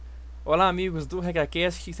Olá, amigos do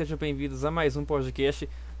RegaCast, sejam bem-vindos a mais um podcast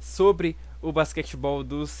sobre o basquetebol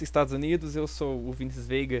dos Estados Unidos. Eu sou o Vinícius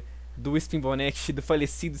Veiga, do Spinbonnet, do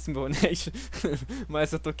falecido Spinbonnet,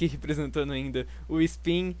 mas eu tô aqui representando ainda o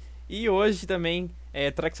Spin. E hoje também,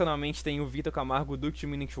 tradicionalmente, tem o Vitor Camargo do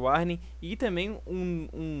Community Warning e também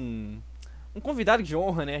um convidado de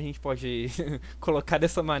honra, né? A gente pode colocar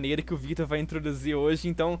dessa maneira que o Vitor vai introduzir hoje.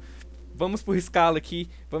 Então, vamos por escala aqui.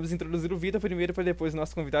 Vamos introduzir o Vitor primeiro para depois o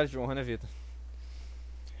nosso convidado de honra, né, Vitor?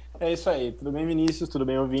 É isso aí, tudo bem, Vinícius? Tudo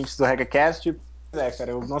bem, ouvintes do RegaCast?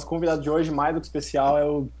 Cara, o nosso convidado de hoje, mais do que especial, é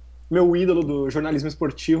o meu ídolo do jornalismo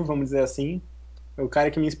esportivo, vamos dizer assim. É o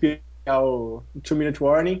cara que me inspira ao Two Minute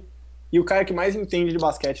Warning e o cara que mais entende de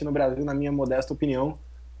basquete no Brasil, na minha modesta opinião,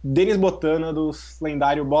 Denis Botana, do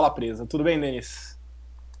lendário Bola Presa. Tudo bem, Denis?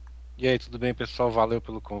 E aí, tudo bem, pessoal? Valeu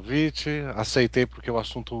pelo convite. Aceitei porque o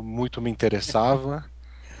assunto muito me interessava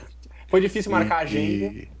Foi difícil e, marcar a agenda.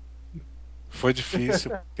 e foi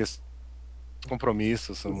difícil, porque os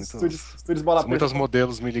compromissos Os estúdios Bola são Presa muitos estão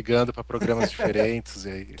modelos me ligando para programas diferentes e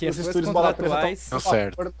aí os Questões estúdios Bola Presa estão contratuais. deu no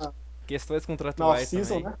certo. vapor Questões na contratuais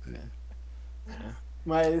off-season, também. né?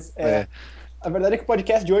 Mas É, a verdade é que o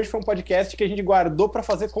podcast de hoje foi um podcast que a gente guardou para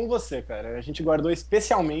fazer com você, cara. A gente guardou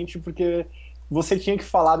especialmente porque você tinha que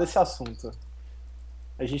falar desse assunto.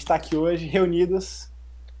 A gente está aqui hoje reunidos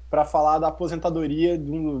para falar da aposentadoria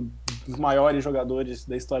de um dos maiores jogadores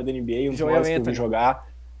da história da NBA, um dos Joel maiores que eu vi Anthony. jogar.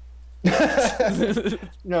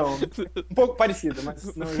 Não, um pouco parecido,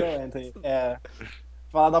 mas não, Joe Anthony.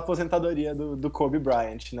 Falar da aposentadoria do Kobe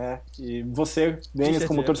Bryant, né? E você, Dennis, Richard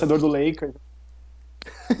como torcedor Jefferson. do Lakers,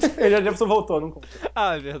 ele já Jefferson voltou, não conta,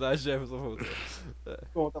 Ah, é verdade, Jefferson voltou.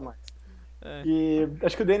 conta mais. É. E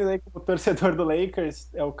acho que o Dennis aí, como torcedor do Lakers,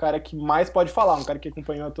 é o cara que mais pode falar, um cara que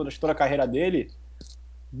acompanhou toda a carreira dele.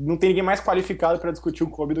 Não tem ninguém mais qualificado para discutir o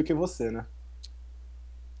Kobe do que você, né?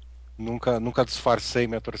 nunca disfarcei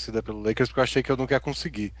minha torcida pelo Lakers porque eu achei que eu nunca ia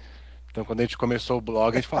conseguir. Então, quando a gente começou o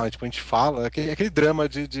blog, a gente fala, aquele drama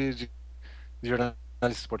de jornalista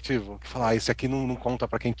esportivo, que fala, esse aqui não conta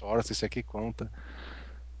para quem torce, esse aqui conta.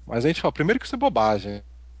 Mas a gente fala, primeiro que isso é bobagem,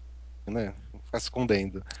 né? Ficar se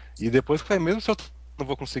escondendo. E depois, mesmo se eu não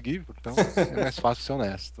vou conseguir, então é mais fácil ser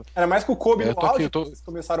honesto. Era mais que o Kobe E aí eu no tô aqui, auge, eu quando tô. vocês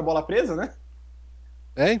começaram bola presa, né?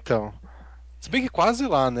 Então. Se bem que quase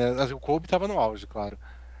lá, né? O Kobe tava no auge, claro.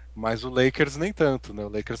 Mas o Lakers nem tanto, né? O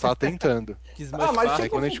Lakers tava tentando. Que Ah, Smush mas E aí Parker.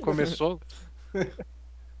 quando a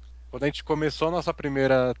gente começou a nossa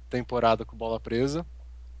primeira temporada com bola presa,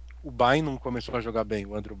 o Bynum começou a jogar bem,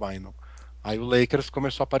 o Andrew Bynum. Aí o Lakers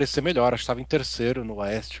começou a aparecer melhor, acho que estava em terceiro no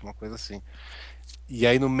Oeste, uma coisa assim. E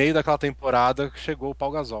aí no meio daquela temporada chegou o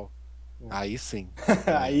Pau Gasol. Aí sim.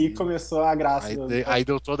 Aí Aí, começou a graça aí, do. de- aí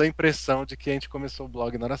deu toda a impressão de que a gente começou o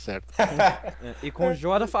blog na hora certa. E com o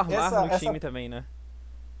Jordan Farmar no essa time também, né?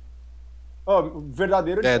 ó,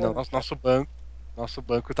 verdadeiro É, não, Jordan, cara. nosso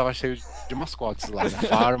banco tava cheio de mascotes lá, né?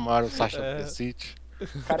 Farmar, o Sasha É, Vencic, O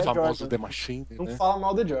o cara é famoso Jordan. The Machine, Não né? fala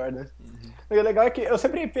mal do Jordan. O legal é que eu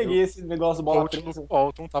sempre E o peguei esse negócio do bola coach Luke presa.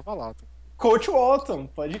 Walton tava lá. Coach Walton,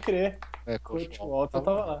 pode crer. Coach Coach Walton Walton tava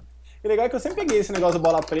tava lá. lá. E legal é que eu sempre peguei esse negócio da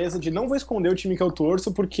bola presa, de não vou esconder o time que eu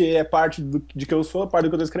torço, porque é parte de que eu sou, é parte do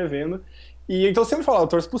que eu tô escrevendo. E então eu sempre falo, eu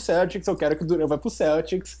torço pro Celtics, eu quero que o Durant vá pro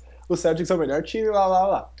Celtics, o Celtics é o melhor time, lá, lá,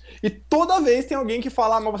 lá. E toda vez tem alguém que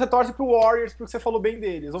fala, mas você torce pro Warriors porque você falou bem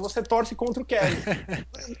deles, ou você torce contra o Cavs.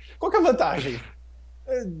 Qual que é a vantagem?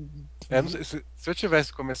 É, Não sei, se eu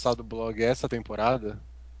tivesse começado o blog essa temporada,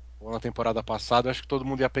 ou na temporada passada, eu acho que todo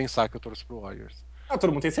mundo ia pensar que eu torço pro Warriors.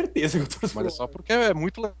 todo mundo tem certeza que eu torço Mas pro é só Warriors. porque é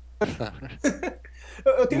muito legal.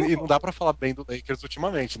 Eu E, tenho e não dá pra falar bem do Lakers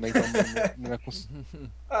ultimamente, né? Então não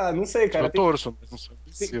é. não sei, Tipo, cara. eu torço, mas não sou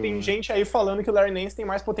imbecil, Tem né? gente aí falando que o Larry Nance tem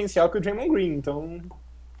mais potencial que o Draymond Green, então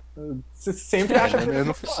você sempre É, acha eu, coisa eu pra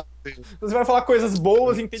não falar. sei. Você vai falar coisas Eu boas,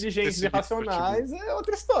 não sei inteligentes e esse vídeo pra te ver. racionais, é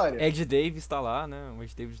outra história. Ed Davis tá lá, né? O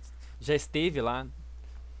Ed Davis já esteve lá.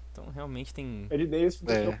 Então realmente tem. Ed Davis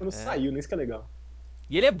mostrou É, quando É. saiu, isso que é legal.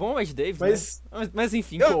 E ele é bom, o Ed Davis, né? Mas Mas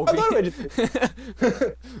enfim, eu Kobe. adoro o Ed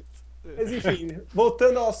Davis. Mas enfim,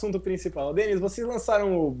 voltando ao assunto principal. Denis, vocês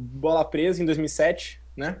lançaram o Bola Presa em 2007,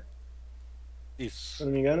 né? Se eu isso.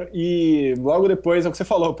 não me engano. E logo depois, é o que você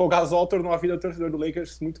falou, o Paul Gasol tornou a vida do torcedor do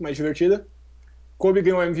Lakers muito mais divertida. Kobe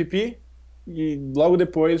ganhou o MVP e logo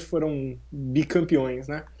depois foram bicampeões,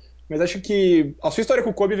 né? Mas acho que a sua história com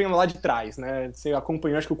o Kobe vem lá de trás, né? Você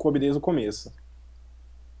acompanhou, acho que o Kobe desde o começo.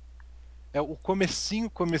 É o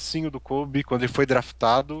comecinho do Kobe, quando ele foi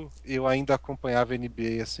draftado, eu ainda acompanhava a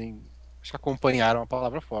NBA assim. Acho que acompanhar é uma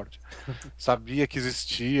palavra forte. Sabia que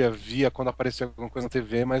existia, via quando aparecia alguma coisa na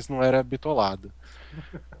TV, mas não era bitolado.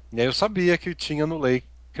 E aí eu sabia que tinha no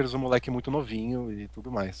Lakers um moleque muito novinho e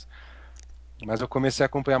tudo mais. Mas eu comecei a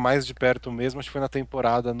acompanhar mais de perto mesmo, acho que foi na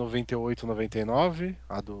temporada 98, 99,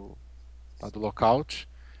 a do lockout,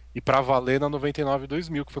 e pra valer na 99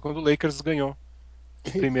 2000, que foi quando o Lakers ganhou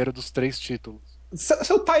o primeiro dos três títulos.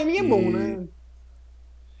 Seu timing é bom, E né?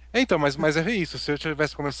 então, mas é isso. Se eu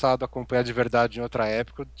tivesse começado a acompanhar de verdade em outra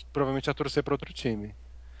época, eu provavelmente ia torcer para outro time.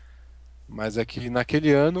 Mas é que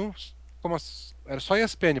naquele ano, era só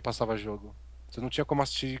ESPN passava jogo. Você não tinha como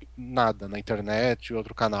assistir nada na internet,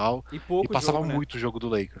 outro canal, E e pouco passava jogo, né? muito jogo do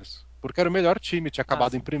Lakers. Porque era o melhor time, tinha Ah,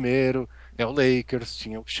 acabado em sim. primeiro, é o Lakers,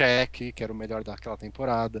 tinha o Shaq, que era o melhor daquela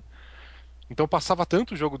temporada. Então passava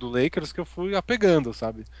tanto jogo do Lakers que eu fui apegando,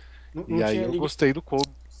 sabe? Não, E não aí tinha eu League, gostei do Kobe,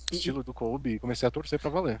 estilo do Kobe, e comecei a torcer pra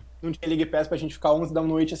valer. não tinha League Pass pra gente ficar 11 da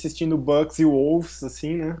noite assistindo Bucks e Wolves,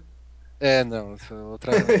 assim, né? É, não, isso é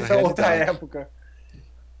outra Essa é outra realidade. época.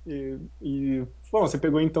 Bom, você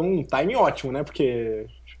pegou então um time ótimo, né? Porque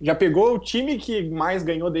já pegou o time que mais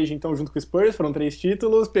ganhou desde então junto com o Spurs, foram 3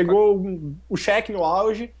 títulos, Com a, pegou o Shaq no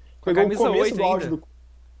auge, com a pegou o camisa começo 8 do auge ainda, do.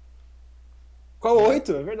 Qual né?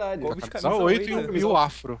 8? É verdade. A Kobe de camisa camisa 8 8. Tem uma e camisa o 8?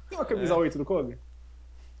 afro. Tem uma camisa É. 8 do Kobe?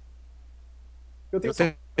 Eu tenho Eu só,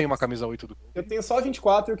 tenho uma camisa 8 do eu Kobe. tenho só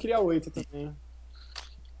 24 e eu queria 8 E também.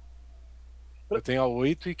 eu tenho a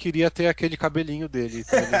 8 e queria ter aquele cabelinho dele,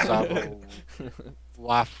 quando ele usava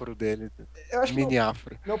o afro dele, Eu acho que mini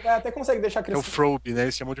afro. meu pai até consegue deixar Que é o crescer. Frobe, né?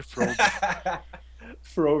 Eles chamam de Frobe.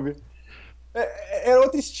 Frobe. Era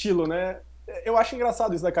outro estilo, né? Eu acho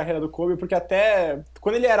engraçado isso da carreira do Kobe, porque até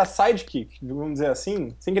quando ele era sidekick, vamos dizer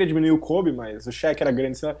assim, sem querer diminuir o Kobe, mas o Shaq era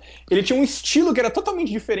grande, ele tinha um estilo que era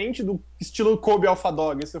totalmente diferente do estilo Kobe Alpha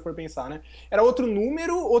Dog, se você for pensar, né? Era outro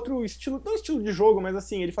número, outro estilo, não estilo de jogo, mas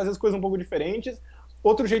assim, ele fazia as coisas um pouco diferentes,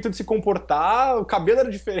 outro jeito de se comportar, o cabelo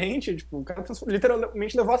era diferente, tipo, o cara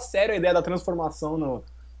literalmente levou a sério a ideia da transformação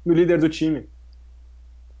no líder do time.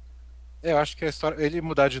 Eu acho que a história, ele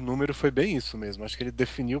mudar de número foi bem isso mesmo. Acho que ele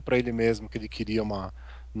definiu pra ele mesmo que ele queria uma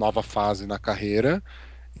nova fase na carreira,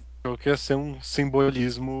 o que ia ser um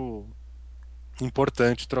simbolismo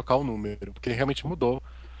importante trocar o número, porque ele realmente mudou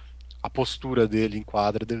a postura dele em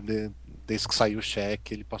quadra desde que saiu o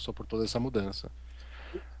cheque, ele passou por toda essa mudança.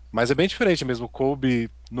 Mas é bem diferente mesmo. O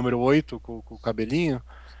Kobe, número 8 com o cabelinho,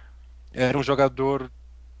 era um jogador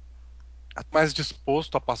mais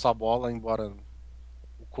disposto a passar a bola, embora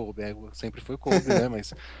o Kobe sempre foi o Kobe, né?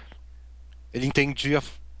 Mas ele entendia o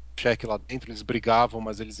cheque lá dentro, eles brigavam,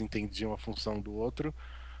 mas eles entendiam a função do outro.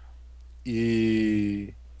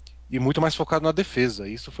 E, e muito mais focado na defesa.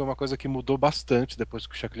 Isso foi uma coisa que mudou bastante depois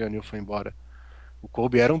que o Shaquille O'Neal foi embora. O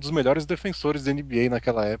Kobe era um dos melhores defensores da NBA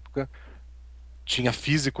naquela época. Tinha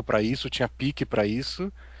físico para isso, tinha pique para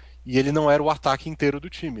isso, e ele não era o ataque inteiro do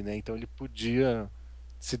time, né? Então ele podia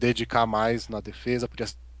se dedicar mais na defesa, podia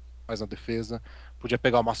ser mais na defesa, podia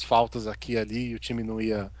pegar umas faltas aqui e ali e o time não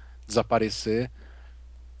ia desaparecer.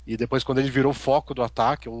 E depois, quando ele virou o foco do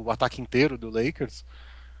ataque, o ataque inteiro do Lakers,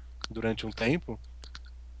 durante um tempo,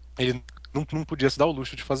 ele não podia se dar o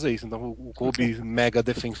luxo de fazer isso. Então, o Kobe mega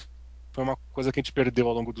defensor foi uma coisa que a gente perdeu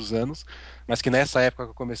ao longo dos anos, mas que nessa época que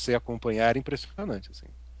eu comecei a acompanhar era impressionante, assim,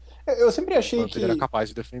 Eu sempre o achei quanto ele era que capaz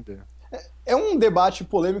de defender. é um debate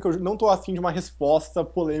polêmico, eu não tô afim de uma resposta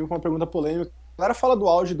polêmica, uma pergunta polêmica. A galera fala do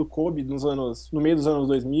auge do Kobe no meio dos anos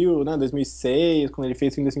 2000, né, 2006, quando ele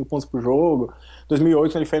fez 35 pontos por jogo,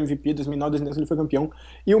 2008, quando ele foi MVP, 2009, 2010, quando ele foi campeão.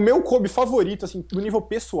 E o meu Kobe favorito, assim, do nível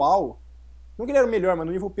pessoal, não que ele era o melhor, mas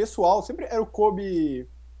no nível pessoal, sempre era o Kobe.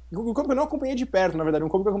 O Kobe que eu não acompanhei de perto, na verdade, um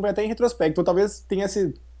Kobe que eu acompanhei até em retrospecto, então talvez tenha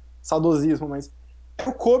esse saudosismo, mas é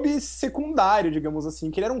o Kobe secundário, digamos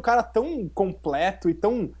assim, que ele era um cara tão completo e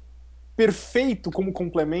tão perfeito como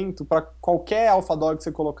complemento para qualquer Alpha Dog que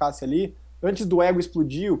você colocasse ali. Antes do ego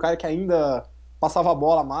explodir, o cara que ainda passava a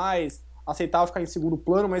bola mais, aceitava ficar em segundo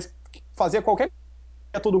plano, mas fazia qualquer coisa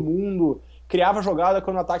a todo mundo, criava jogada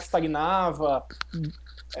quando o ataque estagnava.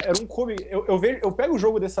 Era um Kobe. Eu pego o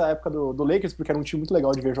jogo dessa época do Lakers, porque era um time muito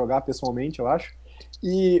legal de ver jogar pessoalmente, eu acho.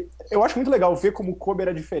 E eu acho muito legal ver como o Kobe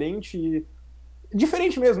era diferente.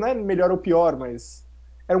 Diferente mesmo, né? Melhor ou pior, mas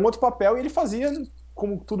era um outro papel e ele fazia,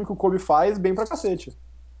 como tudo que o Kobe faz, bem pra cacete.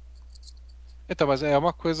 Então, mas é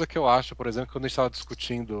uma coisa que eu acho, por exemplo, quando a gente estava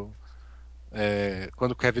discutindo,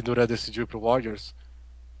 quando o Kevin Durant decidiu ir pro Warriors,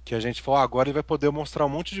 que a gente falou, agora ele vai poder mostrar um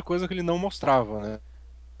monte de coisa que ele não mostrava, né?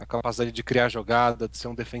 A capacidade de criar jogada, de ser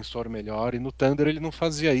um defensor melhor, e no Thunder ele não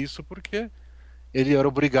fazia isso porque ele era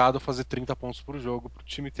obrigado a fazer 30 pontos por jogo para o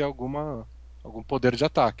time ter algum poder de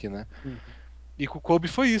ataque, né? Uhum. E com o Kobe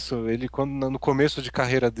foi isso. Ele, quando, no começo de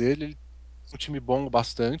carreira dele, ele tinha um time bom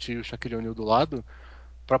bastante, e o Shaquille O'Neal do lado,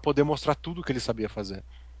 para poder mostrar tudo que ele sabia fazer.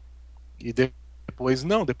 E depois,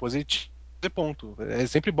 não, depois ele tinha que fazer ponto. É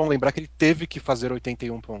sempre bom lembrar que ele teve que fazer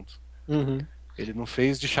 81 pontos. Uhum. Ele não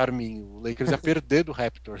fez de charminho. O Lakers ia perder do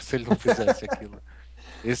Raptors se ele não fizesse aquilo.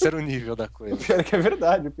 Esse era o nível da O coisa. pior é que é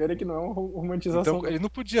verdade, o pior é que não é uma Então, romantização, não. ele não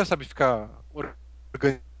podia, sabe, ficar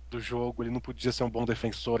organizando o jogo, ele não podia ser um bom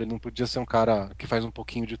defensor, ele não podia ser um cara que faz um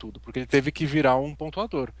pouquinho de tudo, porque ele teve que virar um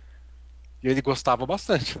pontuador. E ele gostava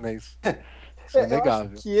bastante, né? Isso é Eu acho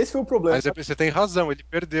inegável. que esse foi o problema. Mas você tem razão, ele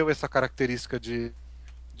perdeu essa característica de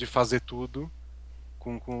fazer tudo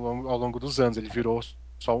ao longo dos anos. Ele virou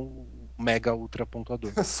só um mega ultra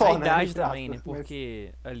pontuador. A Só, né? idade Entre também, né? aspas. Mas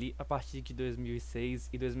Porque ali, a partir de 2006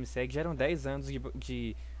 e 2007, já eram 10 anos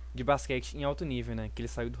de basquete em alto nível, né? Que ele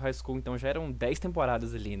saiu do high school, então já eram 10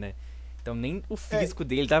 temporadas ali, né? Então nem o é, físico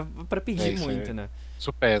dele dava pra É pedir isso, muito, né?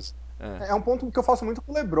 isso pesa. É. é um ponto que eu faço muito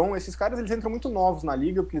com o LeBron. Esses caras, eles entram muito novos na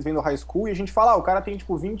liga, porque eles vêm do high school, e a gente fala, o cara tem,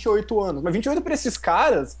 tipo, 28 anos. Mas 28 pra esses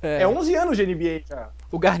caras é É. 11 anos de NBA já.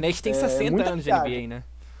 O Garnett tem É 60 muita anos de milhagem. NBA, né?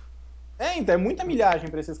 Então, é muita milhagem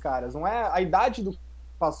pra esses caras. Não é a idade do que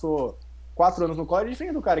passou 4 anos no college é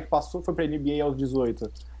diferente do cara que passou, foi pra NBA aos 18.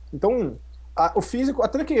 Então, o físico,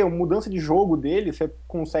 até que a mudança de jogo dele, você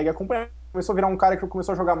consegue acompanhar. Começou a virar um cara que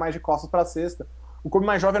começou a jogar mais de costas pra cesta. O Kobe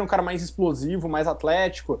mais jovem era um cara mais explosivo, mais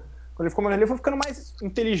atlético. Quando ele ficou mais velho, ele foi ficando mais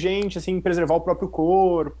inteligente, assim, em preservar o próprio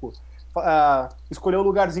corpo, escolher o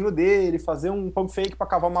lugarzinho dele, fazer um pump fake pra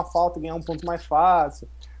cavar uma falta e ganhar um ponto mais fácil.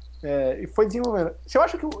 E foi desenvolvendo. Se eu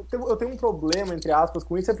acho que eu tenho um problema, entre aspas,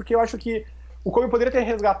 com isso, é porque eu acho que o Kobe poderia ter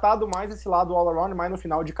resgatado mais esse lado all-around, mais no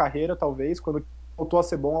final de carreira, talvez, quando voltou a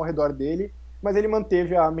ser bom ao redor dele, mas ele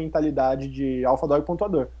manteve a mentalidade de alpha dog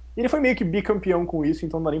pontuador. E ele foi meio que bicampeão com isso,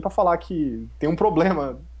 então não dá nem pra falar que tem um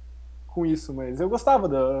problema com isso, mas eu gostava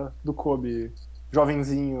do Kobe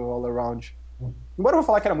jovenzinho all-around. Embora eu vou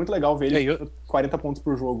falar que era muito legal ver É, ele 40 pontos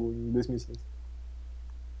por jogo em 2006.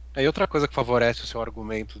 outra coisa que favorece o seu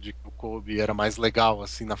argumento de que o Kobe era mais legal,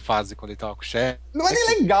 assim, na fase quando ele tava com o Shaq, Não é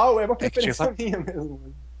nem legal, é uma é que tinha essa. preferência minha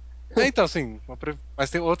mesmo. Então, assim, mas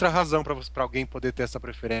tem outra razão para alguém poder ter essa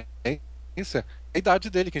preferência, a idade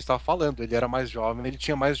dele que a gente estava falando. Ele era mais jovem, ele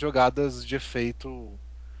tinha mais jogadas de efeito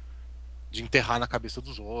de enterrar na cabeça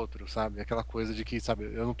dos outros, sabe? Aquela coisa de que, sabe,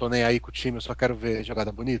 eu não tô nem aí com o time, eu só quero ver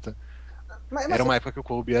jogada bonita. Mas Era uma época que o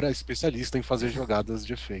Kobe era especialista em fazer jogadas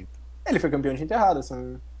de efeito. ele foi campeão de enterrada, se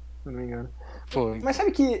eu não me engano. Foi. Mas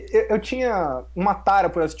sabe que eu tinha uma tara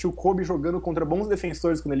por assistir o Kobe jogando contra bons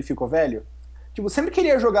defensores quando ele ficou velho? Tipo, sempre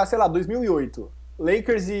queria jogar, sei lá, 2008,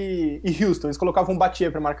 Lakers e Houston, eles colocavam um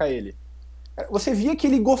Battier pra marcar ele. Você via que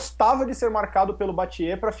ele gostava de ser marcado pelo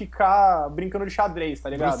Battier pra ficar brincando de xadrez, tá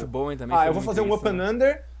Bruce ligado? Bowen também Ah, eu fez vou muito fazer um isso, up né? and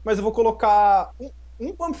under, mas eu vou colocar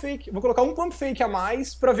um pump fake, vou colocar um pump fake a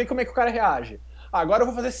mais pra ver como é que o cara reage. Ah, agora eu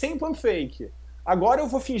vou fazer 100 pump fake. Agora eu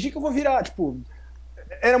vou fingir que eu vou virar, tipo,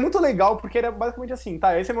 era muito legal porque era basicamente assim,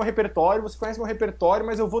 tá, esse é meu repertório, você conhece meu repertório,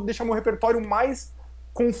 mas eu vou deixar meu repertório mais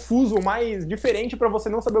confuso, mais diferente pra você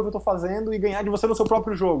não saber o que eu tô fazendo e ganhar de você no seu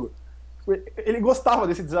próprio jogo. Ele gostava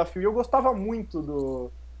desse desafio e eu gostava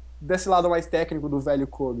muito desse lado mais técnico do velho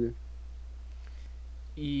Kobe.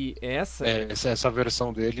 E essa, É, essa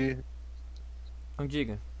versão dele, não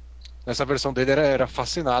diga, era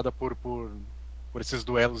fascinada por esses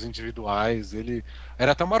duelos individuais. Ele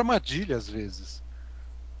era até uma armadilha às vezes,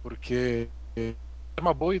 porque é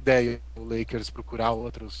uma boa ideia o Lakers procurar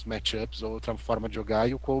outros matchups ou outra forma de jogar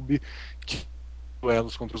e o Kobe que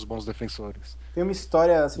duelos contra os bons defensores. Tem uma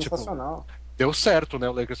história E, tipo, sensacional. deu certo, né?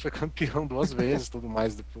 O Lakers foi campeão duas vezes, tudo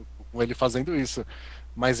mais, com ele fazendo isso.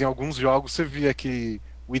 Mas em alguns jogos você via que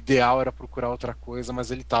o ideal era procurar outra coisa,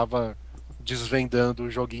 mas ele estava desvendando o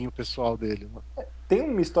joguinho pessoal dele, né? Tem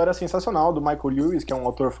uma história sensacional do Michael Lewis, que é um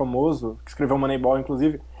autor famoso, que escreveu Moneyball,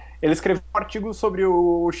 inclusive. Ele escreveu um artigo sobre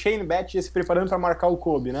o Shane Battier se preparando para marcar o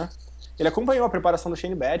Kobe, né? Ele acompanhou a preparação do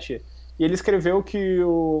Shane Battier e ele escreveu que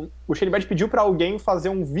o Shane Battier pediu para alguém fazer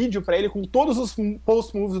um vídeo para ele com todos os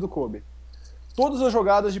post moves do Kobe. Todas as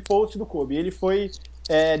jogadas de post do Kobe. E ele foi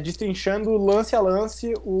destrinchando lance a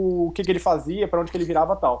lance que ele fazia, para onde que ele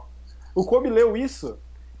virava tal. O Kobe leu isso,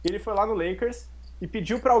 e ele foi lá no Lakers e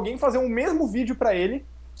pediu para alguém fazer o mesmo vídeo para ele.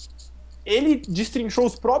 Ele destrinchou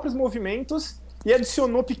os próprios movimentos e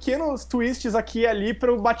adicionou pequenos twists aqui e ali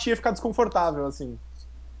para o Batia ficar desconfortável, assim.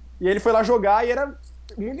 E ele foi lá jogar e era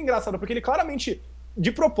muito engraçado, porque ele claramente,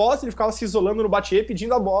 de propósito, ele ficava se isolando no Batia,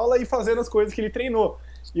 pedindo a bola e fazendo as coisas que ele treinou.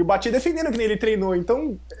 E o Batia defendendo que nem ele treinou.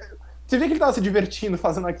 Então, você vê que ele tava se divertindo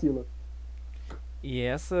fazendo aquilo. e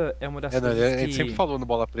essa é uma das É, não, coisas a gente sempre que. falou no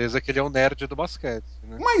Bola Presa que ele é o nerd do basquete, O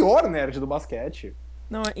né? maior nerd do basquete.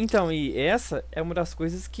 Não, então, e essa é uma das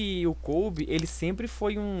coisas que o Kobe, ele sempre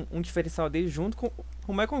foi um diferencial dele junto com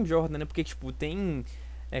o Michael Jordan, né? Porque, tipo, tem,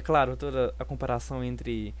 é claro, toda a comparação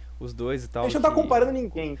entre os dois e A tal, gente não tá que... comparando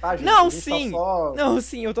ninguém, tá, gente? A Não, gente tá sim! só, Não,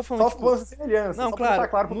 sim, eu tô falando, só tipo... falando semelhança, Não, só pra deixar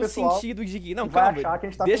claro, claro pro no pessoal sentido de que... Não, que vai calma, achar que a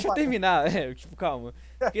gente tá deixa eu comparando. terminar. É, tipo, calma.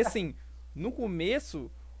 Porque assim, no começo,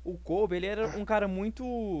 o Kobe, ele era um cara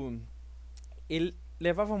muito... Ele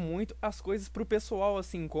levava muito as coisas pro pessoal,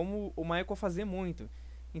 assim, como o Michael fazia muito.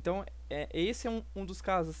 Então, esse é um dos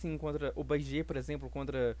casos, assim, contra o Bajé, por exemplo,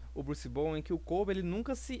 contra o Bruce Bowen, em que o Kobe, ele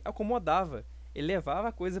nunca se acomodava. Ele levava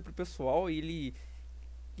a coisa pro pessoal e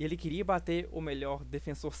ele queria bater o melhor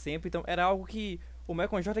defensor sempre. Então, era algo que o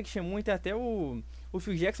Michael Jordan que tinha muito, e até o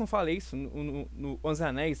Phil Jackson fala isso no Onze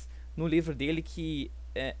Anéis, no livro dele, que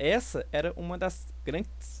essa era uma das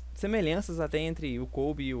grandes semelhanças até entre o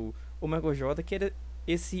Kobe e o Michael Jordan, que era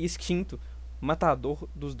esse instinto matador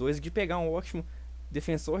dos dois de pegar um ótimo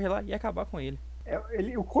defensor lá e acabar com ele.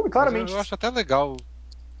 O Kobe Mas claramente. eu acho até legal,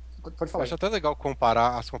 Pode eu falar acho aí. até legal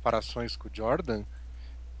comparar as comparações com o Jordan,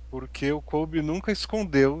 porque o Kobe nunca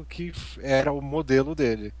escondeu que era o modelo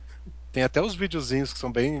dele. Tem até os videozinhos que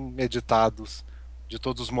são bem editados de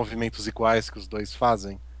todos os movimentos iguais que os dois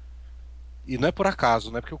fazem. E não é por acaso,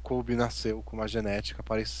 não é porque o Kobe nasceu com uma genética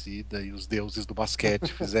parecida e os deuses do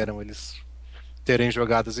basquete fizeram eles terem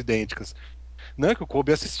jogadas idênticas. Não é que o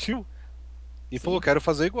Kobe assistiu e falou, Sim. quero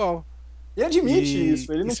fazer igual. Ele admite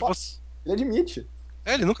isso, E se você. ele admite.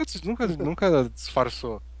 Ele nunca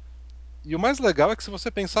disfarçou. E o mais legal é que se você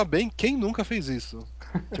pensar bem, quem nunca fez isso?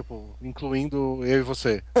 Tipo, incluindo eu e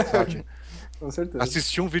você, sabe? Com certeza.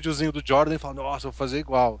 Assistir um videozinho do Jordan e falar, nossa, eu vou fazer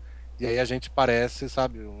igual. E aí a gente parece,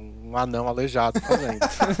 sabe, um anão aleijado fazendo.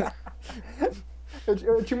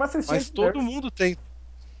 Eu tinha uma cestinha Mas de todo nerf. mundo tem.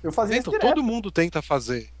 Eu fazia isso Então, todo direto. mundo tenta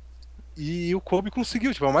fazer. E o Kobe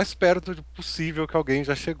conseguiu, tipo, é o mais perto possível que alguém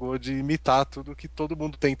já chegou de imitar tudo que todo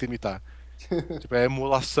mundo tenta imitar. Tipo, é a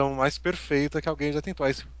emulação mais perfeita que alguém já tentou.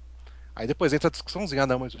 Aí depois entra a discussãozinha, ah,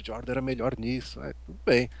 não, mas o Jordan era melhor nisso. É, tudo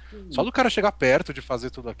bem. Só do cara chegar perto de fazer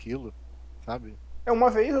tudo aquilo, sabe? Uma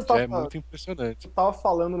vez Já é muito impressionante. eu tava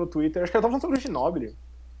falando no Twitter, acho que eu tava falando sobre o Ginóbili.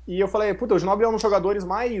 E eu falei, puta, o Ginóbili é um dos jogadores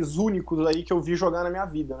mais únicos aí que eu vi jogar na minha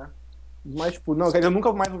vida, né? Mas, tipo, não, quer dizer, eu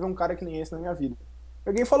nunca mais vou ver um cara que nem esse na minha vida.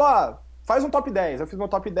 Alguém falou, faz um top 10. Eu fiz meu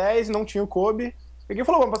top 10 e não tinha o Kobe. Alguém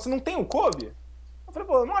falou, mas você não tem o Kobe? Eu falei,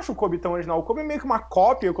 pô, eu não acho o Kobe tão original. O Kobe é meio que uma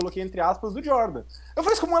cópia, eu coloquei entre aspas, do Jordan. Eu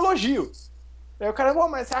falei isso como um elogio. Aí o cara, pô,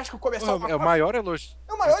 mas você acha que o Kobe é só Porra, uma é o cópia? maior elogio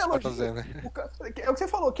É o que maior você pode elogio. fazer, né? É o que você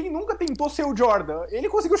falou, quem nunca tentou ser o Jordan, ele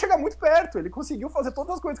conseguiu chegar muito perto, ele conseguiu fazer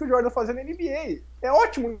todas as coisas que o Jordan fazia na NBA. É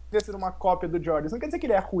ótimo ele ser uma cópia do Jordan, isso não quer dizer que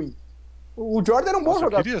ele é ruim. O Jordan era um bom Nossa, eu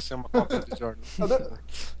jogador. queria ser uma cópia do Jordan.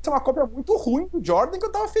 É uma cópia muito ruim do Jordan que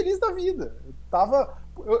eu tava feliz da vida.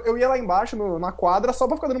 Eu ia lá embaixo na quadra só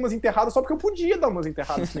pra ficar dando umas enterradas, só porque eu podia dar umas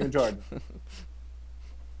enterradas que nem o Jordan.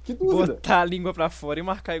 Que dúvida. Botar a língua pra fora e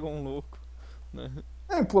marcar igual um louco, né?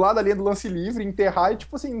 Pular da linha do lance livre, enterrar e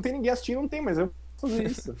tipo assim, não tem ninguém assistindo, não tem, mas eu vou fazer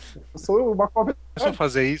isso. Eu sou uma cópia do Se eu Jordan.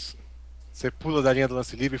 fazer isso, você pula da linha do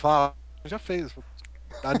lance livre e fala, ah, já fez.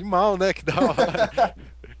 Animal, né? Que da hora.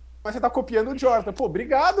 Mas você tá copiando o Jordan. Pô,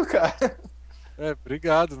 obrigado, cara. É,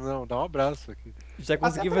 obrigado, não, dá um abraço aqui. Já Até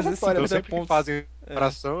consegui fazer trajetória, Então, né? 50 sempre que pontos. fazem É,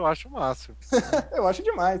 comparação, eu acho o máximo. Eu acho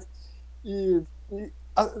demais.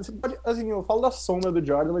 Você pode, assim, eu falo da sombra do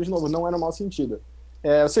Jordan, mas de novo, não é no mau sentido.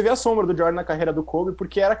 Você vê a sombra do Jordan na carreira do Kobe,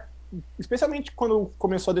 porque era, especialmente quando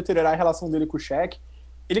começou a deteriorar a relação dele com o Shaq,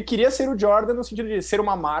 ele queria ser o Jordan no sentido de ser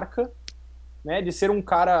uma marca, né, de ser um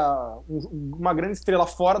cara, uma grande estrela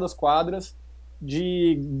fora das quadras,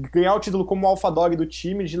 de ganhar o título como alpha dog do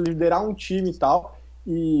time, de liderar um time e tal.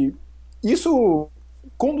 E isso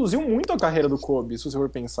conduziu muito a carreira do Kobe, se você for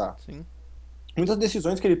pensar. sim. Muitas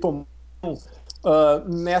decisões que ele tomou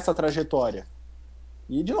nessa trajetória.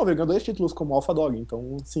 E, de novo, ele ganhou 2 títulos como Alpha Dog,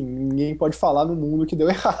 então, assim, ninguém pode falar no mundo que deu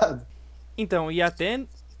errado. Então, e até,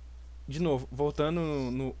 de novo, voltando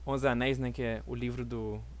no Os Anéis, né, que é o livro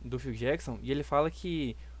do Phil Jackson, e ele fala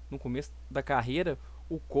que no começo da carreira,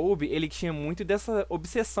 o Kobe, ele tinha muito dessa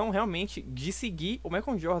obsessão realmente de seguir o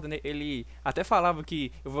Michael Jordan, né? Ele até falava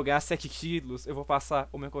que eu vou ganhar 7 títulos, eu vou passar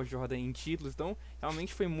o Michael Jordan em títulos, então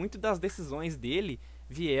realmente foi muito das decisões dele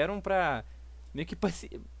vieram pra meio que pra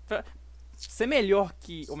ser melhor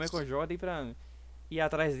que o Michael Jordan e pra ir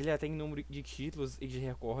atrás dele até em número de títulos e de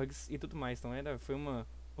recordes e tudo mais. Então foi uma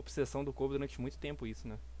obsessão do Kobe durante muito tempo isso,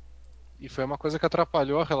 né? E foi uma coisa que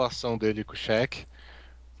atrapalhou a relação dele com o Shaq,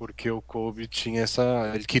 porque o Kobe tinha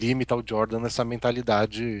essa. Ele queria imitar o Jordan nessa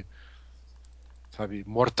mentalidade, sabe,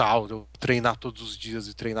 mortal, de eu treinar todos os dias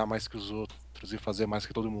e treinar mais que os outros e fazer mais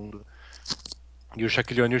que todo mundo. E o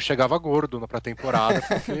Shaquille O'Neal chegava gordo na pré-temporada,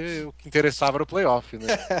 porque o que interessava era o playoff, né?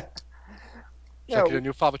 É, Shaquille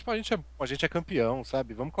O'Neal falava, tipo, a gente é campeão,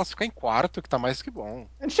 sabe? Vamos classificar em quarto, que tá mais que bom.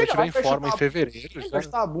 a gente Quando chega lá tiver e em vai forma em chutar, fevereiro, vai já.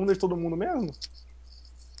 chutar a bunda de todo mundo mesmo.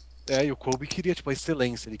 É, e o Kobe queria, tipo, a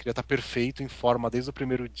excelência. Ele queria estar perfeito, em forma desde o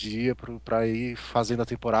primeiro dia, pra ir fazendo a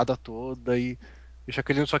temporada toda. E o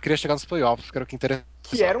Shaquille O'Neal só queria chegar nos playoffs, que era o que Que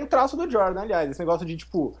era interessava. um traço do Jordan, aliás. Esse negócio de,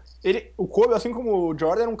 tipo, o Kobe, assim como o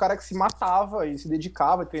Jordan, era um cara que se matava e se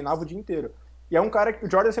dedicava, treinava o dia inteiro. E é um cara que o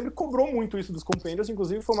Jordan sempre cobrou muito isso dos companheiros,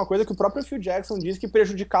 inclusive foi uma coisa que o próprio Phil Jackson disse que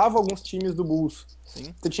prejudicava alguns times do Bulls.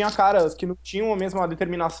 Sim. Você tinha caras que não tinham a mesma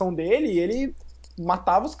determinação dele e ele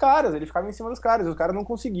matava os caras, ele ficava em cima dos caras. E os caras não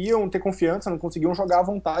conseguiam ter confiança, não conseguiam jogar à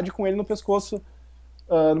vontade com ele no pescoço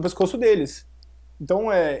deles. Então,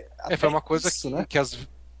 É, foi até uma coisa isso, né?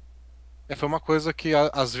 foi uma coisa que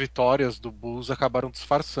as vitórias do Bulls acabaram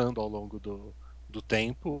disfarçando ao longo do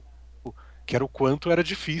tempo, que era o quanto era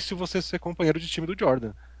difícil você ser companheiro de time do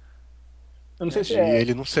Jordan. Eu não sei É. se De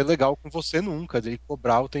ele não ser legal com você nunca, de ele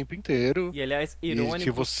cobrar o tempo inteiro, E aliás, e que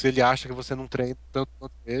irônico. ele acha que você não treina tanto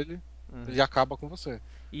quanto Uhum. ele acaba com você.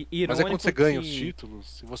 E Mas é quando você irônico ganha os que. títulos,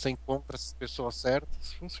 se você encontra as pessoas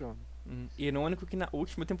certas, funciona. Irônico que na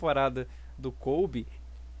última temporada do Kobe,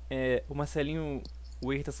 o Marcelinho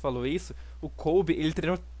Huertas falou isso. O Kobe, ele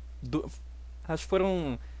treinou. Acho que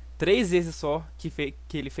foram 3 vezes só que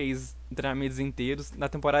ele fez treinamentos inteiros na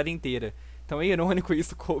temporada inteira. Então é irônico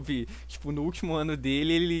isso, Kobe. Tipo, no último ano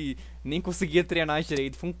dele, ele nem conseguia treinar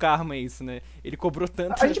direito. Foi um karma isso, né? Ele cobrou a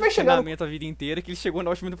tanto gente vai chegar no. treinamento a vida inteira que ele chegou na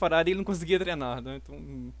última temporada e ele não conseguia treinar, né?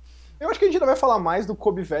 Então. Eu acho que a gente ainda vai falar mais do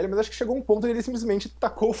Kobe velho, mas acho que chegou um ponto em que ele simplesmente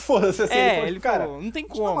tacou o foda-se assim. Ele falou, Ele tipo, cara, falou, não tem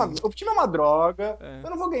como. o time é uma droga, É, eu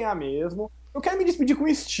não vou ganhar mesmo. Eu quero me despedir com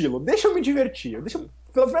estilo. Deixa eu me divertir.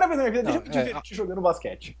 Pela primeira vez na minha vida, deixa Não, eu me divertir jogando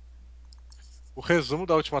basquete. o resumo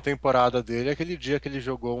da última temporada dele é aquele dia que ele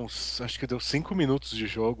jogou uns, acho que deu 5 minutos de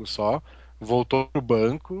jogo só, voltou pro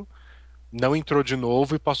banco, não entrou de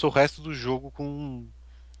novo e passou o resto do jogo com.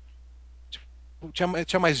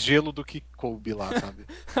 Tinha mais gelo do que coube lá, sabe?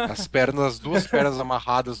 As duas pernas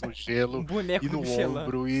amarradas no um gelo e boneco no Michelin.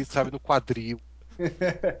 ombro e, sabe, no quadril.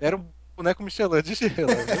 Era um boneco Michelin de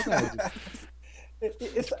gelo, é verdade.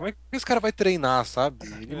 Esse, Como é que esse cara vai treinar, sabe?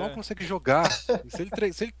 Ele mal É, consegue jogar. E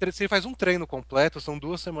se ele faz um treino completo, são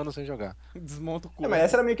 2 semanas sem jogar. desmonta o mas essa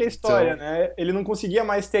corpo. era meio que a história, Então, né? Ele não conseguia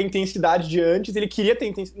mais ter a intensidade de antes, ele queria ter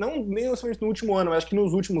intensidade, não nem somente no último ano, mas acho que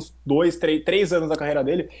nos últimos 2, 3 anos da carreira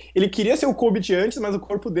dele, ele queria ser o Kobe de antes, mas o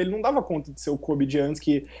corpo dele não dava conta de ser o Kobe de antes,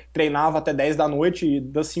 que treinava até 10 da noite,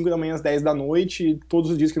 das 5 da manhã às 10 da noite,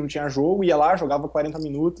 todos os dias que não tinha jogo, ia lá, jogava 40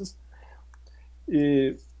 minutos,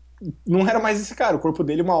 e não era mais esse cara, o corpo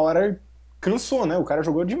dele uma hora cansou, né? O cara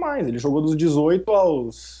jogou demais, ele jogou dos 18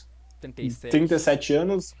 aos 37. 37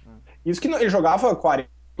 anos, isso que ele jogava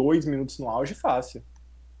 42 minutos no auge fácil.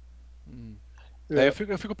 Hum. É,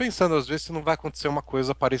 eu fico pensando, às vezes, se não vai acontecer uma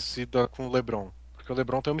coisa parecida com o LeBron. Porque o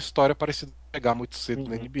LeBron tem uma história parecida de chegar muito cedo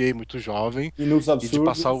na uhum. NBA, muito jovem, Minutos e de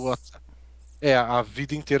passar absurdos. a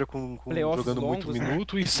vida inteira Playoffs jogando muito longos, né?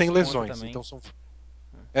 minuto e sem Isso conta lesões. também. Então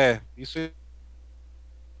isso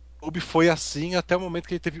o Kobe foi assim até o momento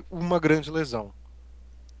que ele teve uma grande lesão.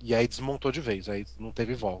 E aí desmontou de vez, aí não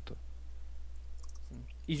teve volta.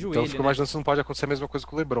 E Então eu joelho, fico né? imaginando se não pode acontecer a mesma coisa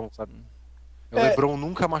com o LeBron, sabe? O É, LeBron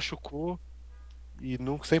nunca machucou e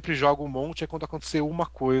nunca, sempre joga um monte, é quando aconteceu uma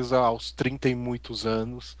coisa aos 30 e muitos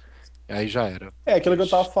anos, e aí já era. aquilo que eu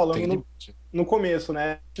tava Tem falando limite. no começo,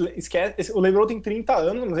 né? Esquece, o LeBron tem 30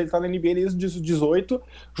 anos, mas ele tá na NBA desde os 18,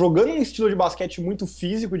 jogando um estilo de basquete muito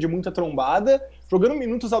físico, de muita trombada, jogando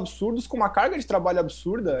minutos absurdos, com uma carga de trabalho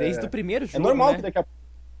absurda. Desde o primeiro É jogo, normal que né? daqui a pouco,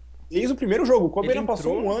 desde o primeiro jogo, o Kobe Ele ainda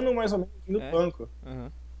passou um entrou. ano mais ou menos no É. banco.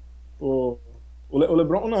 Uhum. O, o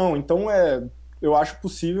LeBron não, então eu acho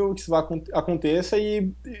possível que isso aconteça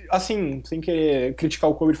e, assim, sem querer criticar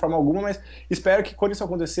o Kobe de forma alguma, mas espero que quando isso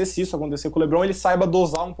acontecer, se isso acontecer com o LeBron, ele saiba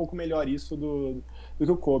dosar um pouco melhor isso do que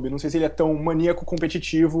o Kobe. Não sei se ele é tão maníaco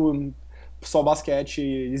competitivo, só basquete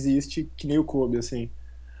existe, que nem o Kobe, assim.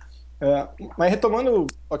 Mas retomando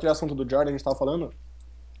aquele assunto do Jordan que a gente estava falando,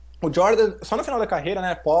 o Jordan, só no final da carreira,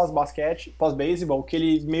 né, pós-basquete, pós-beisebol, que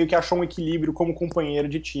ele meio que achou um equilíbrio como companheiro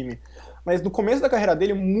de time. Mas no começo da carreira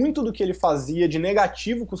dele, muito do que ele fazia de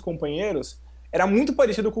negativo com os companheiros era muito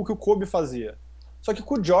parecido com o que o Kobe fazia. Só que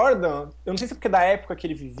com o Jordan, eu não sei se é porque da época que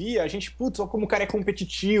ele vivia, a gente, putz, olha como o cara é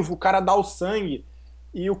competitivo, o cara dá o sangue.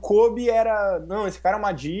 E o Kobe era, não, esse cara é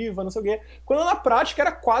uma diva, não sei o quê. Quando na prática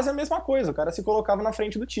era quase a mesma coisa. O cara se colocava na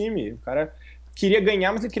frente do time. O cara queria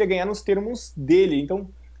ganhar, mas ele queria ganhar nos termos dele. Então,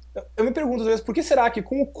 eu me pergunto às vezes por que será que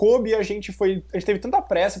com o Kobe a gente teve tanta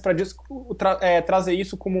pressa para trazer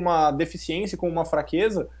isso como uma deficiência, como uma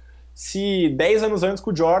fraqueza, se 10 anos antes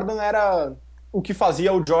com o Jordan era o que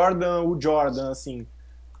fazia o Jordan, assim.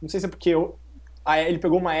 Não sei se é porque ele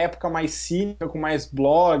pegou uma época mais cínica, com mais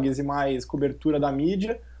blogs e mais cobertura da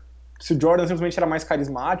mídia. Se o Jordan simplesmente era mais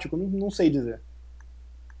carismático, não sei dizer.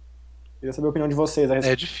 Queria saber a opinião de vocês a É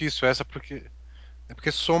respeito. difícil essa porque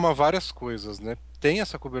soma várias coisas, né? Tem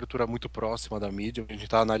essa cobertura muito próxima da mídia, a gente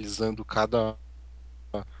está analisando cada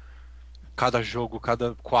jogo,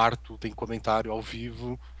 cada quarto tem comentário ao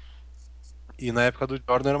vivo. E na época do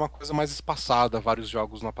Jordan era uma coisa mais espaçada, vários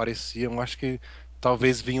jogos não apareciam. Acho que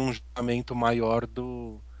talvez vinha um julgamento maior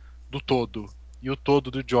do todo. E o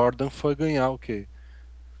todo do Jordan foi ganhar o quê?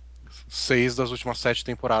 6 das últimas 7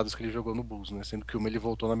 temporadas que ele jogou no Bulls, né? Sendo que uma ele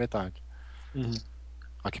voltou na metade. Uhum.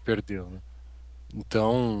 A que perdeu, né?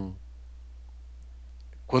 Então,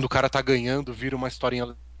 quando o cara tá ganhando, vira uma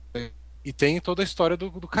historinha. E tem toda a história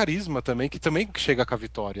do carisma também, que também chega com a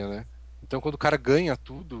vitória, né? Então, quando o cara ganha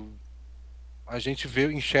tudo, a gente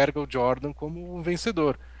enxerga o Jordan como um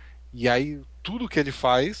vencedor. E aí, tudo que ele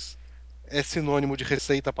faz é sinônimo de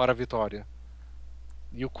receita para a vitória.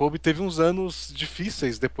 E o Kobe teve uns anos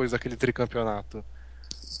difíceis depois daquele tricampeonato,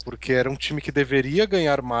 porque era um time que deveria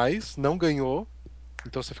ganhar mais, não ganhou,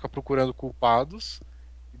 então você fica procurando culpados,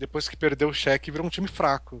 e depois que perdeu o cheque, virou um time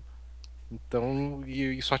fraco. Então,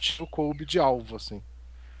 e só tinha o Kobe de alvo, assim.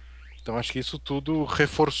 Então, acho que isso tudo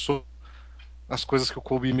reforçou as coisas que o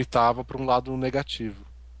Kobe imitava para um lado negativo.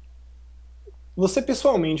 Você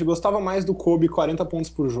pessoalmente gostava mais do Kobe 40 pontos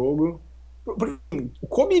por jogo? Porque o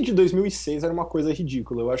Kobe de 2006 era uma coisa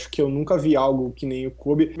ridícula. Eu acho que eu nunca vi algo que nem o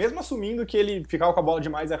Kobe, mesmo assumindo que ele ficava com a bola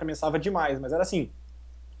demais e arremessava demais, mas era assim,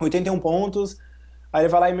 81 pontos, aí ele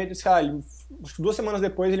vai lá e mete, sei lá, acho que 2 semanas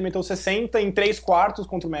depois ele meteu 60 em 3 quartos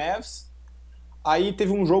contra o Mavs. Aí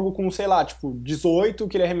teve um jogo com, sei lá, tipo, 18,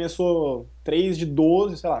 que ele arremessou 3 de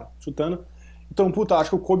 12, sei lá, chutando. Então, puta, acho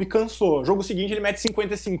que o Kobe cansou. Jogo seguinte ele mete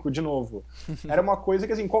 55 de novo. Era uma coisa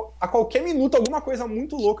que, assim, a qualquer minuto alguma coisa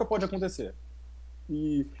muito louca pode acontecer.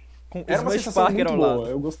 E Com era uma Smush sensação Parker muito ao boa. lado.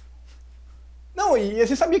 Eu gost... Não, e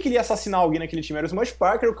você sabia que ele ia assassinar alguém naquele time. Era o Smush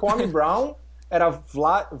Parker, o Kwame Brown, era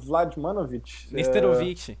Vladimanovic.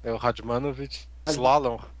 Misterovic. É o Radmanovic,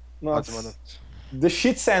 Slalom Nossa, Radmanovic. The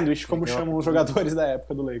Shit Sandwich, Ele como ganhou a chamam os corrida. jogadores da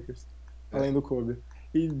época do Lakers, É. além do Kobe.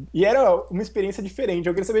 E era uma experiência diferente.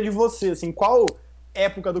 Eu queria saber de você, assim, qual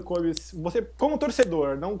época do Kobe, você como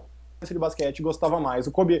torcedor, não como de basquete, gostava mais?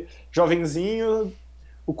 O Kobe jovenzinho,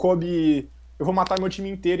 o Kobe, eu vou matar meu time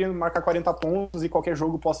inteiro e marcar 40 pontos e qualquer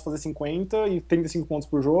jogo posso fazer 50 e 35 pontos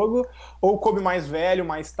por jogo, ou o Kobe mais velho,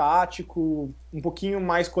 mais tático, um pouquinho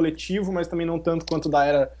mais coletivo, mas também não tanto quanto da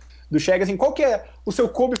era do Shaq, assim, qual que é o seu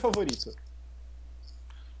Kobe favorito?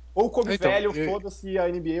 Ou Kobe Então, velho, foda-se a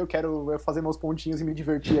NBA, eu quero fazer meus pontinhos e me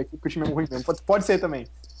divertir aqui, porque o time é ruim mesmo. Pode ser também.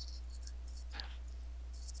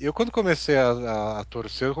 eu quando comecei a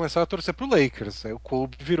torcer, eu comecei a torcer pro Lakers. Aí o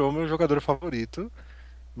Kobe virou meu jogador favorito,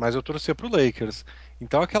 mas eu torcia pro Lakers.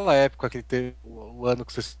 Então aquela época que ele teve, o ano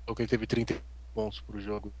que você citou, que ele teve 30 pontos por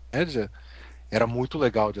jogo, média, era muito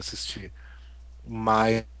legal de assistir.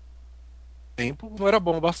 Mas o tempo não era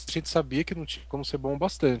bom bastante, a gente sabia que não tinha como ser bom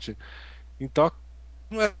bastante. Então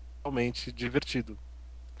não era realmente divertido.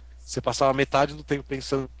 Você passava metade do tempo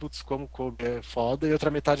pensando, putz, como o Kobe é foda, e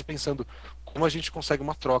outra metade pensando, como a gente consegue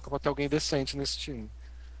uma troca para ter alguém decente nesse time.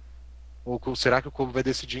 Ou será que o Kobe vai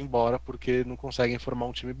decidir ir embora porque não conseguem formar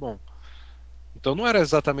um time bom? Então não era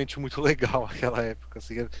exatamente muito legal aquela época.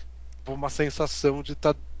 Assim, era uma sensação de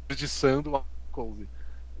estar desperdiçando o Kobe.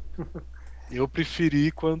 Eu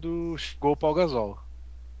preferi quando chegou o Paul Gasol.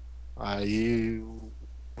 Aí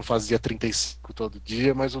não fazia 35 todo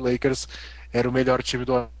dia, mas o Lakers era o melhor time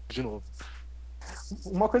do ano de novo.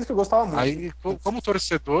 Uma coisa que eu gostava muito. Aí, como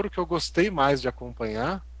torcedor, o que eu gostei mais de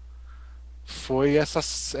acompanhar foi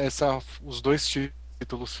os dois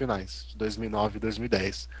títulos finais, de 2009 e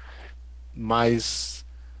 2010. Mas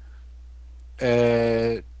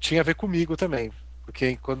tinha a ver comigo também,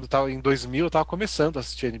 porque quando tava em 2000 eu estava começando a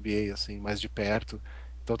assistir NBA assim, mais de perto.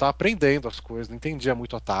 Então eu tava aprendendo as coisas, não entendia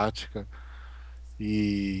muito a tática.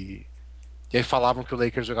 E, e aí falavam que o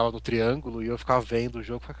Lakers jogava no triângulo e eu ficava vendo o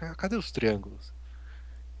jogo, falava, cadê os triângulos?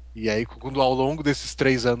 E aí, quando ao longo desses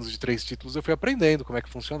 3 anos de 3 títulos, eu fui aprendendo como é que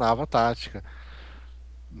funcionava a tática.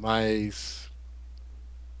 Mas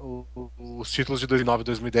os títulos de 2009 e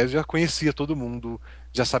 2010 eu já conhecia todo mundo,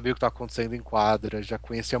 já sabia o que estava acontecendo em quadra, já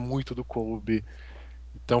conhecia muito do Kobe.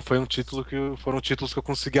 Então foram títulos que eu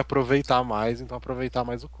consegui aproveitar mais, então aproveitar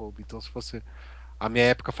mais o Kobe. Então se fosse a minha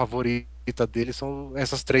época favorita dele são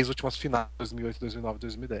essas 3 últimas finais, 2008, 2009 e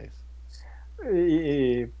 2010.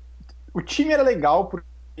 E o time era legal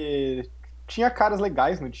porque tinha caras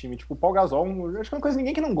legais no time, tipo o Paul Gasol, acho que é uma coisa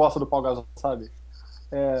ninguém que não gosta do Paul Gasol, sabe?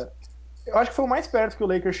 Eu acho que foi o mais perto que o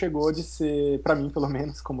Lakers chegou de ser, pra mim, pelo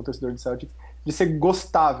menos, como torcedor de Celtics, de ser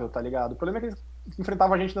gostável, tá ligado? O problema é que eles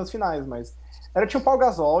enfrentavam a gente nas finais, mas tinha o Paul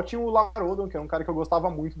Gasol, tinha o Lamar Odom, que é um cara que eu gostava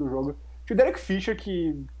muito do jogo. Tinha o Derek Fisher,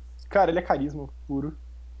 que, cara, ele é carisma puro.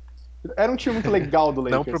 Era um time muito legal do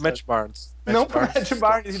Não pro Lakers, sabe? Matt Barnes. Não Matt pro Matt Barnes,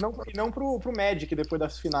 Barnes e discordo. não pro Magic depois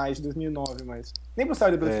das finais de 2009, mas. Nem pro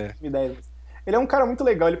Celtics depois É, de 2010, mas. Ele é um cara muito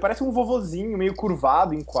legal, ele parece um vovozinho, meio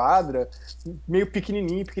curvado em quadra, meio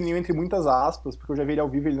pequenininho, pequenininho entre muitas aspas, porque eu já vi ele ao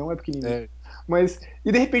vivo, ele não é pequenininho. é, Mas.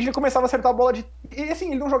 E de repente ele começava a acertar a bola de. E assim,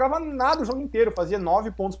 ele não jogava nada o jogo inteiro, fazia 9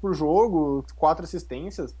 pontos por jogo, 4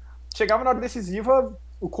 assistências. Chegava na hora decisiva,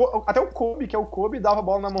 até o Kobe, que é o Kobe, dava a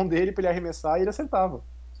bola na mão dele pra ele arremessar e ele acertava.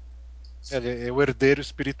 ele é o herdeiro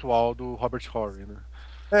espiritual do Robert Horry, né?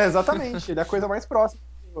 Exatamente. Ele é a coisa mais próxima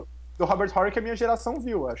do Robert Horry que a minha geração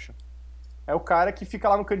viu, acho. É o cara que fica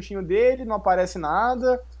lá no cantinho dele, não aparece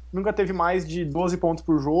nada, nunca teve mais de 12 pontos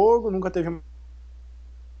por jogo, nunca teve mais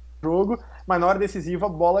jogo, mas na hora decisiva a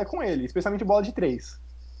bola é com ele, especialmente bola de três.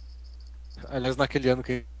 Aliás, naquele ano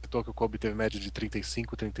que o Kobe teve média de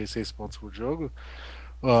 35, 36 pontos por jogo,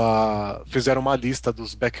 fizeram uma lista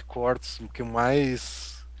dos backcourts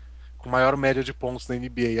com maior média de pontos na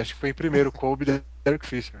NBA. Acho que foi em primeiro o Kobe e Derek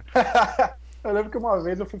Fisher. Eu lembro que uma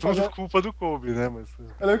vez eu fui Tudo fazer. culpa do Kobe, né?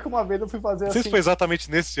 Eu lembro que uma vez eu fui fazer Não sei se assim. foi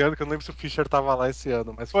exatamente nesse ano, que eu não lembro se o Fischer tava lá esse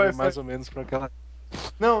ano, mas foi Foi. mais ou menos para aquela.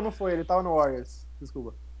 Não, não foi, ele tava no Warriors,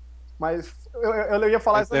 desculpa. Mas eu ia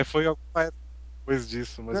falar Mas exatamente. foi alguma época depois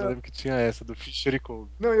disso, mas eu Não, lembro que tinha essa, do Fischer e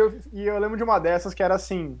Kobe. não, eu lembro de uma dessas que era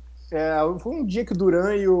assim. Foi um dia que o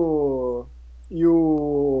Duran e o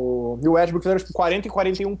Westbrook fizeram tipo 40 e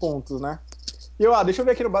 41 pontos, né? E deixa eu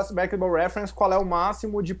ver aqui no Basketball Reference qual é o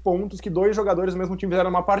máximo de pontos que dois jogadores do mesmo time fizeram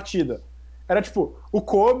numa partida. Era tipo o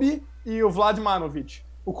Kobe e o Vladimanovic.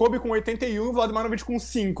 O Kobe com 81 e o Vladimanovic com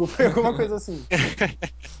 5. Foi alguma coisa assim.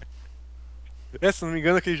 Se não me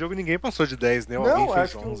engano, aquele jogo ninguém passou de 10, né? Ou alguém Não,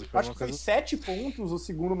 fez 11, foi acho uma que foi coisa. 7 pontos o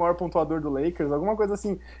segundo maior pontuador do Lakers, alguma coisa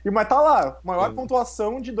assim. Mas tá lá, maior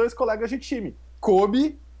pontuação de dois colegas de time.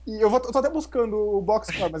 Kobe e eu tô até buscando o box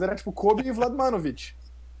score, mas era tipo Kobe e Vladimanovic.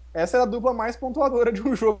 Essa era a dupla mais pontuadora de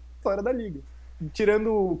um jogo na história da liga.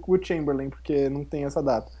 Tirando o Chamberlain, porque não tem essa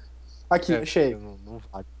data. Aqui, Porque achei. não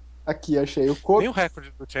vale. Aqui, achei. O Nem Kobe. o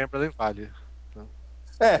recorde do Chamberlain vale. Então,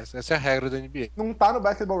 É, essa é a regra da NBA. não tá no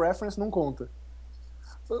Basketball Reference, não conta.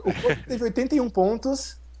 O Kobe teve 81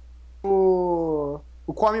 pontos, o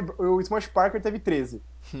Smash Parker teve 13.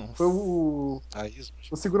 Foi Nossa. Aí, isso,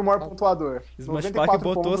 o segundo maior tá. pontuador. Smash Park 94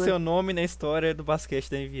 botou pontos. seu nome na história do basquete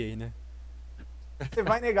da NBA, né? Você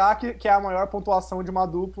vai negar que é a maior pontuação de uma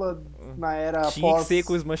dupla na era Tinha que ser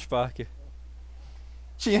com o pós. Smash Park.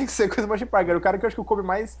 Tinha que ser com o Smash Parker. O cara que eu acho que o Kobe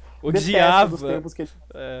mais detesta dos Odiava. tempos que ele.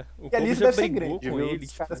 É, o E a Kobe lista já deve ser brigou grande, com viu? ele,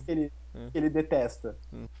 Dos caras tipo. É. que ele detesta.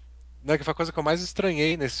 Né, que foi a coisa que eu mais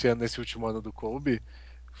estranhei nesse ano, nesse último ano do Kobe,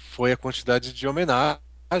 foi a quantidade de homenagem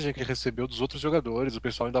que ele recebeu dos outros jogadores, o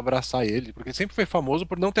pessoal indo abraçar ele, porque ele sempre foi famoso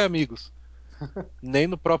por não ter amigos, nem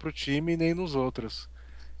no próprio time, nem nos outros.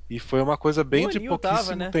 E foi uma coisa Nem o bem de Anil tava,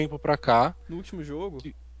 pouquíssimo né? tempo pra cá. No último jogo.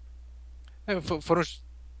 que- foram,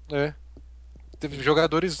 é, teve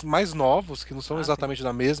jogadores mais novos, que não são Ah, tem. exatamente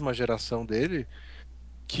da mesma geração dele,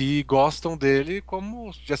 que gostam dele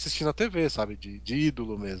como de assistir na TV, sabe? De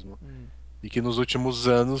ídolo mesmo. Hum. E que nos últimos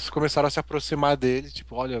anos começaram a se aproximar dele,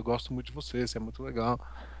 tipo, olha, eu gosto muito de você, você é muito legal.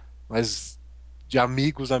 Mas de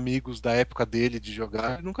amigos, amigos da época dele de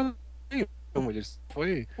jogar, nunca nenhum. Ele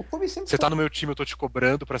foi. O Kobe sempre Você foi. tá no meu time, eu tô te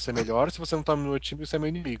cobrando pra ser melhor. Se você não tá no meu time, você é meu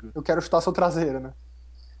inimigo. Eu quero chutar seu traseiro, né?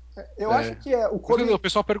 Eu acho É. que o Por isso que o Kobe.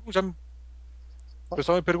 pessoal o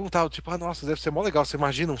pessoal me perguntava, tipo, ah, nossa, deve ser mó legal. Você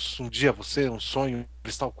imagina um dia você, um sonho,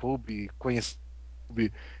 entrevistar o Kobe, conhecer o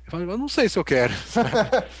Kobe. Eu falo, eu não sei se eu quero, sabe?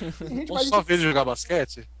 Tem gente Ou mais só ver ele jogar interessante.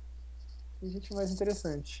 basquete. Tem gente mais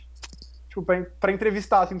interessante. Tipo, pra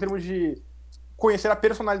entrevistar, assim, em termos de conhecer a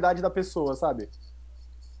personalidade da pessoa, sabe?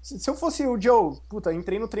 Se eu fosse o Joe, puta,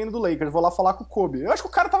 entrei no treino do Lakers, vou lá falar com o Kobe. Eu acho que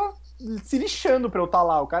o cara tava se lixando pra eu estar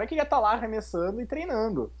lá. O cara queria estar lá arremessando e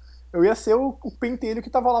treinando. Eu ia ser o pentelho que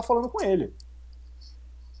tava lá falando com ele.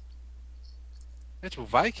 É tipo,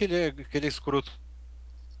 vai que ele é escroto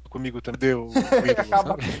comigo também, deu o ídolo, Acaba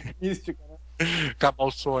sabe? com a mística, né? Acabar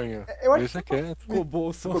o sonho. Eu acho que Deixa sempre foi quieto. Roubou o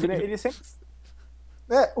o Kobe, né? sonho.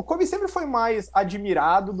 O Kobe sempre foi mais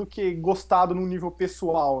admirado do que gostado num nível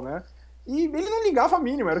pessoal, né? E ele não ligava a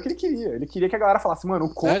mínima, era o que ele queria. Ele queria que a galera falasse, mano,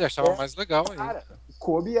 o É, Kobe ele achava é mais legal o ainda. cara. O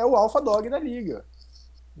Kobe é o alpha dog da liga.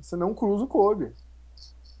 Você não cruza o Kobe.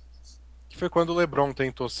 Que foi quando o LeBron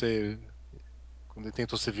tentou ser. Quando ele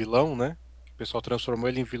tentou ser vilão, né? O pessoal transformou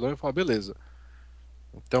ele em vilão e falou, ah, beleza.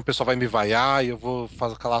 Então o pessoal vai me vaiar e eu vou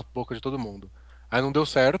fazer calar a boca de todo mundo. Aí não deu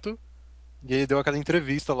certo. E ele deu aquela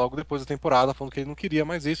entrevista logo depois da temporada, falando que ele não queria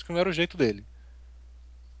mais isso, que não era o jeito dele.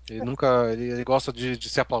 Ele nunca. Ele gosta de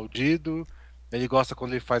ser aplaudido, ele gosta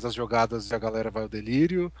quando ele faz as jogadas e a galera vai ao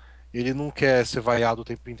delírio, ele não quer ser vaiado o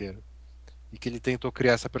tempo inteiro. E que ele tentou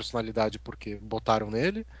criar essa personalidade porque botaram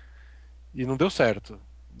nele e não deu certo.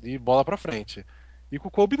 E bola pra frente. E com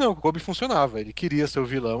o Kobe não, com o Kobe funcionava. Ele queria ser o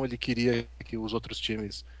vilão, ele queria que os outros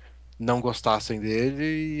times não gostassem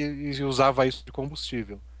dele e usava isso de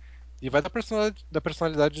combustível. E vai da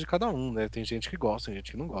personalidade de cada um, né? Tem gente que gosta, tem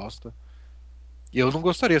gente que não gosta. E eu não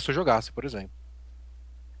gostaria se eu jogasse, por exemplo.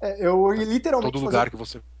 Eu ia Todo literalmente fazer lugar que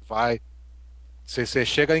você vai, você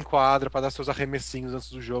chega em quadra para dar seus arremessinhos antes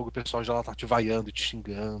do jogo, o pessoal já lá tá te vaiando, te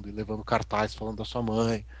xingando e levando cartaz falando da sua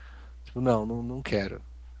mãe. Tipo, não quero.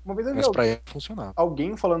 uma vez eu vi Mas pra ele funcionava.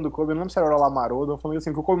 alguém falando do Kobe, eu não lembro se era o Lamarodo, falando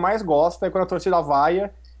assim, que o Kobe mais gosta é quando a torcida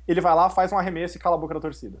vaia, ele vai lá, faz um arremesso e cala a boca da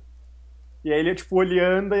torcida. E aí ele, tipo,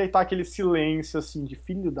 olhando e tá aquele silêncio, assim, de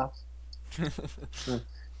filho da...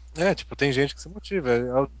 É, tipo, tem gente que se motiva.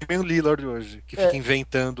 É o Damian Lillard hoje, que fica É,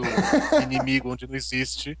 inventando inimigo onde não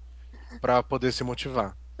existe pra poder se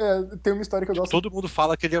motivar. tem uma história que eu Tipo, gosto. todo mundo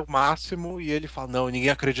fala que ele é o máximo e ele fala, não, ninguém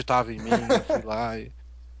acreditava em mim, eu fui lá.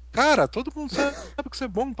 Cara, todo mundo sabe que você é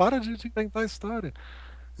bom, para de inventar a história.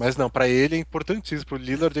 Mas não, pra ele é importantíssimo, pro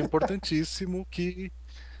Lillard é importantíssimo que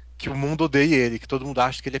o mundo odeie ele, que todo mundo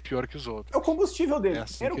acha que ele é pior que os É o outros. combustível É dele.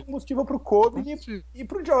 assim Era o que ele combustível pro é o Kobe combustível. e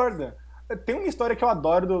pro Jordan. Tem uma história que eu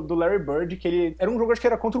adoro do Larry Bird, que ele era um jogo, acho que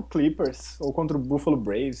era contra o Clippers, ou contra o Buffalo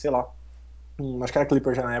Braves, sei lá. Acho que era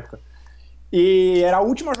Clippers já na época. E era a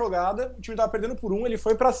última jogada, o time tava perdendo por um, ele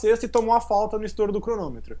foi pra sexta e tomou a falta no estouro do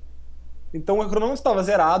cronômetro. Então o cronômetro estava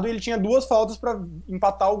zerado e ele tinha duas faltas para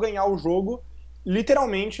empatar ou ganhar o jogo,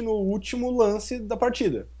 literalmente no último lance da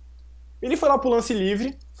partida. Ele foi lá pro lance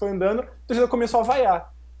livre, foi andando, a torcida começou a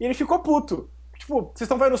vaiar. E ele ficou puto. Tipo, vocês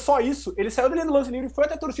estão vendo só isso? Ele saiu dali do lance livre, foi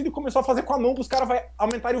até a torcida e começou a fazer com a mão pros caras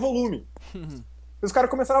aumentarem o volume. E os caras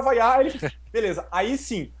começaram a vaiar, aí ele, beleza, aí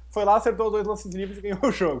sim, foi lá, acertou os dois lances livres e ganhou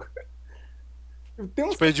o jogo. Tem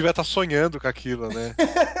uns Tipo, ele devia estar sonhando com aquilo, né?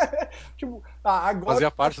 tipo,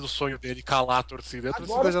 Fazia parte do sonho dele calar a torcida. E a agora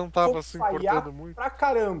torcida eu já não vou tava se importando vaiar muito. pra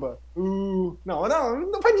caramba.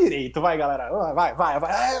 Não vai direito, vai, galera. Vai.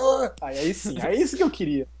 Aí sim, é isso que eu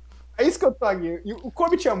queria. É isso que eu tô aqui. E o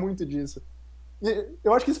Kobe tinha muito disso. E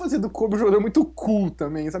eu acho que isso fazia do Kobe um jogador muito cool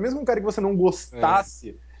também. Sabe? Mesmo um cara que você não É,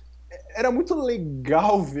 gostasse, era muito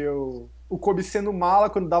legal ver o Kobe sendo mala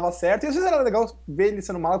quando dava certo. E às vezes era legal ver ele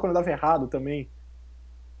sendo mala quando dava errado também.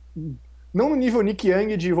 Não no nível Nick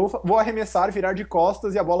Young de vou arremessar, virar de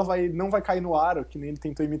costas e a bola não vai cair no aro, que nem ele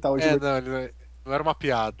tentou imitar hoje. não, não era uma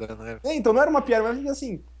piada, né? Então não era uma piada, mas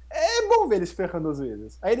assim, é bom ver ele se ferrando às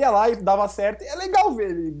vezes. Aí ele ia lá e dava certo, e é legal ver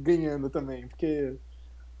ele ganhando também, porque.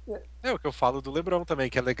 É o que eu falo do LeBron também,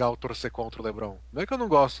 que é legal torcer contra o LeBron. Não é que eu não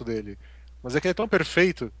gosto dele, mas é que ele é tão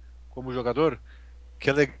perfeito como jogador que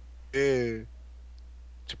é legal ver,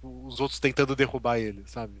 tipo, os outros tentando derrubar ele,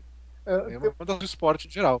 sabe? É uma das do esporte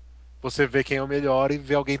em geral. Você vê quem é o melhor e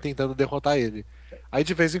vê alguém tentando derrotar ele. Aí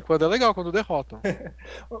de vez em quando é legal quando derrotam.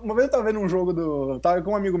 Uma vez eu tava vendo um jogo do. Tava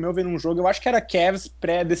com um amigo meu vendo um jogo, eu acho que era Cavs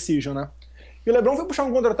pré-decision, né? E o LeBron foi puxar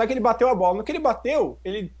um contra-ataque, ele bateu a bola. No que ele bateu,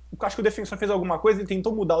 acho que o defensor fez alguma coisa, ele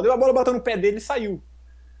tentou mudar. Deu a bola, bateu no pé dele e saiu.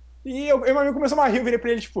 E meu amigo começou a rir, eu virei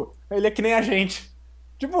pra ele, tipo, ele é que nem a gente.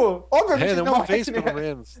 Tipo, obviamente É, ele né, não uma é vez que nem pelo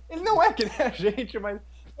menos. ele não é que nem a gente, mas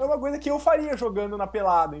é uma coisa que eu faria jogando na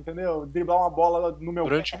pelada, entendeu? Driblar uma bola no meu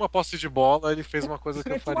Durante pé. uma posse de bola, ele fez uma coisa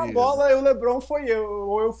que eu Durante uma faria, né? bola, o LeBron foi eu,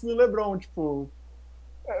 ou eu fui o LeBron, tipo,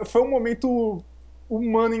 foi um momento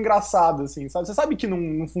humano engraçado, assim, sabe? Você sabe que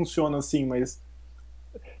não funciona assim, mas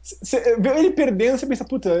você vê ele perdendo, você pensa,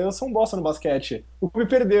 puta, eu sou um bosta no basquete. O Kobe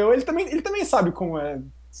perdeu, ele também sabe como é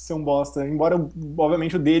ser um bosta, embora,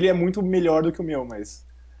 obviamente, o dele é muito melhor do que o meu, mas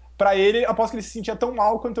pra ele, aposto que ele se sentia tão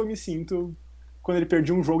mal quanto eu me sinto quando ele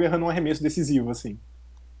perdia um jogo errando um arremesso decisivo, assim.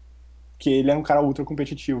 Que ele é um cara ultra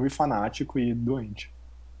competitivo e fanático e doente.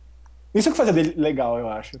 Isso é o que fazia dele legal, eu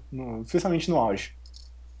acho, especialmente no auge.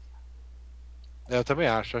 É, eu também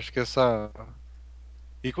acho. Acho que essa.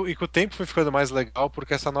 E com o tempo foi ficando mais legal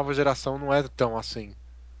porque essa nova geração não é tão assim.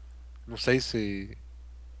 Não sei se.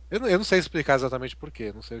 Eu não sei explicar exatamente por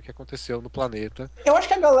quê. Não sei o que aconteceu no planeta. Eu acho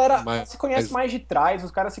que a galera Mas. se conhece mais de trás,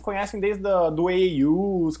 os caras se conhecem desde do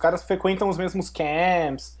AAU, os caras frequentam os mesmos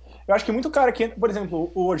camps. Eu acho que muito cara que, por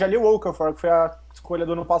exemplo, o Jaleel Okafor, que foi a escolha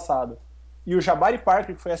do ano passado, e o Jabari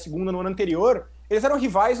Parker, que foi a segunda no ano anterior, eles eram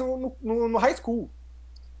rivais no high school.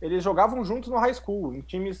 Eles jogavam juntos no high school, em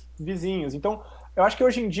times vizinhos. Então, eu acho que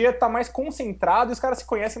hoje em dia tá mais concentrado e os caras se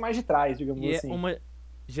conhecem mais de trás, digamos E é assim. uma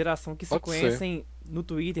geração que se Pode ser. conhecem no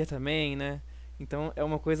Twitter também, né? Então é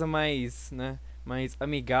uma coisa mais, né, mais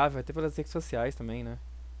amigável, até pelas redes sociais também, né?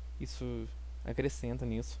 Isso acrescenta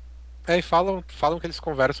nisso. E falam que eles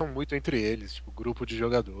conversam muito entre eles, tipo, grupo de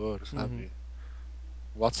jogador, Uhum. sabe?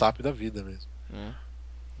 WhatsApp da vida mesmo. É.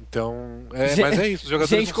 Então, mas Gen- é isso, os jogadores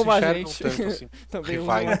Gente não se como a enxergam gente tanto assim, também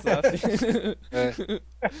usa o rivais. WhatsApp. É,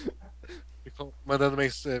 ficam mandando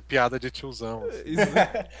piada de tiozão, assim. Isso.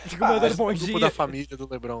 Fica Ah, mandando Parece bom um grupo da dia. família do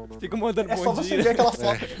LeBron. Fica mandando é bom só você dia. ver aquela É,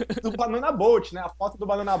 foto do Banana Boat, né? A foto do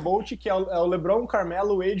Banana Boat, que é o LeBron, o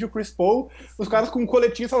Carmelo, o Wade e o Chris Paul. Os caras com um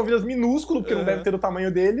coletinho salva-vidas minúsculo, porque não deve Aham. ter o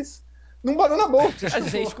tamanho deles, num Banana Boat. A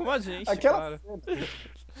gente Tipo, como a gente, aquela claro. cena.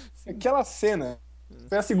 Sim. Aquela cena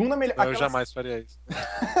foi a segunda melhor. eu jamais faria isso.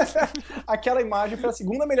 Aquela imagem foi a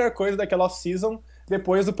segunda melhor coisa daquela off-season,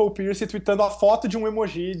 depois do Paul Pierce tweetando a foto de um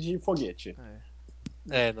emoji de foguete.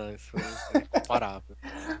 É. Não, isso é incomparável.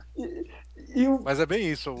 E, e o, Mas é bem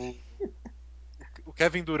isso. O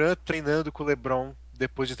Kevin Durant treinando com o LeBron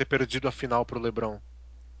depois de ter perdido a final pro LeBron.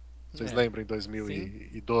 Vocês É. lembram, em Sim.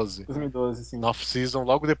 2012? 2012, Na sim. off-season,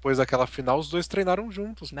 logo depois daquela final, os dois treinaram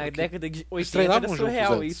juntos, Na porque década de eles 80 era treinavam juntos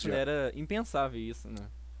surreal antes isso, né? já. Era impensável isso, né?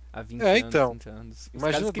 Há 20 anos, Então, 30 anos. Os caras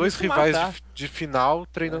imagina queriam dois se rivais matar. de final É.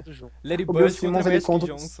 treinando juntos. Larry O Bill Bird contra Simmons, ele Magic conta,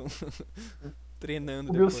 Johnson. Treinando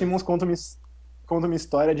o Bill depois. Simmons conta uma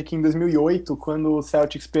história de que em 2008, quando o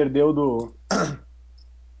Celtics perdeu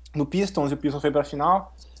no Pistons e o Pistons foi pra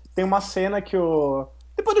final, tem uma cena que o...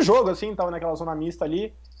 Depois do jogo, assim, tava naquela zona mista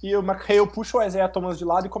ali, e o McHale puxa o Isaiah Thomas de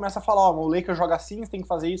lado e começa a falar, ó, o Lakers joga assim, você tem que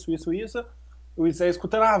fazer isso, isso, isso. O Isaiah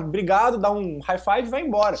escutando, obrigado, dá um high five e vai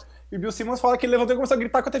embora. E o Bill Simmons fala que ele levantou e começou a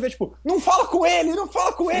gritar com a TV, tipo, não fala com ele, não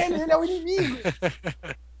fala com ele é o inimigo.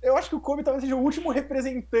 Eu acho que o Kobe talvez seja o último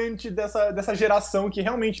representante dessa geração que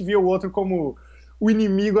realmente via o outro como o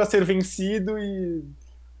inimigo a ser vencido e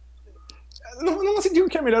não se digo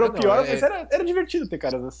que é melhor ou Não, pior, mas era divertido ter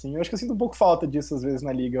caras assim. Eu acho que eu sinto um pouco falta disso às vezes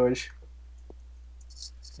na liga hoje.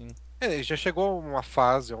 Sim. Já chegou a uma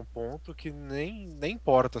fase, a um ponto que nem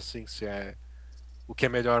importa assim se é o que é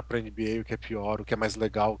melhor pra NBA, o que é pior, o que é mais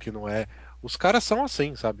legal, o que não é. Os caras são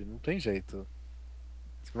assim, sabe? Não tem jeito.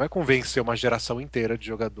 Você não vai convencer uma geração inteira de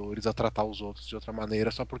jogadores a tratar os outros de outra maneira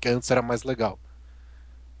só porque antes era mais legal.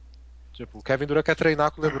 Tipo, o Kevin Durant quer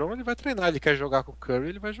treinar com o LeBron, ele vai treinar. Ele quer jogar com o Curry,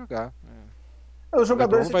 ele vai jogar. Os O LeBron não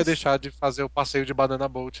jogadores, vai eles. deixar de fazer o passeio de banana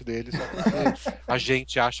boat dele só porque a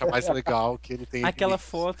gente acha mais legal que ele tem Aquela inimigos.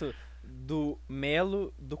 foto do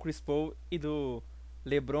Melo, do Chris Paul e do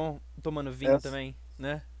LeBron tomando vinho Essa também,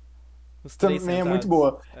 né? Os três também é muito sentados.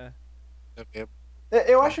 boa. É. É mesmo,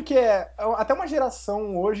 Eu né? acho que é até uma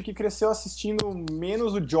geração hoje que cresceu assistindo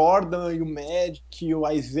menos o Jordan e o Magic e o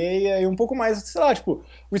Isaiah e um pouco mais, sei lá, tipo,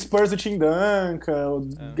 o Spurs do Tim Duncan,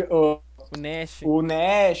 É. o, O Nash. o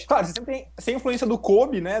Nash. Claro, você sempre tem sem influência do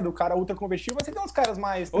Kobe, né, do cara ultra competitivo, mas você tem uns caras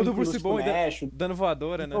mais Ou do tranquilos, Bruce tipo o Bowen Nash, o dando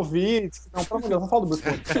voadora, né? Nowitzki. Não, pelo amor de Deus, não falo do Bruce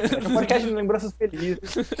Bowen. Aqui é um podcast de lembranças felizes,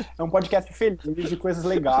 é um podcast feliz de coisas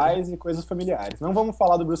legais e coisas familiares. Não vamos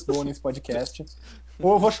falar do Bruce Bowen nesse podcast.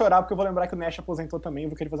 Ou eu vou chorar porque eu vou lembrar que o Nash aposentou também e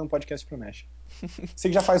vou querer fazer um podcast pro Nash. Sei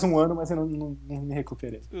que já faz um ano, mas eu não me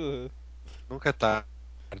recuperei. Uh, Nunca é tarde.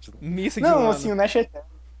 Missa de um Não, ano. assim, o Nash é eterno.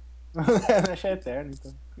 O Nash é eterno,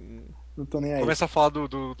 então não tô nem aí. Começa a falar do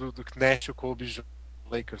Nash, o Kobe,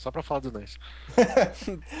 o Lakers, só pra falar do Nash.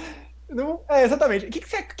 Não, exatamente. O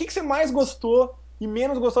que você mais gostou e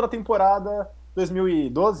menos gostou da temporada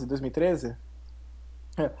 2012, 2013?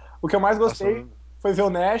 O que eu mais Nossa, gostei foi ver o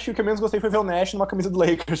Nash e o que eu menos gostei foi ver o Nash numa camisa do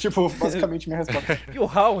Lakers. Tipo, basicamente minha resposta. E o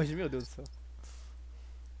Howard, meu Deus do céu.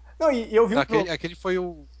 Não, e eu vi um jogo. aquele foi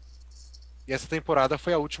o. E essa temporada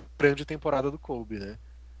foi a última grande temporada do Kobe, né?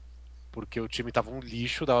 Porque o time tava um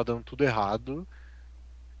lixo, tava dando tudo errado.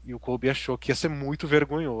 E o Kobe achou que ia ser muito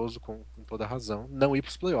vergonhoso, com toda razão, não ir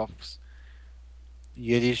pros playoffs.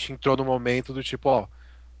 E ele entrou no momento do tipo, ó,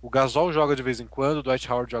 o Gasol joga de vez em quando, o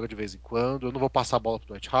Dwight Howard joga de vez em quando, eu não vou passar a bola pro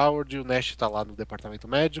Dwight Howard, o Nash tá lá no departamento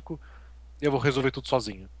médico, e eu vou resolver tudo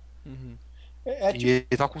sozinho. Uhum. É E tipo.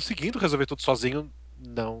 ele tá conseguindo resolver tudo sozinho.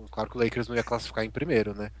 Não, claro que o Lakers não ia classificar em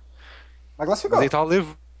primeiro, né? Mas Mas ele classificou. tava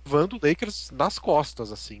levando o Lakers nas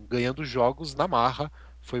costas, assim, ganhando jogos na marra.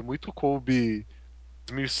 Foi muito Kobe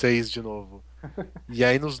 2006 de novo. E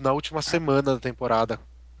aí, na última semana da temporada,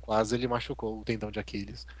 quase ele machucou o tendão de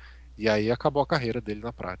Aquiles. E aí acabou a carreira dele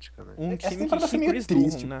na prática, né? Um Essa time que temporada foi tinha meio Chris Durham,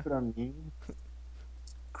 triste né? pra mim.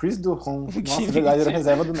 Chris Duhon. Um Nossa, é time que verdade, era tinha.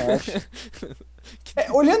 reserva do Nash.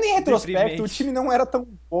 Que Olhando em retrospecto, o time deprimente. não era tão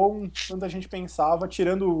bom quanto a gente pensava,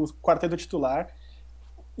 tirando o quarteto titular.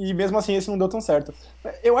 E mesmo assim, esse não deu tão certo.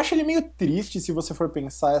 Eu acho ele meio triste se você for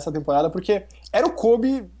pensar essa temporada, porque era o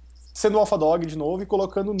Kobe sendo o alpha dog de novo e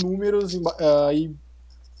colocando números e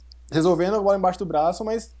resolvendo a bola embaixo do braço,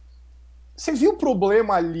 mas você viu o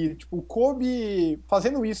problema ali? Tipo, o Kobe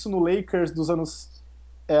fazendo isso no Lakers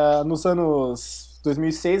nos anos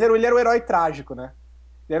 2006, ele era o herói trágico, né?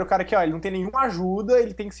 Ele era o cara que, ó, ele não tem nenhuma ajuda,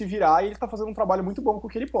 ele tem que se virar e ele tá fazendo um trabalho muito bom com o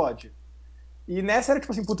que ele pode. E nessa era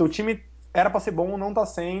tipo assim, puta, o time era pra ser bom, não tá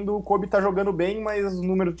sendo, o Kobe tá jogando bem, mas os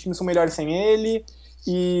números do time são melhores sem ele,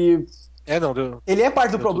 e Não, deu, ele é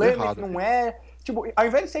parte do deu tudo problema, ele errado não ali. é. Tipo, ao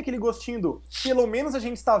invés de ser aquele gostinho do, pelo menos a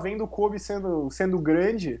gente está vendo o Kobe sendo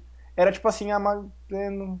grande, era tipo assim,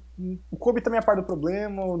 o Kobe também é parte do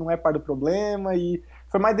problema, ou não é parte do problema, e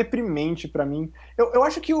foi mais deprimente para mim. Eu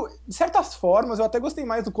acho que, de certas formas, eu até gostei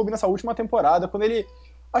mais do Kobe nessa última temporada, quando ele.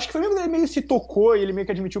 Acho que foi mesmo quando ele meio se tocou e ele meio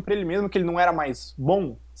que admitiu pra ele mesmo que ele não era mais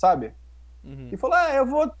bom, sabe? Uhum. E falou: eu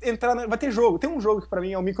vou entrar. Vai ter jogo. Tem um jogo que pra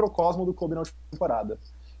mim é o microcosmo do Kobe na última temporada.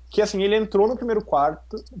 Que assim, ele entrou no primeiro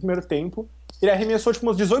quarto, no primeiro tempo, ele arremessou tipo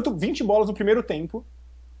umas 18, 20 bolas no primeiro tempo,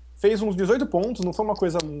 fez uns 18 pontos, não foi uma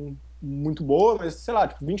coisa muito boa, mas sei lá,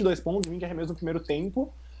 tipo 22 pontos, 20 arremessos no primeiro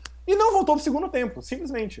tempo, e não voltou pro segundo tempo,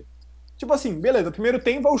 simplesmente. Tipo assim, beleza, primeiro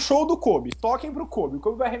tempo é o show do Kobe, toquem pro Kobe, o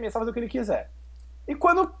Kobe vai arremessar, fazer o que ele quiser. E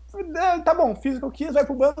quando, tá bom, fiz o que eu quis, vai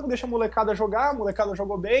pro banco, deixa a molecada jogar, a molecada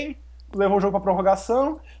jogou bem, levou o jogo pra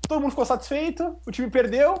prorrogação, todo mundo ficou satisfeito, o time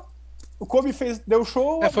perdeu, o Kobe deu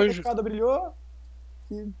show, É, a foi, molecada brilhou,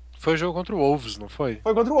 e foi o jogo contra o Wolves, não foi?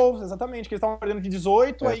 foi contra o Wolves, exatamente, que eles estavam perdendo de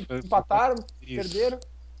 18, aí Foi contra... empataram, Isso. perderam.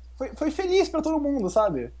 Foi feliz pra todo mundo,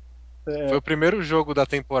 sabe? Foi o primeiro jogo da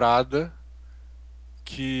temporada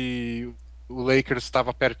que o Lakers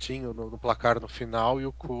estava pertinho no placar no final e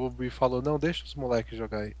o Kobe falou, não, deixa os moleques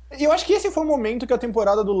jogar aí. E eu acho que esse foi o momento que a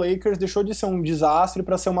temporada do Lakers deixou de ser um desastre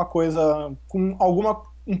pra ser uma coisa com alguma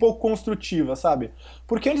um pouco construtiva, sabe?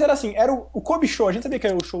 Porque antes era assim, era o Kobe Show, a gente sabia que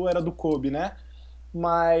o show era do Kobe, né?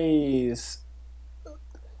 Mas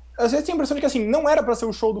às vezes tem a impressão de que assim, não era pra ser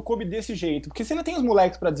o show do Kobe desse jeito, porque você ainda tem os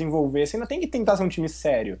moleques pra desenvolver, você ainda tem que tentar ser um time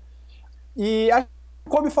sério. E o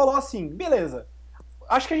Kobe falou assim: beleza,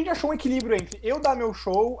 acho que a gente achou um equilíbrio entre eu dar meu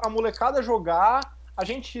show, a molecada jogar, a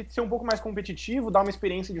gente ser um pouco mais competitivo, dar uma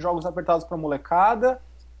experiência de jogos apertados pra molecada.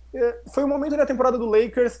 Foi o momento da temporada do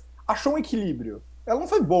Lakers, achou um equilíbrio. Ela não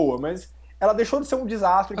foi boa, mas ela deixou de ser um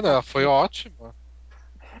desastre. Ah, não, ela foi ótima.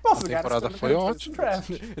 A Nossa, ganharam a temporada segunda foi escolha do ótima.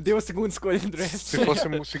 draft. Deu a segunda escolha no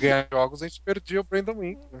draft. Se ganhar jogos, a gente perdia o Brandon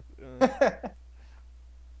Ingram.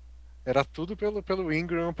 Era tudo pelo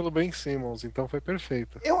Ingram, pelo Ben Simmons, então foi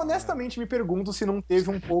perfeito. Eu honestamente me pergunto se não teve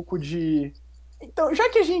um pouco de. Então, já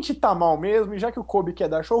que a gente tá mal mesmo, e já que o Kobe quer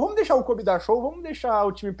dar show, vamos deixar o Kobe dar show, vamos deixar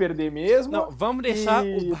o time perder Não, mesmo. vamos deixar o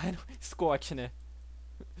E. Byron Scott, né?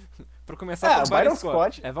 Pra começar É, pelo o Byron Byron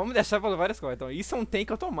Scott. Scott. Vamos deixar pelo Byron Scott. Então, isso é um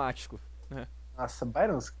take automático. Né? Nossa, o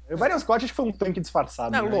Byron Scott acho que foi um tanque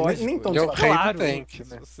disfarçado, Não, né? Nem lógico, tão Ele é o rei disfarçado. do claro. tank,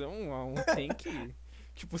 né? Você é um tank.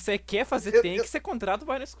 Tipo, você quer fazer Eu, tank, eu, você contrata o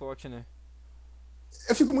Byron Scott, né?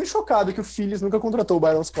 eu fico muito chocado que o Phillies nunca contratou o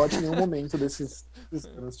Byron Scott em nenhum momento desses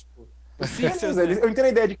anos. Tipo, Os Sixers, beleza, né? eu entendo a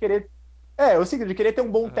ideia de querer. Eu sei de querer ter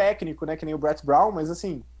um bom Aham. técnico, né? Que nem o Brett Brown, mas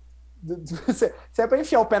assim, se é pra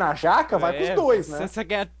enfiar o pé na jaca, vai pros dois, Se né? você,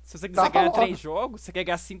 ganhar, se você quiser Tapa ganhar 3 logo. jogos, você quer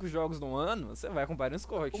ganhar 5 jogos no ano, você vai com o Byron O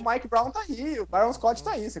Scott. Mike Brown tá aí, o Byron Scott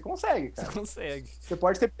tá aí, você consegue, Você cara. consegue. Você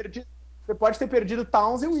pode ter perdido. Você pode ter perdido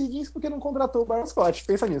Towns e o Wiggins porque não contratou o Byron Scott.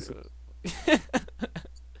 Pensa nisso.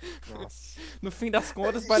 Nossa. No fim das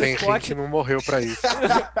contas, Byron Sem rim que Scott. não morreu pra isso.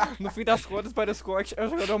 No fim das contas, Byron Scott é o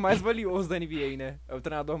jogador mais valioso da NBA, né? É o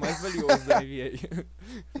treinador mais valioso da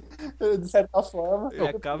NBA. De certa forma. Ele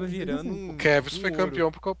acaba Digo virando assim, O um, Cavs um foi ouro.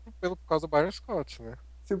 campeão por causa do Byron Scott, né?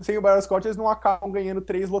 sem o Byron Scott, eles não acabam ganhando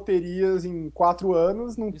 3 loterias em 4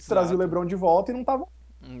 anos, não trazia o Exato. LeBron de volta e não tava.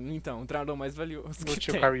 Então, o treinador mais valioso Não que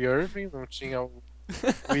tinha o tem. Kyrie Irving, não tinha o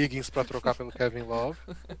Wiggins pra trocar pelo Kevin Love.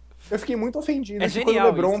 Eu fiquei muito É ofendido que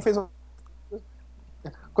genial isso.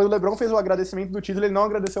 quando o LeBron fez o agradecimento do título, ele não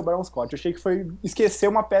agradeceu o Byron Scott. Eu achei que foi esquecer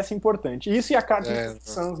uma peça importante. Isso e a carta É,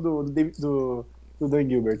 dos não. Suns do Dan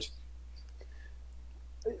Gilbert.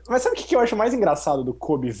 Mas sabe o que eu acho mais engraçado do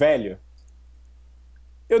Kobe velho?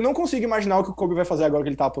 Eu não consigo imaginar o que o Kobe vai fazer agora que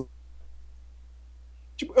ele tá aposentado.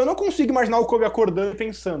 Tipo, eu não consigo imaginar o Kobe acordando e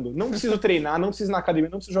pensando: não preciso treinar, não preciso ir na academia,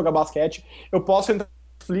 não preciso jogar basquete, eu posso entrar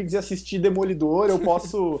no Netflix e assistir Demolidor, eu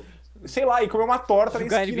posso, sei lá, ir comer uma torta na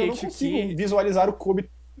Jogar esquina. Eu NBA não consigo 2K. visualizar o Kobe.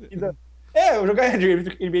 Eu jogar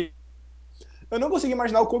NBA. Eu não consigo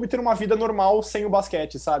imaginar o Kobe ter uma vida normal sem o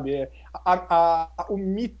basquete, sabe? O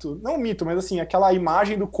mito, não o mito, mas assim, aquela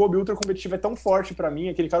imagem do Kobe ultra competitivo é tão forte pra mim,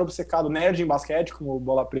 aquele cara obcecado, nerd em basquete, como o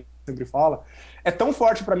Bola Preta sempre fala, é tão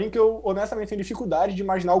forte pra mim que eu honestamente tenho dificuldade de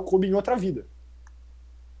imaginar o Kobe em outra vida.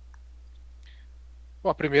 Bom,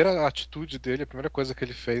 a primeira atitude dele, a primeira coisa que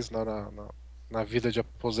ele fez na vida de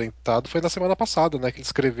aposentado foi na semana passada, né? Que ele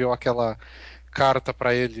escreveu aquela carta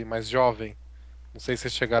para ele mais jovem. Não sei se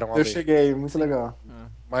vocês chegaram a Eu ler. cheguei, muito Sim. legal.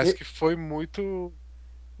 Mas E, que foi muito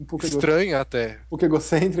um pouco, estranha até. um pouco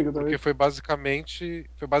egocêntrico, Porque talvez. foi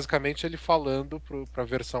basicamente ele falando para a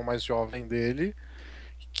versão mais jovem dele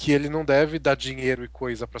que ele não deve dar dinheiro e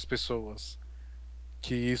coisa para as pessoas.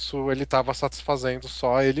 Que isso ele estava satisfazendo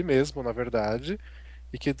só a ele mesmo, na verdade,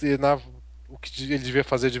 e que o que ele devia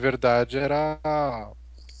fazer de verdade era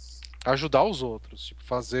ajudar os outros, tipo,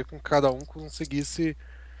 fazer com que cada um conseguisse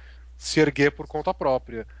se erguer por conta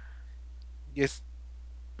própria. E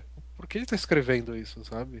por que ele está escrevendo isso,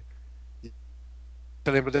 sabe? E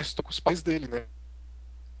você lembra da história com os pais dele, né?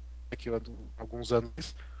 Que há alguns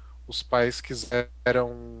anos os pais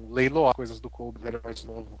quiseram leiloar coisas do Kobe, ele era mais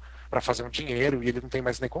novo, para fazer um dinheiro, e ele não tem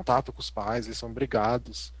mais nem contato com os pais, eles são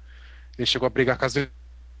brigados. Ele chegou a brigar com as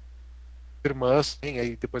irmãs, e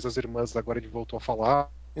aí depois as irmãs, agora ele voltou a falar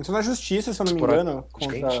Entrou na justiça, se eu não me engano,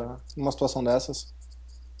 esporadicamente. contra uma situação dessas.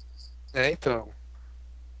 É, então.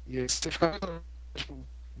 E aí você fica, tipo,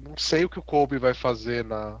 não sei o que o Kobe vai fazer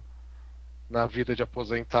na vida de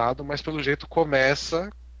aposentado, mas pelo jeito começa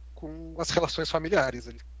com as relações familiares.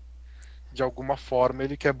 De alguma forma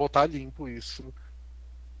ele quer botar limpo isso.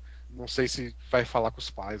 Não sei se vai falar com os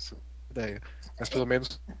pais, ideia. Mas pelo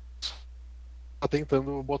menos tá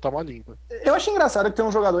tentando botar uma limpa. Eu acho engraçado que tem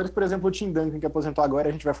uns jogadores, por exemplo, o Tim Duncan, que aposentou agora,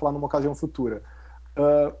 a gente vai falar numa ocasião futura.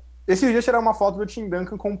 Uh, esses dias tiraram uma foto do Tim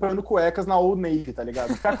Duncan comprando cuecas na Old Navy, tá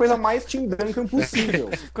ligado? Tipo, é a coisa mais Tim Duncan possível.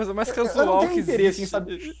 Coisa mais Eu não casual tenho que interesse em existe.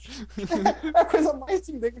 saber. É a coisa mais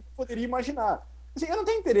Tim Duncan que eu poderia imaginar. Assim, eu não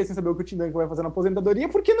tenho interesse em saber o que o Tim Duncan vai fazer na aposentadoria,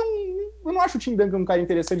 porque eu não acho o Tim Duncan um cara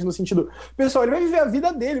interessante no sentido. Pessoal, ele vai viver a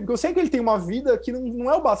vida dele, porque eu sei que ele tem uma vida que não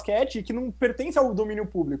é o basquete, que não pertence ao domínio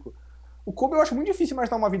público. O Kobe eu acho muito difícil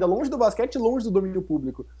imaginar uma vida longe do basquete e longe do domínio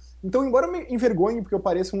público. Então, embora eu me envergonhe, porque eu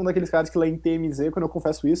pareço um daqueles caras que lê em TMZ quando eu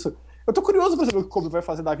confesso isso, eu tô curioso pra saber o que o Kobe vai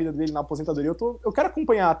fazer da vida dele na aposentadoria. Eu quero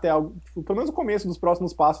acompanhar até algo, tipo, pelo menos o começo dos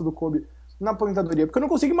próximos passos do Kobe na aposentadoria, porque eu não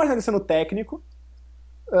consigo imaginar ele sendo técnico,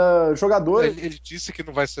 jogador. Ele disse que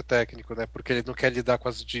não vai ser técnico, né? Porque ele não quer lidar com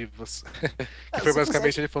as divas. Que foi Você consegue,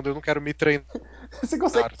 basicamente ele falando: eu não quero me treinar, você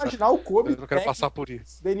consegue sabe? imaginar o Kobe Eu não quero passar técnico por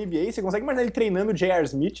isso. da NBA? Você consegue imaginar ele treinando o J.R.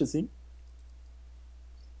 Smith, assim?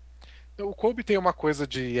 O Kobe tem uma coisa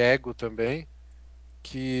de ego também,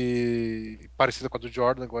 que parecida com a do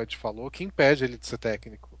Jordan, igual a gente falou, que impede ele de ser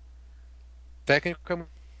técnico. O técnico é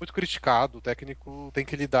muito criticado, o técnico tem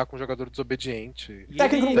que lidar com um jogador desobediente. O E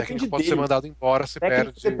técnico O não ele. depende técnico pode ser dele. mandado embora se O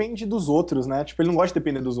técnico perde. depende dos outros, né? Tipo, ele não gosta de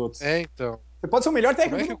depender dos outros. É, então. Você pode ser o melhor Como é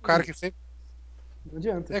técnico que do o cara mundo. que sempre. Não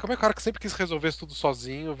adianta. Como é que o cara que sempre quis resolver isso tudo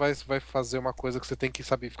sozinho vai fazer uma coisa que você tem que,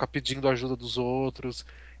 saber ficar pedindo ajuda dos outros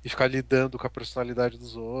e ficar lidando com a personalidade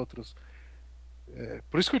dos outros.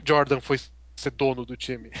 Por isso que o Jordan foi ser dono do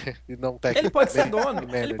time e não Ele técnico, pode ser e dono. Ele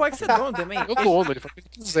manager. pode ser dono também. É o dono, ele faz o que ele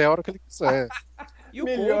quiser, a hora que ele quiser. E o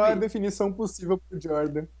Melhor Kobe. definição possível pro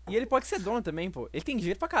Jordan. E ele pode ser dono também, pô. Ele tem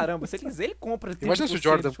dinheiro pra caramba. Se ele quiser, ele compra Imagina se o 30%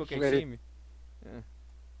 Jordan. de qualquer time. É.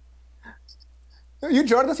 E o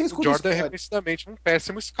Jordan você O escuta Jordan é história. reconhecidamente um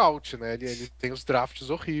péssimo scout, né? Ele tem os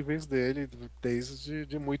drafts horríveis dele desde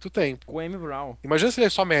de muito tempo. Com o Amy Brown. Imagina se ele é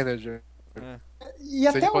só manager. É. E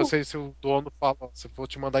Se ele até pode o, ser, se o dono fala, se eu vou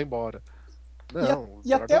te mandar embora. e, a- Não, o e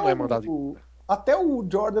Jordan até não é mandado embora. até o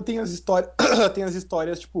Jordan tem as histórias, tem as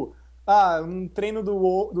histórias tipo, um treino do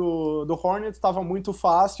Hornets estava muito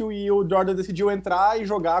fácil e o Jordan decidiu entrar e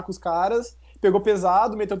jogar com os caras, pegou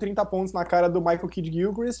pesado, meteu 30 pontos na cara do Michael Kidd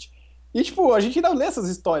Gilchrist. E tipo, a gente ainda lê essas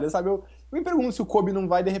histórias, sabe? Eu me pergunto se o Kobe não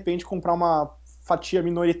vai de repente comprar uma fatia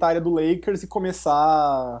minoritária do Lakers e começar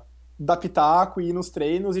a dar pitaco e ir nos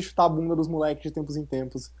treinos e chutar a bunda dos moleques de tempos em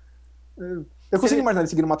tempos. Eu Se consigo ele, imaginar ele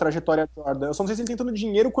seguindo uma trajetória Jordan. Eu só não sei se ele tem tanto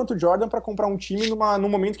dinheiro quanto o Jordan para comprar um time num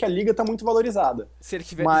momento que a liga tá muito valorizada. se ele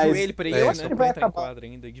tiver Mas joelho pra eu É, isso, acho esse que é né? o ele Pra vai ponto. entrar em acabar. quadra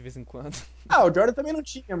ainda, de vez em quando. O Jordan também não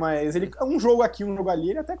tinha, mas ele um jogo aqui, um jogo ali,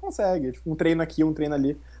 ele até consegue. Tipo, um treino aqui, um treino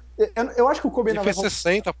ali. Eu acho que o Kobe Ele ainda vai fez voltar.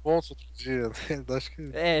 60 pontos outro dia, né? Acho que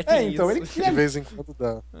É, É, tem então, isso. de vez em quando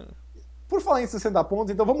dá. por falar em 60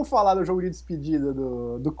 pontos, então vamos falar do jogo de despedida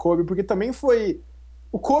do Kobe, porque também foi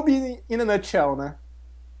o Kobe in a nutshell, né?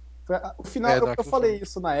 O final, É, não, eu aquilo foi falei muito.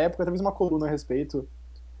 isso na época, talvez uma coluna a respeito.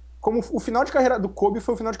 Como o final de carreira do Kobe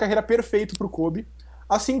foi o final de carreira perfeito pro Kobe.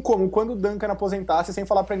 Assim como quando o Duncan aposentasse, sem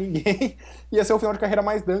falar para ninguém, ia ser o final de carreira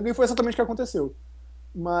mais Duncan, e foi exatamente o que aconteceu.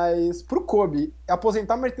 Mas pro Kobe,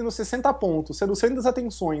 aposentar metendo 60 pontos, sendo o centro das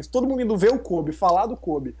atenções, todo mundo indo ver o Kobe, falar do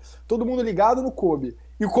Kobe, todo mundo ligado no Kobe,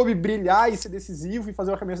 e o Kobe brilhar e ser decisivo e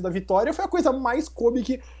fazer o arremesso da vitória, foi a coisa mais Kobe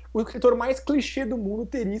que o escritor mais clichê do mundo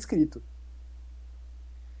teria escrito.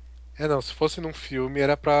 Não, se fosse num filme,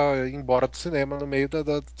 era pra ir embora do cinema no meio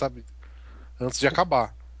sabe, antes de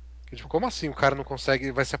acabar. Que, tipo, como assim o cara não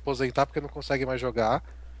consegue, vai se aposentar porque não consegue mais jogar,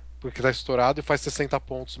 porque tá estourado e faz 60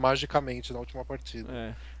 pontos magicamente na última partida,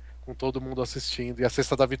 É. com todo mundo assistindo, e a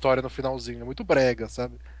cesta da vitória no finalzinho. É muito brega,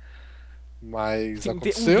 sabe? Mas Tem um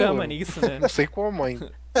aconteceu, drama eu nisso, né? não sei como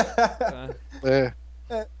ainda. Tá. É,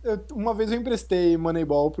 Uma vez eu emprestei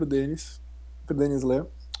Moneyball pro Denis Lé,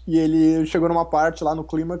 e ele chegou numa parte lá no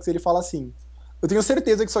clímax e ele fala assim: Eu tenho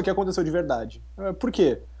certeza que isso aqui aconteceu de verdade. Por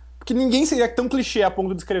quê? Porque ninguém seria tão clichê a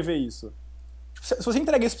ponto de escrever isso. Tipo, se você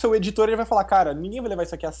entrega isso pro seu editor, ele vai falar: Cara, ninguém vai levar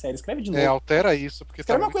isso aqui a sério, escreve de novo. altera isso porque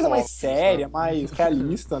tá Escreve uma muito coisa mais óbvio, séria, sabe? mais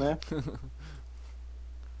realista, né?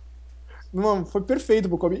 Não, foi perfeito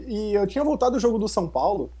pro Kobe. E eu tinha voltado do jogo do São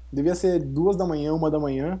Paulo, devia ser 2 da manhã, 1 da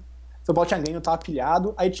manhã. São Paulo tinha ganho, tava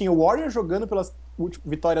pilhado. Aí tinha o Warriors jogando pela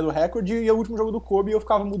vitória do recorde e o último jogo do Kobe e eu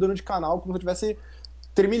ficava mudando de canal como se eu tivesse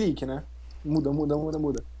Termilique, né? Muda, muda, muda,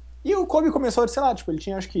 muda. E o Kobe começou, sei lá, tipo, ele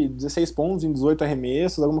tinha acho que 16 pontos em 18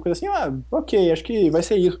 arremessos, alguma coisa assim. Ah, ok, acho que vai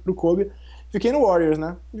ser isso pro Kobe. Fiquei no Warriors,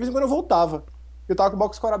 né? De vez em quando eu voltava. Eu tava com o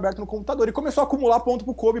box score aberto no computador e começou a acumular ponto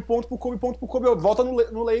pro Kobe, ponto pro Kobe, ponto pro Kobe. Eu volto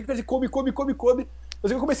no Lakers e Kobe, Kobe, Kobe, Kobe. Eu sei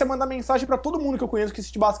que eu comecei a mandar mensagem pra todo mundo que eu conheço que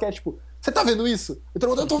assiste basquete, tipo, você tá vendo isso? Eu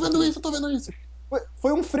tô vendo isso, eu tô vendo isso.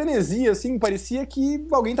 Foi um frenesi, assim, parecia que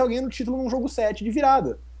alguém tava ganhando título num jogo 7 de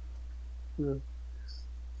virada.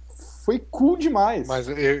 Foi cool demais. Mas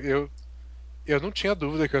eu não tinha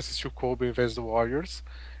dúvida que eu assisti o Kobe ao invés do Warriors.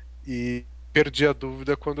 E perdi a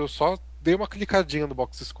dúvida quando eu só dei uma clicadinha no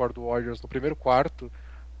box score do Warriors no primeiro quarto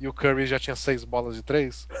e o Curry já tinha 6 bolas de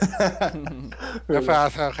 3. Aí eu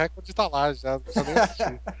falei, o recorde tá lá, já não precisa nem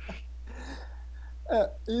assistir.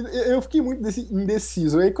 Eu fiquei muito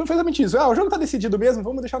indeciso. Aí quando foi exatamente isso, o jogo tá decidido mesmo,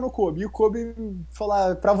 vamos deixar no Kobe. E o Kobe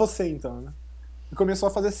falar pra você então, né? E começou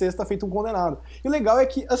a fazer cesta feito um condenado. E o legal é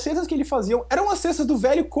que as cestas que ele fazia eram as cestas do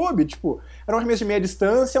velho Kobe, tipo, era um arremesso de meia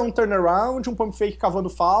distância, um turnaround, um pump fake cavando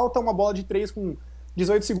falta, uma bola de 3 com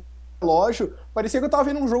 18 segundos de relógio. Parecia que eu tava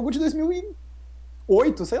vendo um jogo de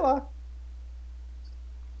 2008, sei lá.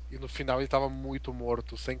 E no final ele tava muito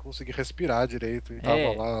morto, sem conseguir respirar direito, e tava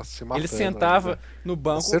É. lá se Ele matando sentava ainda. no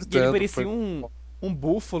banco e ele Acertando, parecia foi. um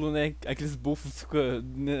búfalo, né? Aqueles búfalos que ficam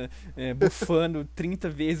né, bufando 30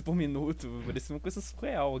 vezes por minuto. Parecia uma coisa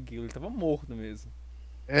surreal aquilo. Ele tava morto mesmo.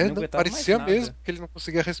 Ele não Não, aguentava mais parecia mesmo nada. que ele não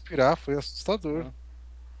conseguia respirar, foi assustador. Não.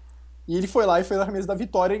 E ele foi lá e fez o arremesso da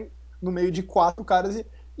vitória no meio de 4 caras. E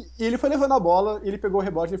ele foi levando a bola, ele pegou o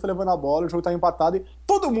rebote, ele foi levando a bola, o jogo tava empatado e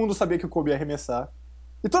todo mundo sabia que o Kobe ia arremessar.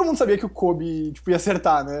 E todo mundo sabia que o Kobe tipo, ia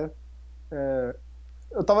acertar, né?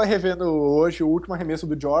 Eu tava revendo hoje o último arremesso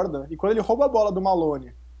do Jordan, e quando ele rouba a bola do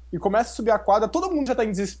Malone e começa a subir a quadra, todo mundo já tá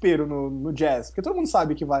em desespero no Jazz, porque todo mundo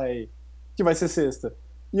sabe que vai ser sexta.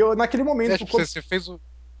 E eu, naquele momento que o Tipo, Kobe. você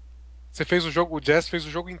fez o jogo, o Jazz fez o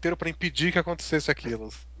jogo inteiro pra impedir que acontecesse aquilo.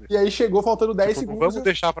 E aí chegou faltando 10 Tipo, não segundos vamos e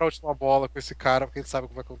deixar pra última bola com esse cara, porque a gente sabe o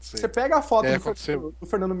que vai você acontecer. pega a E foto aí do aconteceu.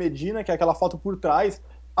 Fernando Medina, que é aquela foto por trás,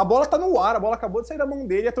 a bola tá no ar, a bola acabou de sair da mão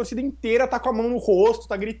dele, a torcida inteira tá com a mão no rosto,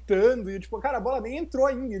 tá gritando, e tipo, cara, a bola nem entrou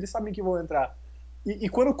ainda, eles sabem que vão entrar. E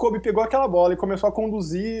quando o Kobe pegou aquela bola e começou a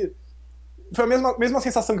conduzir, foi a mesma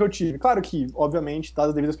sensação que eu tive. Claro que, obviamente, dadas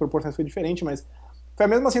as devidas proporções foi diferente, mas foi a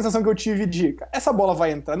mesma sensação que eu tive de essa bola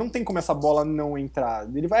vai entrar, não tem como essa bola não entrar.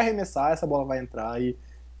 Ele vai arremessar, essa bola vai entrar e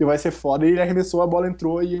vai ser foda. E ele arremessou, a bola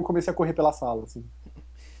entrou e eu comecei a correr pela sala, assim.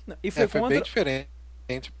 Não, e foi Foi bem contra.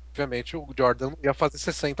 diferente. Obviamente, o Jordan ia fazer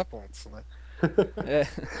 60 pontos, né? É,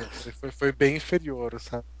 Foi bem inferior,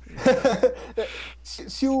 sabe?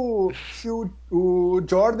 Se o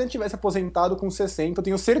Jordan tivesse aposentado com 60, eu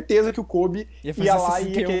tenho certeza que o Kobe ia ia fazer lá e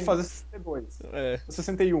ia querer 61. fazer 62. É.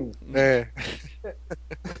 61. É,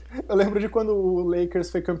 Eu lembro de quando o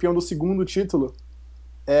Lakers foi campeão do segundo título.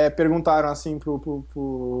 Perguntaram assim pro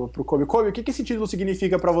Kobe: Kobe, o que esse título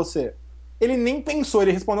significa pra você? Ele nem pensou,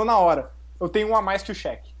 ele respondeu na hora: Eu tenho um a mais que o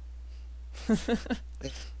Shaq.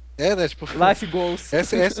 né? Tipo, Life goals.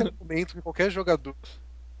 esse é o momento que qualquer jogador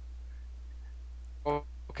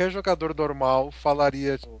normal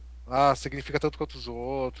falaria, tipo, significa tanto quanto os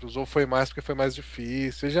outros, ou foi mais porque foi mais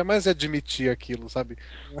difícil. Ele jamais ia admitir aquilo, sabe?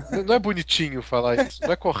 Não é bonitinho falar isso,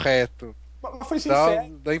 não é correto. Mas foi Dá,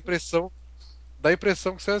 sincero. dá impressão, dá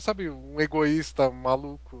impressão que você é, sabe, um egoísta,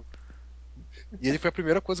 maluco. E ele foi a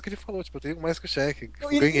primeira coisa que ele falou, tipo, eu tenho mais que o Shaq, tipo,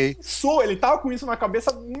 Ele nem ganhei. pensou, ele tava com isso na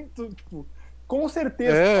cabeça muito, tipo, com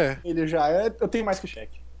certeza É, ele já. Eu tenho mais que o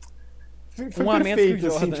Shaq. Foi Um a menos que o perfeito,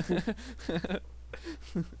 assim, Jordan. tipo.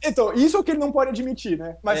 Então, isso é o que ele não pode admitir,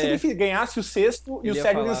 né? Mas se ele É, ganhasse o sexto e o ele ia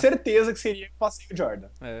sétimo, eu tenho falar. certeza que seria o passeio Jordan.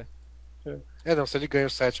 É. não, se ele ganha o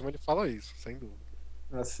sétimo, ele fala isso, sem dúvida.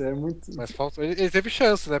 Nossa, é muito. Mas falta. Ele teve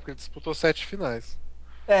chance, né? Porque ele disputou 7 finais.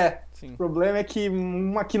 É, o Sim. problema é que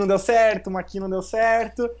uma aqui não deu certo, uma aqui não deu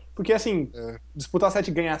certo, porque assim, É, disputar 7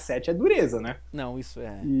 e ganhar 7 é dureza, né? Não, isso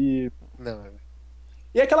é. E, não,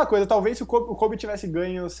 e é aquela coisa, talvez se o Kobe tivesse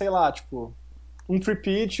ganho, sei lá, tipo, um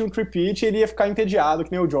three-peat, ele ia ficar entediado,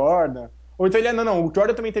 que nem o Jordan. Ou então ele ia, não, o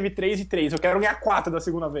Jordan também teve 3 e 3, eu quero ganhar 4 da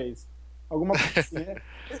segunda vez. Alguma coisa assim.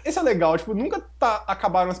 Esse é legal, tipo, nunca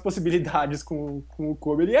acabaram as possibilidades com o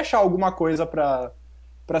Kobe. Ele ia achar alguma coisa pra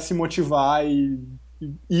se motivar e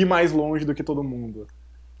ir mais longe do que todo mundo.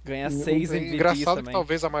 Ganhar Não- seis é MVPs engraçado que também.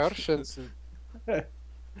 talvez a maior chance.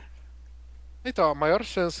 Então, a maior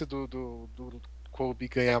chance do Kobe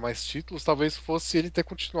ganhar mais títulos talvez fosse ele ter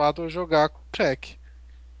continuado a jogar com o Shaq.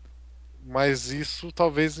 Mas isso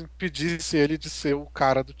talvez impedisse ele de ser o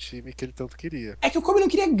cara do time que ele tanto queria. É que o Kobe não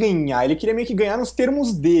queria ganhar, ele queria meio que ganhar nos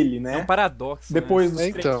termos dele, É um né? paradoxo, né? Depois dos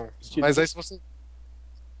É, três então. títulos.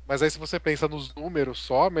 Mas aí se você pensa nos números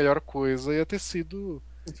só, a melhor coisa ia ter sido.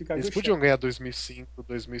 Ficar com Eles o Shaq. podiam ganhar 2005,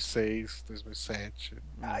 2006, 2007.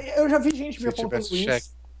 Hum. Eu já vi gente me Se tivesse apontando Shaq.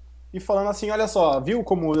 isso e falando assim, olha só, viu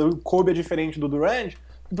como o Kobe é diferente do Durant?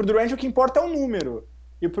 E pro Durant o que importa é o número.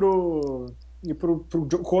 E pro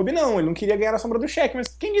Kobe não, ele não queria ganhar na sombra do Shaq, mas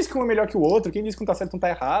quem disse que um é melhor que o outro? Quem disse que um tá certo e um tá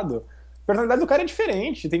errado? A personalidade do cara é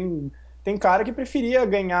diferente. Tem cara que preferia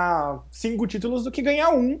ganhar 5 títulos do que ganhar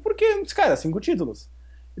um, porque, cara, 5 títulos.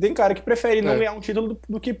 E tem cara que prefere não É, ganhar um título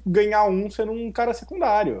do que ganhar um sendo um cara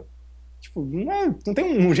secundário. Tipo, não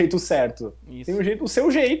tem um jeito certo. Tem Isso. o seu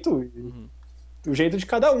jeito. Uhum. O jeito de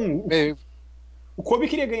cada um. é, O Kobe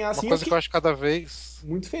queria ganhar uma assim, eu coisa que eu fiquei acho cada vez.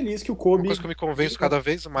 muito feliz que o Uma coisa Kobe que eu me convenço ganhou. cada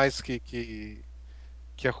vez mais que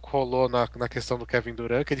rolou na questão do Kevin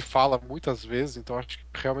Durant, que ele fala muitas vezes, então acho que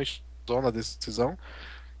realmente dona a decisão,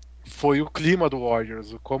 foi o clima do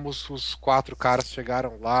Warriors, como os 4 caras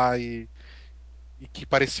chegaram lá e que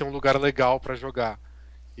parecia um lugar legal para jogar.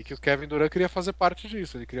 E que o Kevin Durant queria fazer parte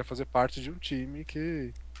disso, ele queria fazer parte de um time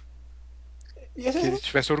E às que vezes, ele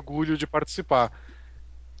tivesse orgulho de participar.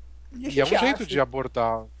 e a E é gente um jeito acha. de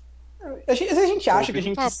abordar. Às vezes a O gente acha que Kobe a não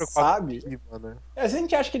gente tava preocupado com o sabe. clima, né? Às vezes a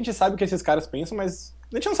gente acha que a gente sabe o que esses caras pensam, mas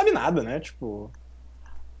a gente não sabe nada, né? Tipo,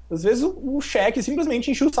 às vezes o Shaq simplesmente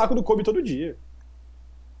enchia o saco do Kobe todo dia.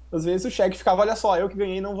 Às vezes o Shaq ficava, olha só, eu que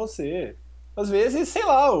ganhei, não você. Às vezes, sei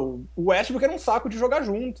lá, o Westbrook era um saco de jogar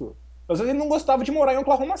junto. Às vezes ele não gostava de morar em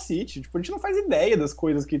Oklahoma City. Tipo, a gente não faz ideia das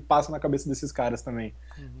coisas que passam na cabeça desses caras também.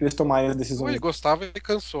 Pra Uhum. eles tomarem as Ou ele decisões. gostava e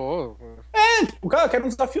cansou. O cara quer um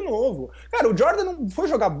desafio novo. Cara, o Jordan não foi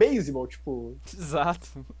jogar beisebol, tipo.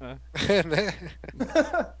 Exato. É. É, né?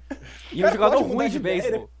 O E um cara jogador pode mudar ruim de de ideia, ele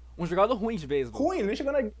é beisebol. Um jogador ruim de beisebol. ruim, ele nem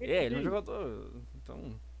chegou na Major É, ele é um League. jogador.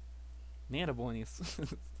 Então. Nem era bom nisso.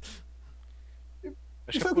 E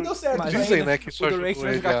Acho que foi o que deu certo pra dizem, Imagina, ele. né, que o isso Durant ajudou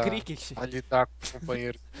vai ele jogar a, cricket. a lidar com o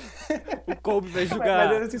companheiro. O Kobe vai Mas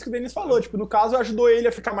jogar. é isso que o Denis falou. Tipo, no caso, ajudou ele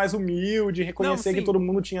a ficar mais humilde, Não, reconhecer que sim. todo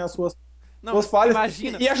mundo tinha as Não, suas mas falhas.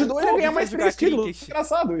 imagina, E o ajudou ele a Kobe ganhar vai mais jogar 3 títulos. cricket.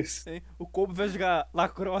 Engraçado isso. Hein? O Kobe vai jogar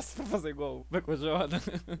lacrosse pra fazer igual o Michael Jordan.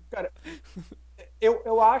 Cara,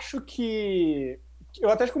 eu acho que. Eu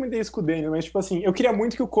até comentei isso com o Daniel, mas, tipo assim, eu queria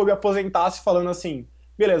muito que o Kobe aposentasse falando assim: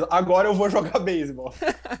 beleza, agora eu vou jogar beisebol.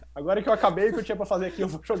 Agora que eu acabei o que eu tinha pra fazer aqui, eu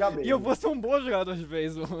vou jogar E eu beisebol. vou ser um bom jogador de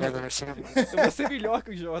beisebol. É, né, isso é- Eu vou ser melhor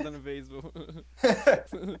que o Jordan no beisebol.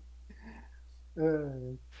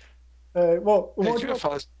 Bom, uma ele devia última.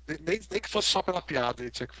 falar isso. Nem que fosse só pela piada,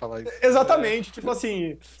 ele tinha que falar isso. É, Exatamente, tipo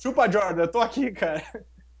assim, chupa Jordan, eu tô aqui, cara.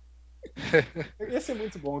 Ia ser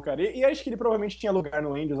muito bom, cara. E acho que ele provavelmente tinha lugar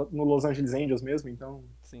no Angels, no Los Angeles Angels mesmo, então.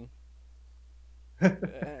 sim.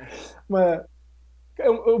 É, Uma,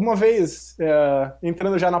 uma vez,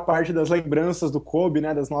 entrando já na parte das lembranças do Kobe,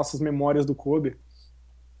 né, das nossas memórias do Kobe,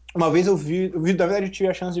 uma vez na verdade, eu tive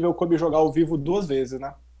a chance de ver o Kobe jogar ao vivo 2 vezes,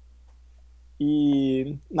 né?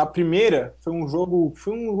 E na primeira, foi um jogo.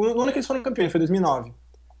 No ano que eles foram campeões, foi 2009.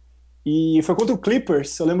 E foi contra o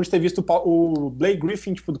Clippers. Eu lembro de ter visto o Blake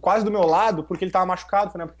Griffin, tipo, quase do meu lado, porque ele tava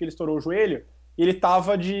machucado, foi na época que ele estourou o joelho, e ele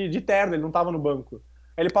tava de terno, ele não tava no banco.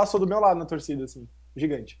 Aí ele passou do meu lado na torcida, assim,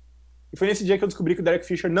 gigante. E foi nesse dia que eu descobri que o Derek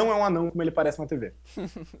Fisher não é um anão como ele parece na TV.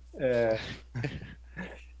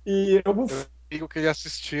 E eu. Eu digo que ele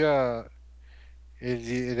assistia.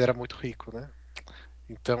 Ele era muito rico, né?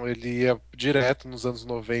 Então ele ia direto nos anos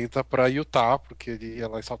 90 para Utah, porque ele ia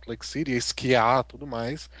lá em Salt Lake City, ia esquiar tudo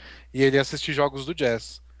mais, e ele ia assistir jogos do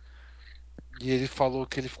Jazz. E ele falou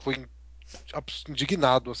que ele ficou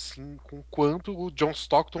indignado assim com o quanto o John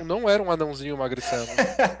Stockton não era um anãozinho magricelo.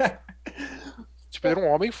 Tipo, ele era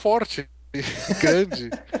um homem forte e grande.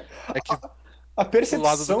 É que A do lado do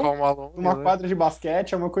percepção Karl Malone, numa né? quadra de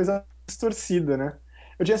basquete é uma coisa distorcida, né?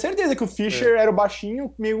 Eu tinha certeza que o Fischer era o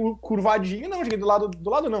baixinho, meio curvadinho. Não, cheguei do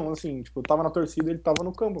lado não, assim, tipo, eu tava na torcida, ele tava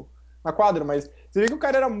no campo, na quadra, mas você vê que o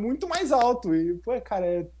cara era muito mais alto e, pô, cara,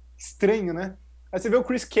 é estranho, né? Aí você vê o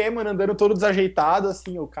Chris Cameron andando todo desajeitado,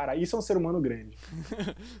 assim, o cara, isso é um ser humano grande.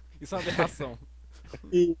 Isso é uma aberração.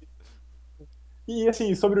 E, e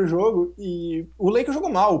assim, sobre o jogo, e o Lakers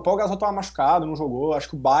jogou mal, o Paul Gasol tava machucado, não jogou, acho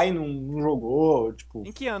que o Bay não jogou, tipo,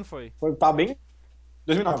 Em que ano foi? tá bem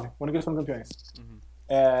 2009, o ano que eles foram campeões. Uhum.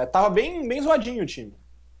 Tava bem zoadinho o time,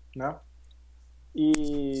 né?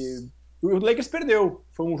 E o Lakers perdeu.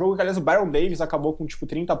 Foi um jogo que, aliás, o Byron Davis acabou com, tipo,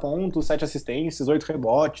 30 pontos, 7 assistências, 8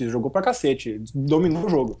 rebotes, jogou pra cacete, dominou o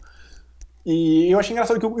jogo. E eu achei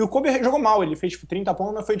engraçado que o Kobe jogou mal, ele fez, tipo, 30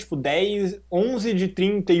 pontos, mas foi, tipo, 10, 11 de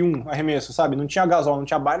 31 arremesso, sabe? Não tinha Gasol, não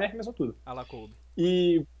tinha Barney, arremessou tudo. A la Kobe.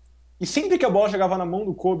 E, e sempre que a bola chegava na mão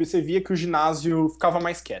do Kobe, você via que o ginásio ficava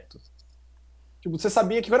mais quieto. Tipo, você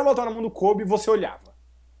sabia que quando a bola tava na mão do Kobe, você olhava.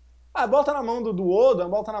 Ah, a bola tá na mão do Oda, a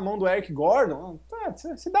bola tá na mão do Eric Gordon.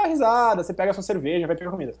 Você dá risada, você pega a sua cerveja, vai pegar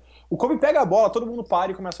comida. O Kobe pega a bola, todo mundo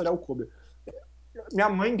para e começa a olhar o Kobe. Minha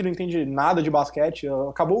mãe, que não entende nada de basquete,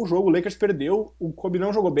 acabou o jogo, o Lakers perdeu, o Kobe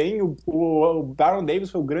não jogou bem, o Baron Davis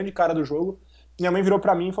foi o grande cara do jogo. Minha mãe virou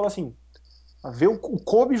pra mim e falou assim: ver o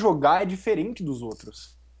Kobe jogar é diferente dos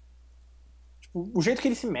outros. Tipo, o jeito que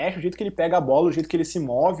ele se mexe, o jeito que ele pega a bola, o jeito que ele se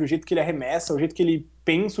move, o jeito que ele arremessa, o jeito que ele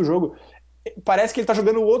pensa o jogo, parece que ele tá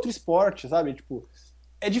jogando outro esporte, sabe? Tipo,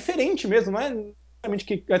 é diferente mesmo, não é necessariamente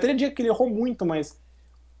que. Até ele dia que ele errou muito, mas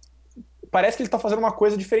parece que ele tá fazendo uma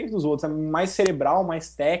coisa diferente dos outros. É mais cerebral,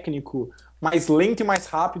 mais técnico, mais lento e mais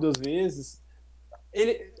rápido às vezes.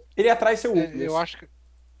 Ele atrai seu olho. Eu acho que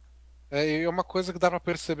é uma coisa que dá para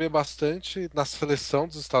perceber bastante na seleção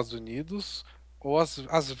dos Estados Unidos, ou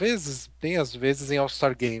às vezes, bem às vezes, em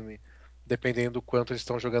All-Star Game, dependendo do quanto eles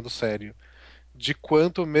estão jogando sério. De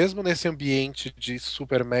quanto, mesmo nesse ambiente de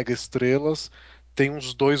super mega estrelas, tem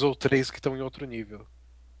uns dois ou três que estão em outro nível.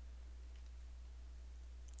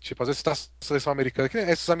 Tipo, às vezes tá a seleção americana, que nem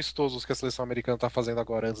esses amistosos que a seleção americana tá fazendo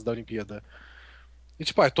agora, antes da Olimpíada. E,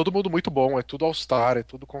 tipo, é todo mundo muito bom, é tudo All-Star, é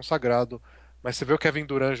tudo consagrado. Mas você vê o Kevin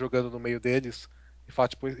Durant jogando no meio deles e fala,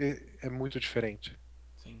 tipo, é muito diferente.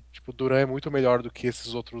 Sim. Tipo, o Durant é muito melhor do que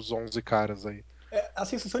esses outros 11 caras aí. A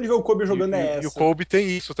sensação de ver o Kobe E, jogando é e o essa. Kobe tem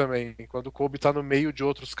isso também. Quando o Kobe tá no meio de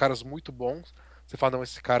outros caras muito bons, você fala, não,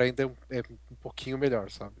 esse cara ainda é um pouquinho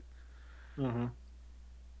melhor, sabe? Uhum.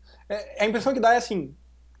 A impressão que dá é assim: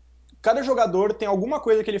 cada jogador tem alguma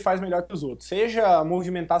coisa que ele faz melhor que os outros. Seja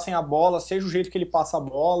movimentar sem a bola, seja o jeito que ele passa a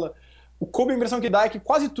bola. O Kobe, a impressão que dá é que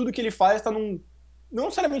quase tudo que ele faz está num. Não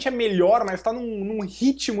necessariamente é melhor, mas está num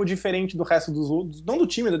ritmo diferente do resto dos outros. Não do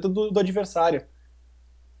time, do adversário.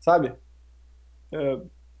 Sabe?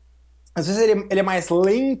 Às vezes ele é mais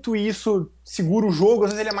lento e isso segura o jogo,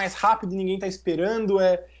 às vezes ele é mais rápido e ninguém tá esperando.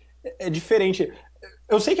 É diferente.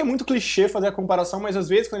 Eu sei que é muito clichê fazer a comparação, mas às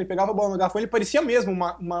vezes, quando ele pegava a bola no garrafão, ele parecia mesmo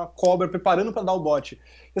uma cobra preparando para dar o bote.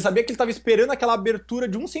 Você sabia que ele estava esperando aquela abertura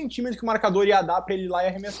de 1 centímetro que o marcador ia dar para ele ir lá e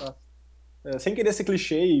arremessar. Sem querer ser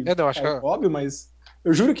clichê e Não, acho que óbvio, mas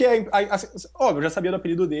eu juro que óbvio, eu já sabia do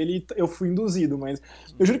apelido dele e eu fui induzido, mas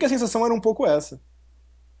eu juro Uhum. que a sensação era um pouco essa.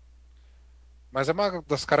 mas é uma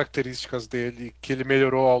das características dele que ele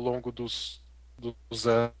melhorou ao longo dos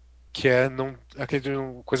anos, que é não,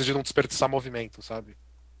 coisa de não desperdiçar movimento, sabe?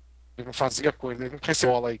 Ele não fazia coisa, ele não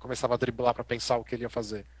recebia bola e começava a driblar para pensar o que ele ia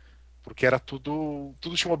fazer. Porque era tudo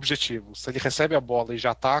tinha um objetivo. Se ele recebe a bola e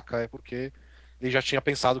já ataca, é porque ele já tinha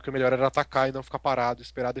pensado que o melhor era atacar e não ficar parado e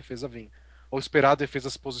esperar a defesa vir. Ou esperar a defesa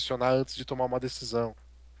se posicionar antes de tomar uma decisão.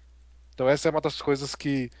 Então essa é uma das coisas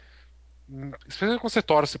que, especialmente quando você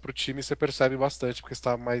torce pro time, você percebe bastante, porque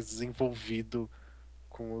está mais envolvido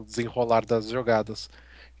com o desenrolar das jogadas.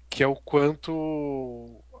 Que é o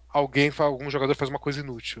quanto algum jogador faz uma coisa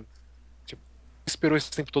inútil. Tipo, esperou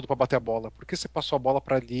esse tempo todo para bater a bola? Por que você passou a bola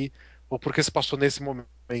para ali? Ou por que você passou nesse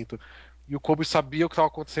momento? E o Kobe sabia o que estava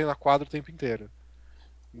acontecendo na quadra o tempo inteiro.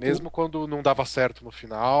 O- Mesmo quando não dava certo no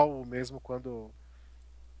final, mesmo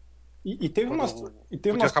e teve umas. quando E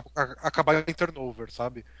teve podia umas. acabar em turnover,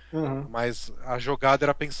 sabe? Uhum. Mas a jogada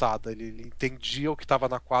era pensada, ele entendia o que estava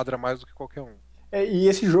na quadra mais do que qualquer um. E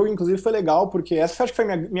esse jogo, inclusive, foi legal, porque essa acho que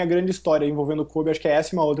foi minha grande história envolvendo o Kobe, acho que é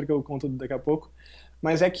essa e uma outra que eu conto daqui a pouco.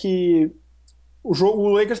 Mas é que o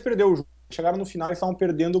Lakers perdeu o jogo. Chegaram no final e estavam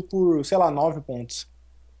perdendo por, sei lá, 9 pontos.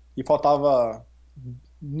 E faltava 1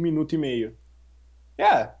 minuto e meio.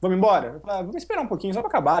 Vamos embora? Eu falei, vamos esperar um pouquinho, só pra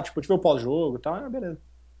acabar, tipo, tiver o pós-jogo e tal. Beleza.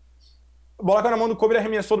 A bola caiu na mão do Kobe, ele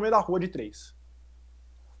arremessou do meio da rua de 3.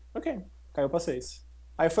 Ok, caiu pra 6.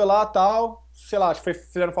 Aí foi lá, tal, sei lá, acho que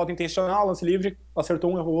fizeram falta intencional, lance livre,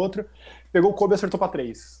 acertou um, errou outro. Pegou o Kobe e acertou pra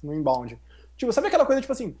 3 no inbound. Tipo, sabe aquela coisa,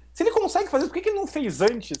 tipo assim, se ele consegue fazer, por que ele não fez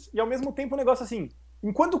antes? E ao mesmo tempo um negócio assim,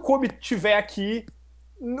 enquanto o Kobe estiver aqui,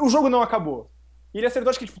 o jogo não acabou. E ele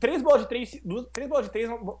acertou, acho que, tipo, três bolas de três, duas bolas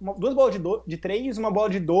de três, uma bola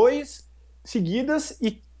de dois seguidas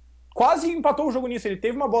e quase empatou o jogo nisso. Ele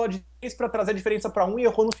teve uma bola de três pra trazer a diferença pra um e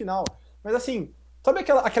errou no final. Mas assim, sabe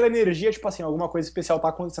aquela energia, tipo assim, alguma coisa especial tá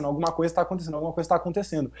acontecendo, alguma coisa tá acontecendo, alguma coisa tá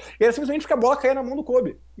acontecendo. E era simplesmente porque a bola caía na mão do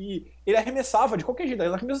Kobe. E ele arremessava de qualquer jeito,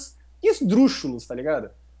 arremessas esdrúxulos, tá ligado?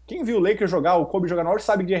 Quem viu o Lakers jogar, o Kobe jogar na hora,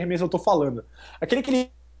 sabe de arremesso eu tô falando. Aquele que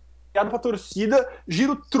ele pra torcida,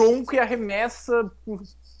 gira o tronco e arremessa com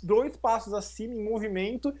dois passos acima em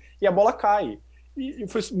movimento e a bola cai. E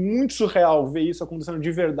foi muito surreal ver isso acontecendo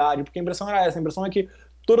de verdade, porque a impressão era essa, a impressão é que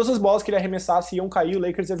todas as bolas que ele arremessasse iam cair, o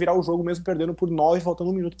Lakers ia virar o jogo mesmo perdendo por 9, faltando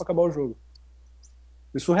um minuto para acabar o jogo.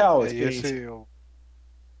 Foi surreal a E esse experiência.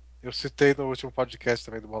 eu citei no último podcast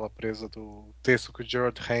também do Bola Presa, do texto com o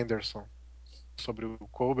Gerald Henderson sobre o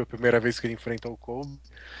Kobe, a primeira vez que ele enfrentou o Kobe,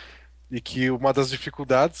 e que uma das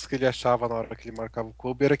dificuldades que ele achava na hora que ele marcava o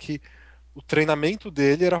Kobe era que o treinamento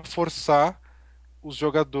dele era forçar os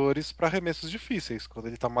jogadores para arremessos difíceis. Quando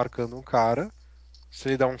ele tá marcando um cara, se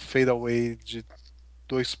ele dá um fadeaway de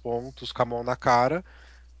 2 pontos com a mão na cara,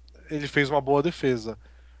 ele fez uma boa defesa.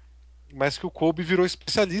 Mas que o Kobe virou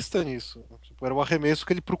especialista nisso. Tipo, era o arremesso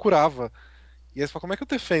que ele procurava. E aí você fala, como é que eu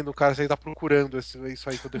defendo o cara se ele tá procurando isso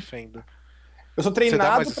aí que eu defendo? Eu sou Você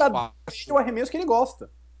dá mais treinado para o espaço. arremesso que ele gosta.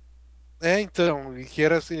 É, então, e que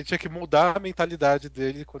era assim, ele tinha que mudar a mentalidade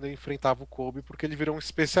dele quando ele enfrentava o Kobe, porque ele virou um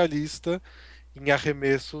especialista em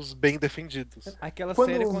arremessos bem defendidos. Aquela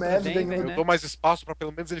Quando série o contra Mavs Denver, ganhou, Eu né? dou mais espaço para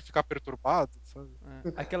pelo menos ele ficar perturbado, sabe?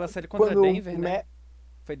 Aquela série contra quando Denver, o né? Mavs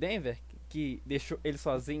Foi Denver que deixou ele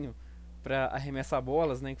sozinho pra arremessar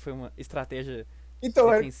bolas, né? Que foi uma estratégia Então,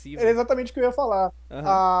 era defensiva. exatamente o que eu ia falar.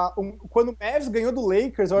 Aham. Quando o Mavs ganhou do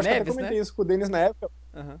Lakers, eu acho que até Mavis, né? comentei isso com o Denis na época.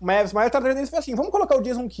 Aham. O Mavs, mas a estratégia deles foi assim: vamos colocar o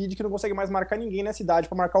Jason Kidd, que não consegue mais marcar ninguém na cidade,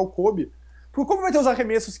 pra marcar o Kobe. Porque o Kobe vai ter os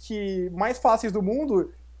arremessos mais fáceis do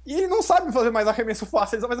mundo, e ele não sabe fazer mais arremesso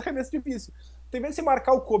fácil, ele só faz arremesso difícil. Então, em vez de se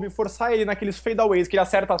marcar o Kobe e forçar ele naqueles fadeaways que ele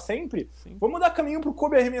acerta sempre, Sim. vamos dar caminho pro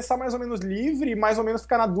Kobe arremessar mais ou menos livre, mais ou menos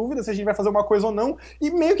ficar na dúvida se a gente vai fazer uma coisa ou não. E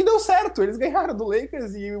meio que deu certo. Eles ganharam do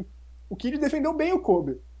Lakers e o Kidd defendeu bem o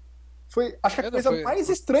Kobe. Foi, acho que a É, não, coisa mais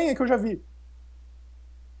estranha que eu já vi.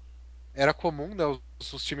 era comum, né,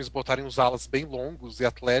 os times botarem os alas bem longos e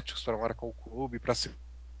atléticos para marcar o Kobe, para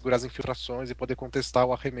segurar as infiltrações e poder contestar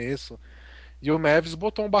o arremesso. E o Mavis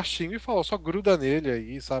botou um baixinho e falou, só gruda nele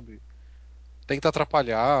aí, sabe? Tenta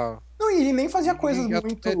atrapalhar. Não, e ele nem fazia coisas E é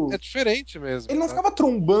muito. diferente mesmo, Ele não sabe? ficava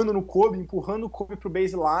trombando no Kobe, empurrando o Kobe pro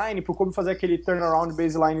baseline, pro Kobe fazer aquele turnaround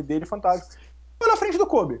baseline dele, fantástico. Foi na frente do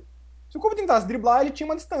Kobe. Se o Kobe tentasse driblar, ele tinha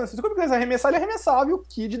uma distância. Se o Kobe quisesse arremessar, ele arremessava e o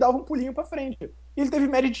Kid dava um pulinho pra frente. E ele teve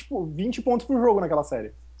média de, tipo, 20 pontos por jogo naquela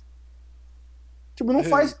série. Tipo, não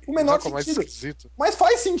faz o E sabe menor qual é o mais sentido. esquisito? Mas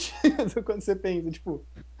faz sentido quando você pensa, tipo,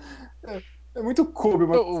 é, é muito Kobe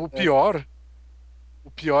uma coisa O dessa. pior,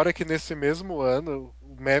 o pior é que nesse mesmo ano,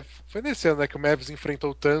 foi nesse ano, né, que o Mavs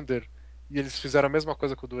enfrentou o Thunder e eles fizeram a mesma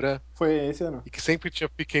coisa com o Durant, Foi esse ano. e que sempre tinha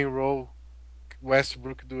pick and roll,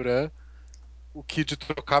 Westbrook e Durant, o Kid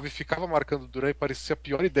trocava e ficava marcando o Durant e parecia a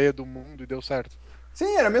pior ideia do mundo e deu certo.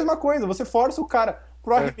 Sim, era a mesma coisa. Você força o cara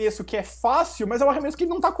pro É. arremesso que é fácil, mas é um arremesso que ele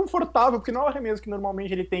não tá confortável, porque não é o arremesso que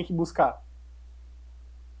normalmente ele tem que buscar.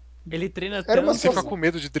 Ele treina Era uma E você fica tanto. com situação.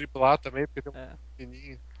 medo de driblar também, porque tem um É.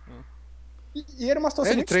 pequenininho. E era uma É,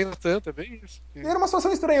 situação ele muito. treina tanto, é bem isso. E era uma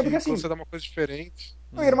situação estranha, porque Que quando assim. você dá uma coisa diferente.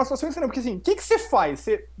 Não, era uma Uhum. situação estranha, porque assim, o que você faz?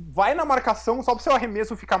 Você vai na marcação só pro seu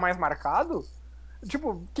arremesso ficar mais marcado?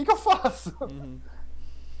 Tipo, o que eu faço? Uhum.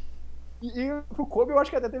 E pro Kobe eu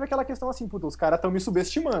acho que até teve aquela questão assim, puta, os caras estão me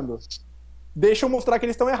subestimando. Deixa eu mostrar que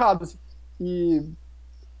eles estão errados. E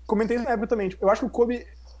comentei isso na época também. Tipo, eu acho que o Kobe.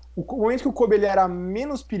 O momento que o Kobe ele era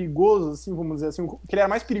menos perigoso, assim, vamos dizer assim, que ele era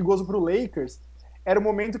mais perigoso pro Lakers, era o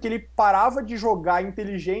momento que ele parava de jogar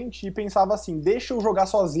inteligente e pensava assim: deixa eu jogar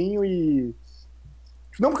sozinho e.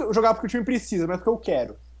 Não jogar porque o time precisa, mas porque eu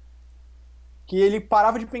quero. Que ele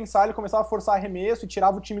parava de pensar, ele começava a forçar arremesso,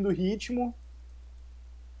 tirava o time do ritmo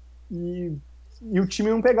e, e o time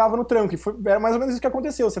não pegava no tranco. Era mais ou menos isso que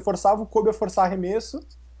aconteceu. Você forçava o Kobe a forçar arremesso,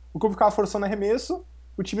 o Kobe ficava forçando arremesso,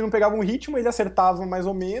 o time não pegava um ritmo, ele acertava mais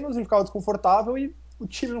ou menos, ele ficava desconfortável e o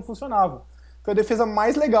time não funcionava. Foi a defesa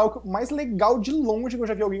mais legal de longe que eu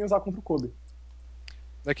já vi alguém usar contra o Kobe.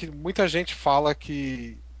 É que muita gente fala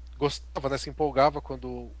que gostava, né? Se empolgava quando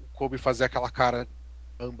o Kobe fazia aquela cara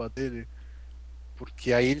amba dele,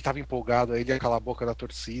 porque aí ele tava empolgado, aí ele ia calar a boca da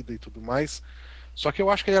torcida e tudo mais. Só que eu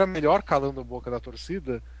acho que ele era melhor calando a boca da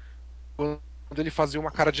torcida quando ele fazia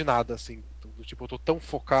uma cara de nada, assim, Do tipo, eu tô tão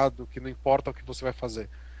focado que não importa o que você vai fazer.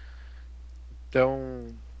 Então,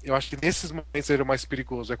 eu acho que nesses momentos ele era o mais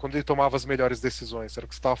perigoso. É quando ele tomava as melhores decisões. Era o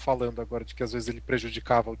que você estava falando agora, de que às vezes ele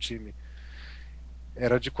prejudicava o time.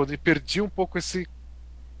 Era de quando ele perdia um pouco esse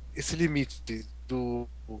limite do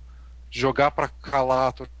jogar para calar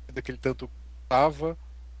a torcida que ele tanto gostava,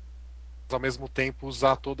 mas ao mesmo tempo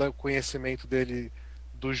usar todo o conhecimento dele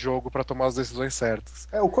do jogo para tomar as decisões certas.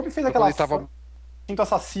 O Kobe fez Então, aquela instinto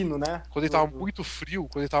assassino, né? quando ele tava muito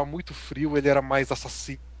frio, ele era mais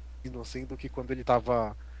assassino assim do que quando ele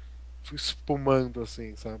tava espumando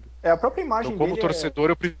assim, sabe? A própria Então, imagem como dele torcedor,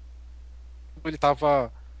 eu prefiro que ele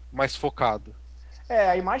tava mais focado.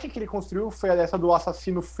 a imagem que ele construiu foi essa do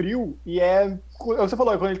assassino frio, e você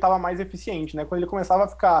falou, quando ele estava mais eficiente, né? Quando ele começava a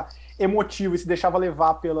ficar emotivo e se deixava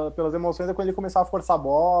levar pelas emoções, é quando ele começava a forçar a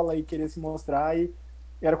bola e querer se mostrar, e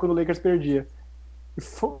era quando o Lakers perdia. E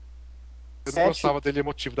Eu não 7, gostava dele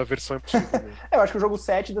emotivo, da versão emotiva dele. eu acho que o jogo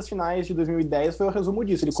 7 das finais de 2010 foi o resumo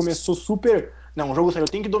disso. Ele começou super. Não, o jogo 7, eu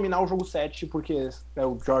tenho que dominar o jogo 7 porque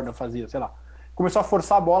o Jordan fazia, sei lá. Começou a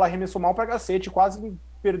forçar a bola, arremessou mal pra cacete, quase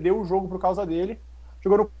perdeu o jogo por causa dele.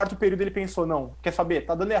 Chegou no quarto período, ele pensou: não, quer saber?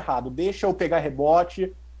 Tá dando errado, deixa eu pegar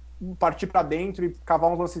rebote, partir para dentro e cavar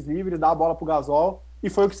uns lances livres, dar a bola pro Gasol. E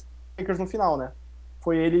foi o que fez o Lakers no final, né?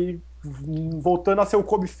 Foi ele voltando a ser o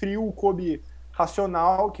Kobe frio, o Kobe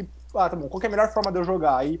racional, que, tá bom, qual é a melhor forma de eu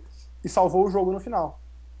jogar? Aí e salvou o jogo no final.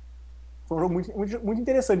 Foi um jogo muito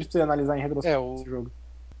interessante de você analisar em É, retrospecto esse o... jogo.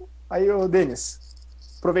 Aí, o Denis,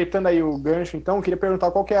 aproveitando aí o gancho, então, eu queria perguntar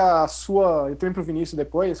qual que é a sua, eu também pro Vinícius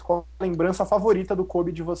depois, qual a lembrança favorita do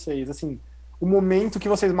Kobe de vocês? Assim, o momento que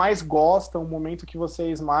vocês mais gostam, o momento que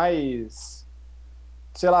vocês mais,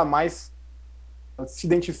 sei lá, mais se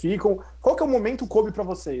identificam. Qual que é o momento Kobe para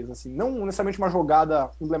vocês? Assim, não necessariamente uma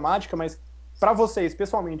jogada emblemática, mas para vocês,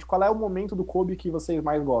 pessoalmente, qual é o momento do Kobe que vocês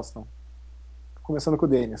mais gostam? Começando com o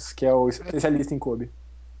Denis, que é o especialista em Kobe.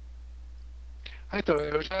 então,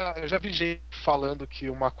 eu já vi gente falando que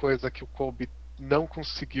uma coisa que o Kobe não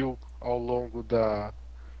conseguiu ao longo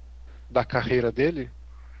da carreira dele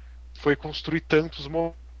foi construir tantos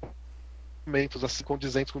momentos assim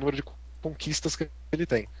condizentes com o número de conquistas que ele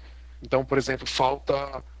tem. Então, por exemplo,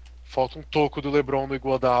 falta um toco do LeBron no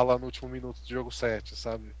Iguodala no último minuto do jogo 7,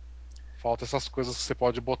 sabe? Falta essas coisas que você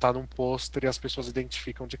pode botar num pôster e as pessoas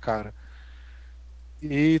identificam de cara.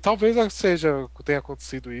 E talvez tenha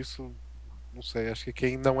acontecido isso, não sei, acho que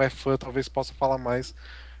quem não é fã talvez possa falar mais,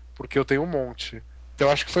 porque eu tenho um monte. Então,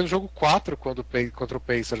 eu acho que foi no jogo 4 contra o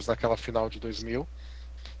Pacers naquela final de 2000,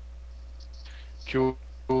 que o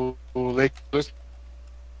Lakers, dois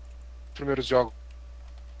primeiros jogos,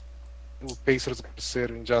 o Pacers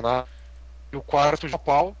terceiro, Indiana, e o quarto, o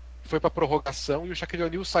Japão, foi para prorrogação e o Shaquille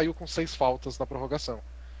O'Neal saiu com 6 faltas na prorrogação.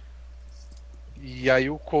 E aí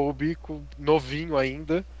o Kobe, novinho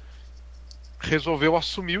ainda, resolveu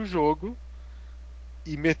assumir o jogo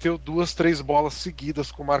e meteu 2, 3 bolas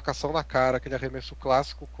seguidas com marcação na cara, aquele arremesso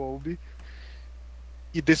clássico Kobe,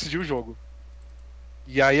 e decidiu o jogo.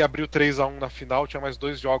 E aí abriu 3-1 na final, tinha mais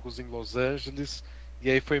 2 jogos em Los Angeles, e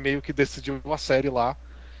aí foi meio que decidiu a série lá.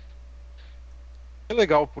 É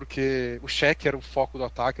legal porque o Shaq era o foco do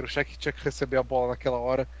ataque, era o Shaq que tinha que receber a bola naquela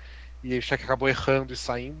hora, e aí o Shaq acabou errando e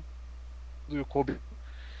saindo, e o Kobe.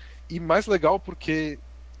 E mais legal porque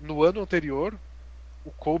no ano anterior,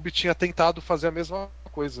 o Kobe tinha tentado fazer a mesma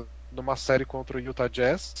coisa numa série contra o Utah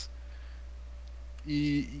Jazz,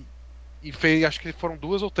 e, e fez, acho que foram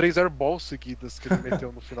 2 ou 3 airballs seguidas que ele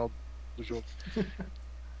meteu no final do jogo.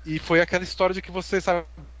 E foi aquela história de que você sabe,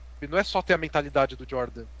 não é só ter a mentalidade do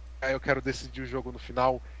Jordan. Eu quero decidir o jogo no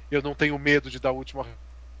final, eu não tenho medo de dar o último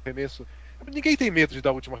arremesso. Ninguém tem medo de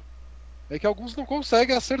dar o último arremesso. É que alguns não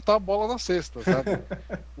conseguem acertar a bola na cesta, sabe?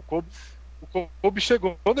 O Kobe, o Kobe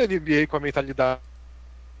chegou na NBA com a mentalidade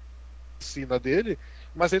dele,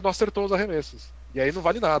 mas ele não acertou os arremessos. E aí não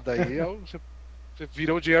vale nada. Aí você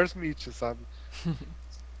vira o J.R. Smith, sabe?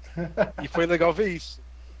 E foi legal ver isso.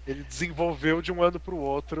 Ele desenvolveu de um ano para o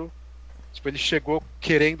outro. Tipo, ele chegou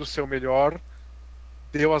querendo ser o melhor,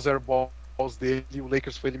 deu as airballs dele, o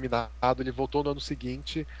Lakers foi eliminado, ele voltou no ano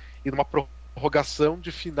seguinte e numa prorrogação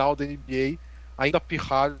de final da NBA, ainda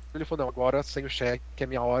pirralho, ele falou, não, agora sem o Shaq é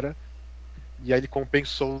minha hora. E aí ele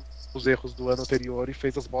compensou os erros do ano anterior e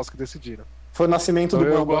fez as bolas que decidiram. Foi o nascimento Então do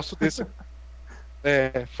eu Mamba. gosto desse.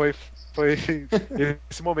 Foi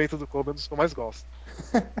esse momento do Kobe é um dos que eu mais gosto.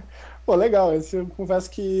 Pô, legal. Esse eu confesso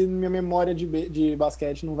que minha memória de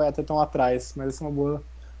basquete não vai até tão atrás, mas essa é uma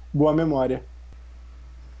boa memória.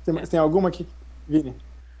 É. Tem alguma aqui, Vini?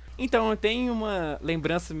 Então, eu tenho uma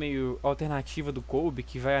lembrança meio alternativa do Kobe,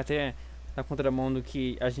 que vai até na contramão do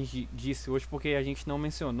que a gente disse hoje, porque a gente não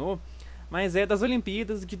mencionou. mas é das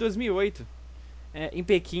Olimpíadas de 2008, em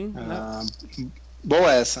Pequim,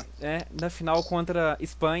 Boa essa. na final contra a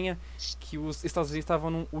Espanha, que os Estados Unidos estavam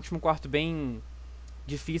num último quarto bem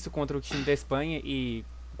difícil contra o time da Espanha, e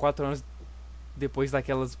 4 anos depois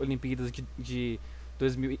daquelas Olimpíadas de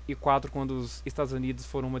 2004, quando os Estados Unidos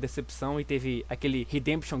foram uma decepção e teve aquele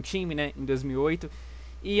Redemption Team, né, em 2008.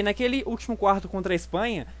 E naquele último quarto contra a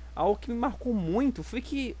Espanha, algo que me marcou muito foi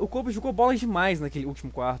que o Kobe jogou bola demais naquele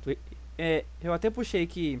último quarto. Eu até puxei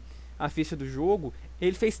aqui a ficha do jogo.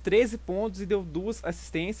 Ele fez 13 pontos e deu 2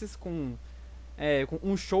 assistências com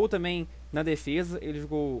um show também na defesa. Ele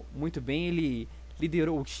jogou muito bem, ele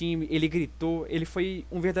liderou o time, ele gritou, ele foi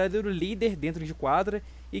um verdadeiro líder dentro de quadra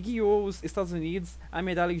e guiou os Estados Unidos à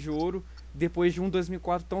medalha de ouro depois de um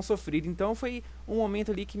 2004 tão sofrido. Então foi um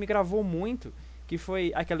momento ali que me gravou muito, que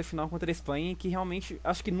foi aquela final contra a Espanha, que realmente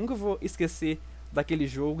acho que nunca vou esquecer daquele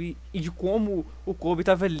jogo e de como o Kobe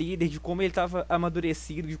estava líder, de como ele estava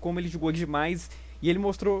amadurecido, de como ele jogou demais e ele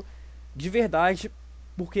mostrou de verdade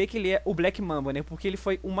por que ele é o Black Mamba, né? Porque ele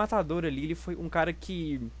foi um matador ali, ele foi um cara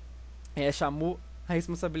que chamou a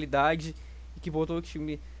responsabilidade e que botou o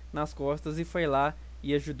time nas costas e foi lá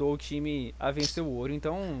e ajudou o time a vencer o ouro.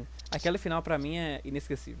 Então, aquela final pra mim é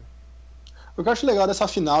inesquecível. O que eu acho legal dessa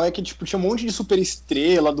final é que tipo, tinha um monte de super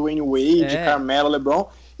estrela, Dwayne Wade, Carmelo, LeBron,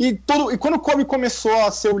 e quando o Kobe começou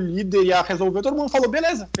a ser o líder e a resolver, todo mundo falou,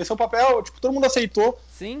 beleza, esse é o papel, tipo, todo mundo aceitou,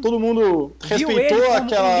 Sim. todo mundo Viu ele respeitou como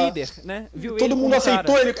aquela... um líder, né? Viu todo ele mundo como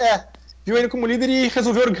aceitou cara. ele, viu ele como líder e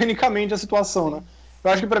resolveu organicamente a situação, Sim. né? Eu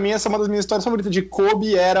acho que pra mim essa é uma das minhas histórias favoritas, de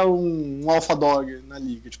Kobe era um alpha dog na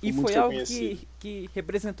liga, tipo, E muito foi algo reconhecido. que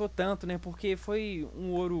representou tanto, né? Porque foi um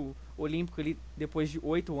ouro olímpico ali depois de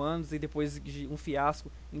 8 anos e depois de um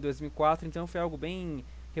fiasco em 2004. Então foi algo bem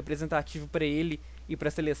representativo pra ele e pra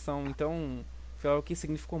seleção. Então foi algo que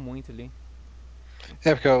significou muito ali.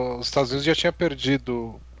 Porque os Estados Unidos já tinha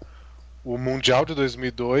perdido o Mundial de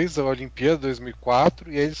 2002, a Olimpíada de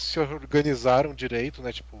 2004, e eles se organizaram direito,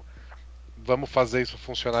 né? Tipo, vamos fazer isso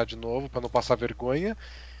funcionar de novo para não passar vergonha.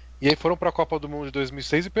 E aí foram para a Copa do Mundo de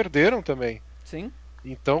 2006 e perderam também. Sim.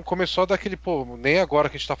 Então começou a dar aquele, pô, nem agora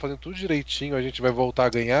que a gente tá fazendo tudo direitinho a gente vai voltar a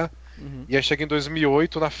ganhar. Uhum. E aí chega em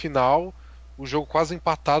 2008, na final, o jogo quase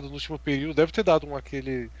empatado no último período, deve ter dado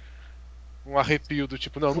um arrepio do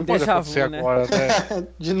tipo, não, Um não pode déjà acontecer vu, né? agora, né?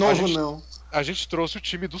 De A novo, gente, não. a gente trouxe o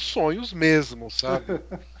time dos sonhos mesmo, sabe?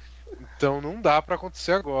 Então não dá para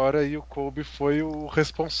acontecer agora e o Kobe foi o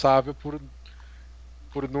responsável por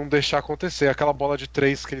não deixar acontecer. Aquela bola de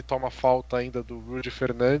 3 que ele toma falta ainda do Rudy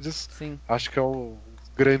Fernandes, Sim. acho que é o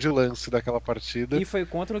grande lance daquela partida. E foi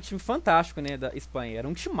contra um time fantástico, né, da Espanha. Era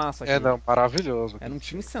um timaço É, aquele. não, maravilhoso Era aquele um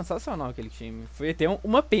time time. sensacional aquele time. Foi até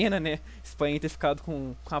uma pena, né, Espanha ter ficado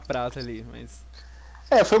com a prata ali, mas...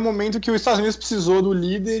 Foi o momento que os Estados Unidos precisou do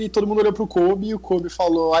líder e todo mundo olhou pro Kobe e o Kobe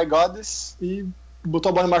falou I got this e botou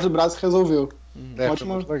a bola embaixo do braço e resolveu. Uhum. É, foi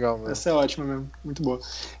Ótima, muito legal mesmo. essa é ótima mesmo, muito boa.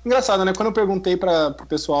 Engraçado, né? Quando eu perguntei para pro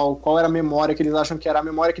pessoal qual era a memória que eles acham que era a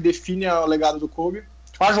memória que define o legado do Kobe,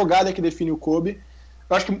 a jogada que define o Kobe,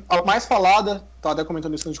 eu acho que a mais falada, tava até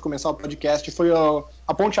comentando isso antes de começar o podcast, foi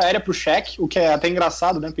a ponte aérea pro Shaq, o que é até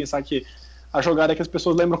engraçado, né? Pensar que a jogada que as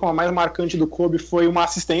pessoas lembram como a mais marcante do Kobe foi uma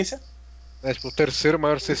assistência. É tipo o terceiro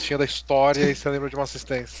maior cestinha da história e você lembra de uma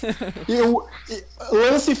assistência. E o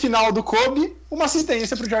lance final do Kobe, uma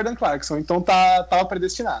assistência pro Jordan Clarkson. Então tava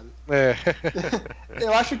predestinado. É.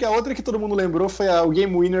 Eu acho que a outra que todo mundo lembrou foi o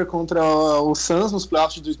Game Winner contra o Suns nos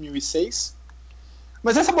playoffs de 2006.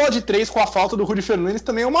 Mas essa bola de 3 com a falta do Rudy Fernandes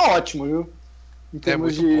também é uma ótima, viu? Em É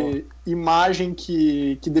termos muito boa. de imagem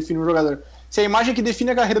que define um jogador. Se a imagem que define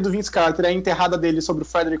a carreira do Vince Carter é a enterrada dele sobre o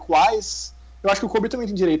Frederick Wise, eu acho que o Kobe também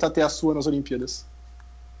tem direito a ter a sua nas Olimpíadas.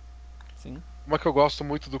 Sim. Uma que eu gosto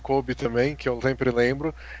muito do Kobe também, que eu sempre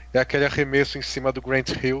lembro, é aquele arremesso em cima do Grant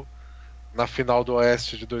Hill na final do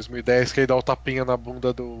Oeste de 2010, que ele dá o tapinha na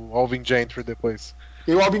bunda do Alvin Gentry depois.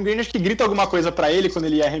 E o Alvin Green acho que grita alguma coisa para ele quando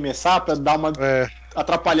ele ia arremessar, para dar uma É,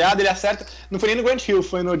 atrapalhada, ele acerta. Não foi nem no Grant Hill,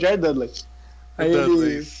 foi no Jared Dudley. o Aí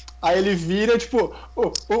Dudley. ele, aí ele vira, tipo,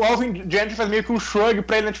 o Alvin Gentry faz meio que um shrug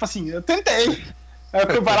pra ele, né? Tipo assim, eu tentei.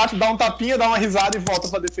 Aí o Barato dá um tapinha, dá uma risada e volta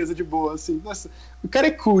pra defesa de boa, assim. Nossa, o cara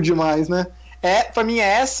é cool demais, né? Pra mim é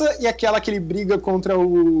essa e aquela que ele briga contra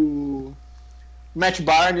o Matt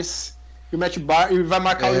Barnes. E vai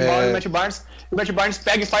marcar o rebound do É, Matt Barnes. E o Matt Barnes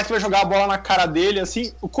pega e faz pra jogar a bola na cara dele,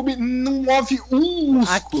 assim. O Kobe não move um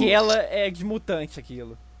músculo. Aquela é de mutante,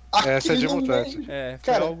 aquilo. essa é Aquele de não mutante. mexe. Foi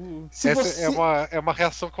Cara, algo... se Essa você é uma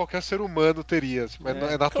reação que qualquer ser humano teria. Tipo, é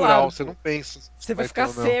Claro, natural, você pô. não pensa Você se vai vai ter ficar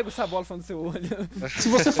ou não. cego se a bola for no seu olho. se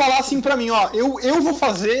você falar assim pra mim, ó, eu vou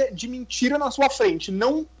fazer de mentira na sua frente,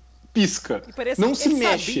 não pisca. E parece Não que se ele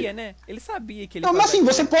mexe. sabia, né? Ele sabia que ele Não, mas fazia assim,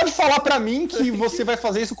 você aquilo. pode falar pra mim que você vai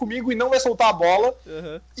fazer isso comigo e não vai soltar a bola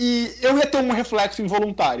Aham, e eu ia ter um reflexo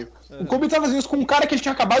involuntário. O aham. Kobe tava fazendo isso com um cara que ele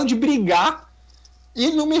tinha acabado de brigar e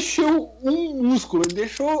ele não mexeu um músculo.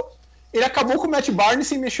 Ele acabou com o Matt Barnes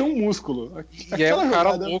sem mexer um músculo. E é um Aquela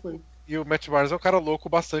cara jogada louco. foi. E o Matt Barnes é um cara louco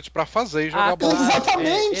bastante pra fazer e Ah, jogar bola. claro.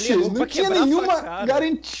 É, ele Exatamente! é louco Não pra tinha quebrar a sua nenhuma cara.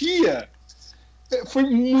 garantia. Foi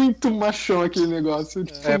muito machão aquele negócio.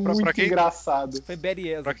 Foi Pra muito quem, engraçado. Foi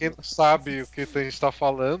badass pra quem aquilo. não sabe o que a gente tá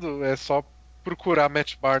falando, é só procurar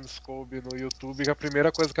Matt Barnes Kobe no YouTube, que a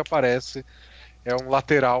primeira coisa que aparece é um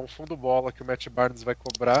lateral, um fundo bola que o Matt Barnes vai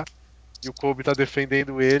cobrar. E o Kobe tá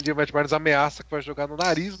defendendo ele, e o Matt Barnes ameaça que vai jogar no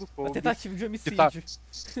nariz do Uma Kobe, tentativa de que tá,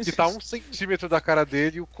 homicídio. que tá a 1 centímetro da cara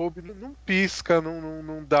dele, e o Kobe não pisca,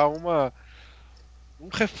 não dá um Ele não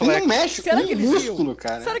reflexo. mexe Será que um ele viu? músculo,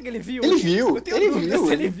 cara. Será que ele viu? Ele Eu viu, tenho ele dúvida viu.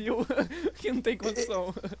 se ele viu. Que não tem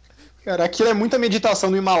condição. Cara, aquilo é muita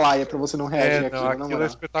meditação no Himalaia pra você não reagir Não, àquilo, na aquilo é moral.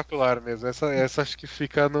 espetacular mesmo. Essa acho que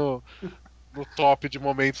fica no top de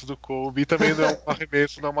momentos do Kobe. E também não é um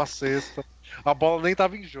arremesso, não é uma cesta. A bola nem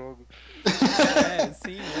tava em jogo. É,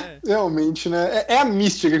 sim, é. Realmente, né? É a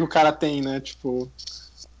mística que o cara tem, né? Tipo,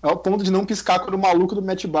 ao ponto de não piscar quando o maluco do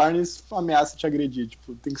Matt Barnes ameaça te agredir.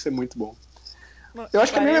 Tipo, tem que ser muito bom. Não, Eu e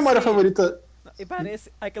acho que a minha memória parece. favorita. E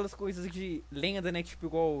parece aquelas coisas de lenda, né? Tipo,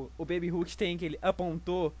 igual o Baby Ruth tem, que ele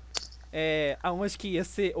apontou aonde que ia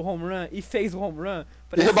ser o home run e fez o home run. E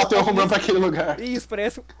Parece rebateu o home run algumas. pra aquele lugar. Isso,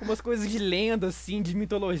 parece umas coisas de lenda, assim, de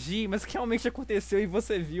mitologia, mas que realmente aconteceu e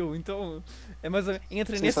você viu. Então, é mais ou menos,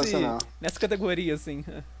 entra Sensacional. nessa categoria, assim.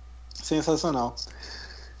 Sensacional.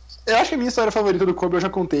 Eu acho que a minha história favorita do Kobe eu já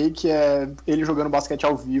contei, que é ele jogando basquete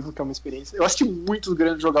ao vivo, que é uma experiência. Eu assisti muitos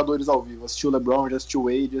grandes jogadores ao vivo. Assisti o LeBron, já assisti o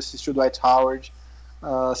Wade, assisti o Dwight Howard,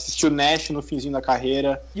 assisti o Nash no finzinho da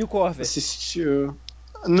carreira, E o Corver? assisti.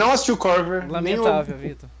 Não assisti o Corver, nem o Lamentável,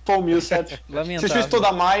 Vitor. Paul Millsap. Assistiu o Lamentável.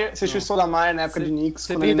 Stoudamire, Não. na época de Knicks,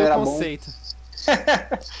 Você quando ele ainda perdeu o era bom. conceito.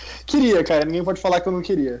 Queria, cara, ninguém pode falar que eu não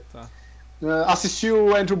queria. Tá. Assisti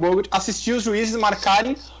o Andrew Bogut, assisti os juízes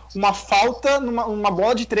marcarem uma falta numa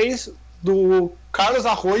bola de três do Carlos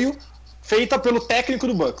Arroyo feita pelo técnico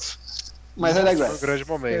do Bucks. Mas I Esse foi um digress. grande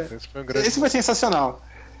momento. Esse foi um grande Esse foi momento. sensacional.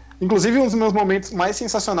 Inclusive, um dos meus momentos mais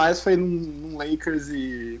sensacionais foi num Lakers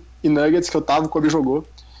e Nuggets que eu tava, o Kobe jogou.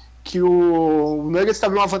 Que o Nuggets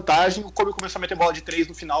tava uma vantagem, o Kobe começou a meter bola de três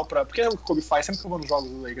no final, porque é o que o Kobe faz sempre que eu vou nos jogos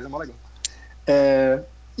do Lakers, é mó legal.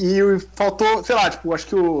 E faltou, sei lá, tipo, acho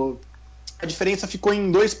que a diferença ficou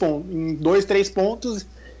em 2 pontos, em 2, 3 pontos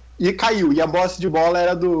e caiu. E a bola de bola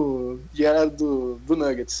era do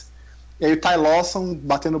Nuggets. E aí o Ty Lawson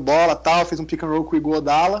batendo bola tal, fez um pick and roll com o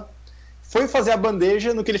Iguodala. Foi fazer a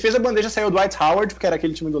bandeja, no que ele fez a bandeja saiu o Dwight Howard, porque era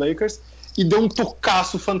aquele time do Lakers, e deu um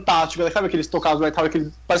tocaço fantástico. Sabe aqueles tocados do Dwight Howard,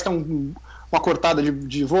 que parece que é uma cortada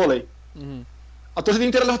de vôlei? Uhum. A torcida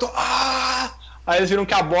inteira levantou. Ah! Aí eles viram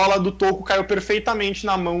que a bola do toco caiu perfeitamente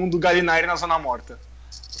na mão do Gallinari na zona morta.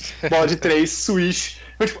 Bola de três, swish.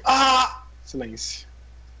 Eu tipo, silêncio.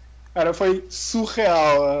 Cara, foi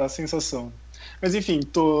surreal a sensação. Mas enfim,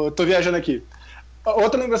 tô viajando aqui. A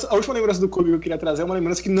última lembrança do Kobe que eu queria trazer é uma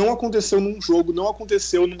lembrança que não aconteceu num jogo, não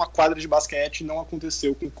aconteceu numa quadra de basquete, não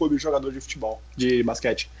aconteceu com o Kobe jogador de futebol, de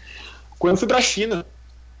basquete. Quando eu fui pra China,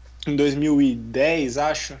 em 2010,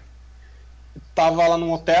 acho, tava lá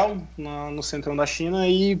num hotel, no centrão da China,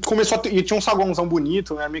 e e tinha um saguãozão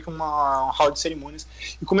bonito, né, meio que um hall de cerimônias,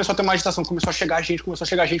 e começou a ter uma agitação, começou a chegar gente,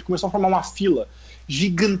 começou a formar uma fila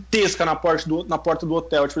gigantesca na porta do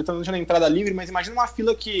hotel, tipo, então não tinha entrada livre, mas imagina uma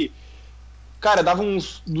fila que, cara, dava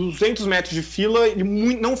uns 200 metros de fila, e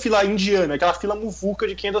não fila indiana, aquela fila muvuca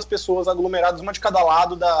de 500 pessoas aglomeradas, uma de cada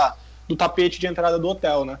lado do tapete de entrada do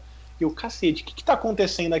hotel, né? E eu, cacete, o que tá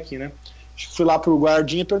acontecendo aqui, né? Fui lá pro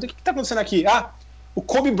guardinha e perguntei, o que tá acontecendo aqui? O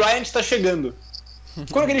Kobe Bryant tá chegando.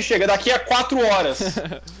 Quando que ele chega? Daqui a 4 horas.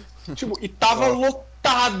 Tipo, e tava Nossa.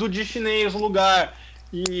 lotado de chinês no lugar.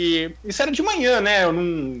 E isso era de manhã, né? Eu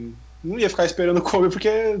não ia ficar esperando o Kobe,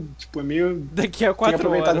 porque, tipo, é meio. Daqui a Tem que 4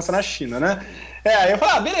 aproveitar que eu fui na horas. China, né? Aí eu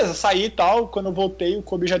falei, beleza, saí e tal. Quando eu voltei, o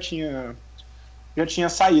Kobe já tinha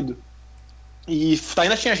saído. E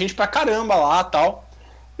ainda tinha gente pra caramba lá e tal.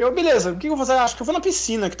 Eu, beleza, o que eu vou fazer? Acho que eu vou na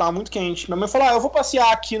piscina, que tava muito quente. Minha mãe falou, eu vou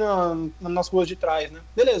passear aqui nas ruas de trás, né?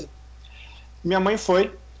 Beleza. Minha mãe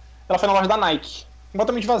foi, ela foi na loja da Nike,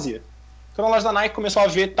 completamente vazia. Foi na loja da Nike, começou a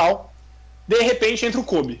ver tal. De repente entra o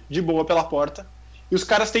Kobe, de boa pela porta. E os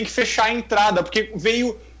caras têm que fechar a entrada, porque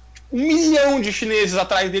veio 1 milhão de chineses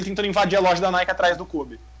atrás dele tentando invadir a loja da Nike atrás do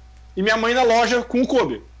Kobe. E minha mãe na loja com o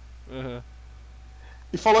Kobe. Uhum.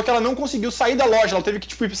 E falou que ela não conseguiu sair da loja, ela teve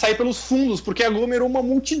que sair pelos fundos, porque aglomerou uma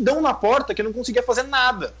multidão na porta que não conseguia fazer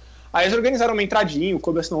nada. Aí eles organizaram uma entradinha, o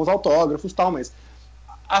Kobe assinou os autógrafos e tal, mas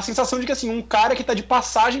a sensação de que assim, um cara que tá de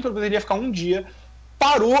passagem para poderia ficar um dia,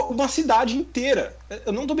 parou uma cidade inteira.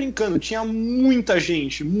 Eu não tô brincando, tinha muita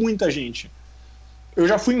gente, muita gente. Eu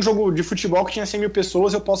já fui em um jogo de futebol que tinha 100 mil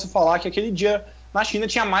pessoas, eu posso falar que aquele dia na China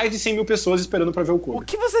tinha mais de 100 mil pessoas esperando para ver o O Kobe.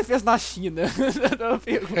 que você fez na China?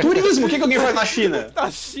 Turismo, o que alguém faz na China? Na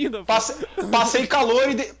China, pô.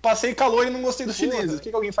 Passei calor e não gostei dos Porra, chineses. O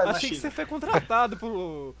que alguém faz na achei que China? você foi contratado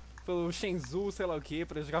pelo Shenzhou, sei lá o que,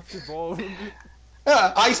 pra jogar futebol.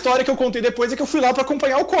 A história que eu contei depois é que eu fui lá para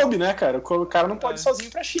acompanhar o Kobe, né, cara? O cara não pode ir Ah,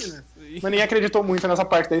 sozinho pra China. sim. Mas ninguém acreditou muito nessa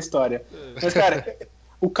parte da história. Mas, cara,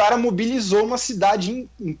 o cara mobilizou uma cidade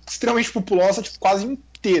extremamente populosa, tipo, quase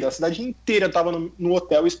inteira. A cidade inteira tava no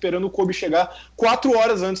hotel esperando o Kobe chegar 4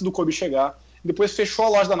 horas antes do Kobe chegar. Depois fechou a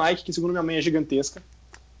loja da Nike, que segundo minha mãe é gigantesca.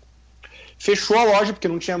 Fechou a loja porque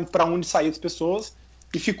não tinha para onde sair as pessoas.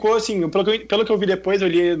 E ficou assim, pelo que eu vi depois, eu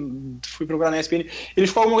li, fui procurar na ESPN, ele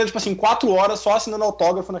ficou alguma coisa, tipo assim, 4 horas só assinando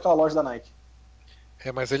autógrafo naquela loja da Nike.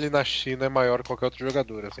 Mas ele na China é maior que qualquer outro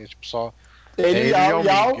jogador, assim, tipo, só. É Ele e ele e o Yao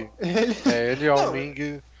Yao, Ming. É ele e o Yao não,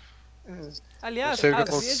 Ming. Não Aliás, sei o que às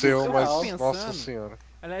vezes eu aconteceu, fico surreal. mas nossa pensando. senhora.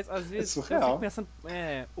 Aliás, às É vezes eu fico surreal. pensando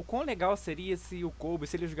o quão legal seria se o Kobe,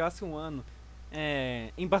 se ele jogasse um ano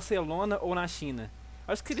em Barcelona ou na China.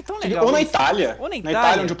 Acho que seria tão Ou legal na isso. Itália. Ou na Na Itália, onde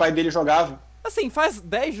Itália. o pai dele jogava. Assim, faz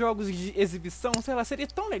 10 jogos de exibição, sei lá, seria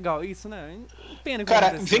tão legal isso, né? Pena que não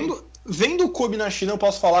Cara, aconteceu. vendo o Kobe na China, eu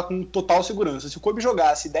posso falar com total segurança. Se o Kobe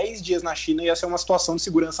jogasse 10 dias na China, ia ser uma situação de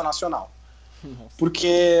segurança nacional. Nossa.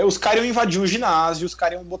 Porque os caras iam invadir o ginásio, os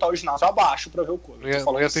caras iam botar o ginásio abaixo pra ver o Kobe. Tô Não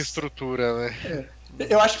falando. ia ter estrutura, né?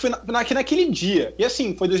 Eu acho que foi naquele dia. E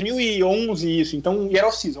assim, foi 2011 isso, então, e era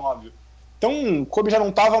off-season, óbvio. Então, o Kobe já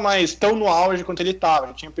não tava mais tão no auge quanto ele tava,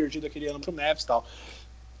 já tinha perdido aquele ano pro Mavs e tal.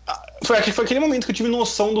 Foi aquele momento que eu tive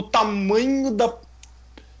noção do tamanho da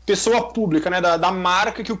pessoa pública, né, da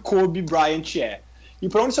marca que o Kobe Bryant é. E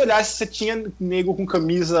pra onde você olhasse, você tinha nego com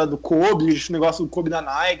camisa do Kobe, negócio do Kobe da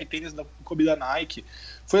Nike, tênis do Kobe da Nike.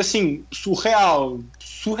 Foi assim, surreal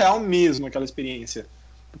mesmo aquela experiência.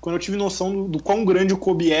 Quando eu tive noção do quão grande o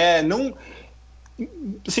Kobe é, não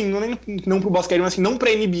assim, não pro basquete, mas assim, não pra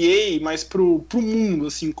NBA, mas pro mundo,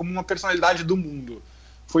 assim, como uma personalidade do mundo.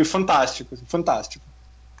 Foi fantástico, assim, fantástico.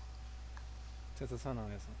 Sensacional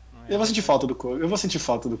essa. Não, Eu vou sentir realmente. falta do Kobe. Eu vou sentir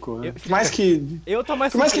falta do Eu, Kobe. Por mais que. eu tô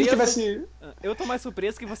mais Por mais que ele surpreso. tivesse. Eu tô mais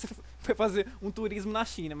surpreso que você foi fazer um turismo na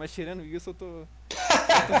China, mas tirando isso, eu tô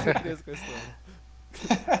surpreso com a história.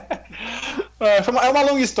 É uma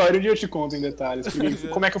longa história, um dia eu te conto em detalhes.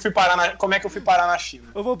 Como é que eu fui parar na China.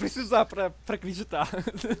 Eu vou precisar pra acreditar.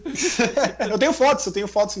 Eu tenho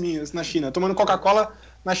fotos minhas na China, tomando Coca-Cola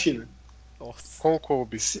na China. Nossa, Com o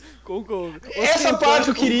Kobe. com o Kobe. Essa parte Ostentando eu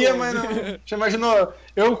com o queria, mas Kobe. não. Já imaginou?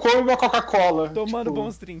 Eu como uma Coca-Cola. Tomando Tipo.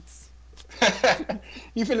 bons drinks.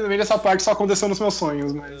 Infelizmente essa parte só aconteceu nos meus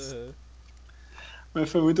sonhos, mas. Aham. Mas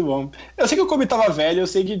foi muito bom. Eu sei que o Kobe tava velho, eu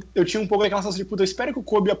sei que eu tinha um pouco daquela sensação de, puta, eu espero que o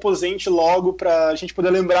Kobe aposente logo pra gente poder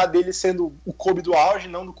lembrar dele sendo o Kobe do auge,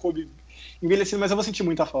 não do Kobe envelhecido, mas eu vou sentir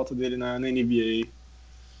muita falta dele na NBA.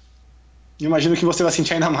 Imagino que você vai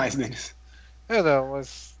sentir ainda mais, Denis. Não,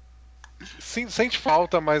 mas. Sim, sente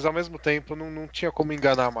falta, mas ao mesmo tempo não tinha como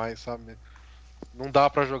enganar mais, sabe? Não dá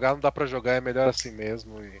pra jogar, não dá pra jogar, é melhor assim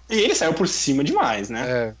mesmo. E ele saiu por cima demais,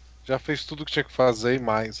 né? Já fez tudo que tinha que fazer e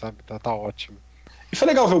mais, sabe? Tá ótimo. E foi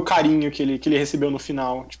legal ver o carinho que ele recebeu no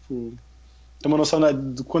final, tipo, ter uma noção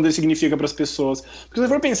do quanto ele significa para as pessoas. Porque se você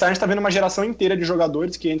for pensar, a gente tá vendo uma geração inteira de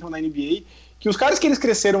jogadores que entram na NBA, que os caras que eles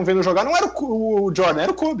cresceram vendo jogar não era o Jordan,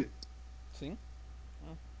 era o Kobe. Sim.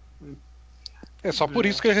 É só por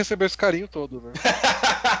isso que ele recebeu esse carinho todo, né?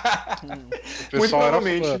 O Muito pessoal era fã.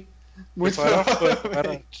 provavelmente. O Muito pessoal era fã,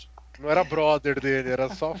 provavelmente. não era brother dele, era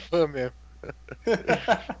só fã mesmo.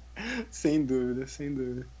 Sem dúvida, sem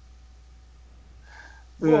dúvida.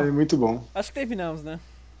 Bom, Muito bom. acho que terminamos, né?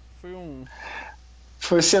 Foi um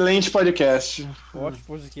Foi um excelente podcast. ótimo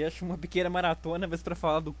podcast, uma pequena maratona, mas pra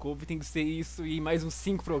falar do Kobe tem que ser isso e mais uns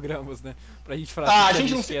 5 programas, né? Pra gente falar tudo A que a gente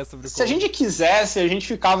não. gente quer sobre o Se a Kobe. gente quisesse, a gente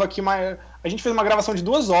ficava aqui mais. A gente fez uma gravação de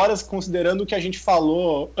 2 horas, considerando o que a gente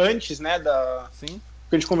falou antes, né? Sim?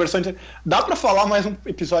 Que a gente conversou antes. Dá pra falar mais um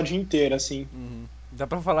episódio inteiro, assim. Uhum. Dá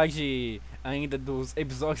pra falar ainda dos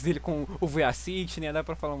episódios dele com o Vujacic, né? Dá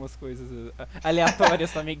pra falar umas coisas aleatórias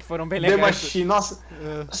também que foram bem The legais. Machine, nossa.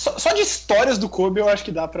 Só de histórias do Kobe eu acho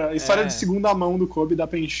que dá pra. História de É. segunda mão do Kobe dá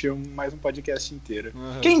pra encher mais um podcast inteiro.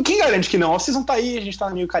 Uhum. Quem garante que não? A season tá aí, a gente tá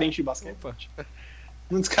meio carente de basquete. Opa.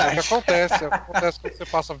 Não É o que descarte. acontece, quando você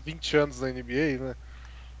passa 20 anos na NBA, né?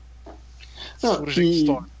 Não, Surgem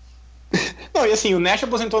histórias. Não, e assim, o Nash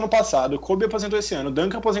aposentou ano passado, o Kobe aposentou esse ano, o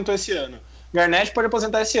Duncan aposentou esse ano. Garnett pode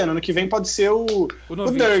aposentar esse ano. Ano que vem pode ser o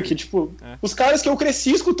Nowitzki. Dirk. Tipo, os caras que eu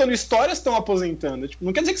cresci escutando histórias estão aposentando. Tipo,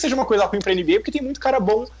 não quer dizer que seja uma coisa ruim pra NBA, porque tem muito cara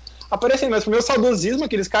bom aparecendo. Mas pro meu saudosismo,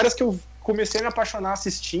 aqueles caras que eu comecei a me apaixonar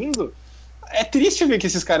assistindo, é triste ver que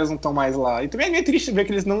esses caras não estão mais lá. E também é meio triste ver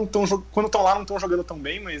que eles não estão, quando estão lá, não estão jogando tão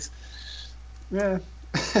bem, mas. É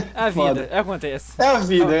a vida, acontece. É a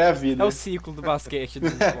vida, é a É vida. o ciclo do basquete,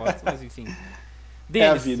 dos esportes, mas enfim. É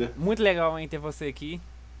a Denis, vida. muito legal em ter você aqui.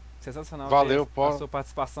 Sensacional Valeu, ter a sua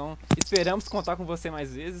participação. Esperamos contar com você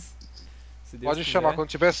mais vezes, se Deus Pode quiser. chamar, quando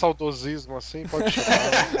tiver saudosismo assim, pode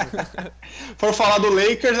chamar. For falar do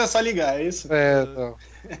Lakers, é só ligar, é isso? Não.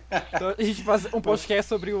 Então a gente faz um podcast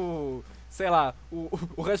sobre o, sei lá,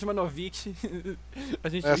 o Radmanovic. A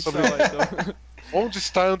gente Sobre chama, então. onde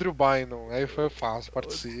está Andrew Bynum? Aí foi fácil,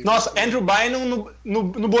 participe. Nossa, Andrew Bynum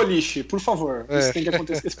no boliche, por favor. Isso tem que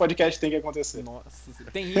acontecer. Esse podcast tem que acontecer. Nossa,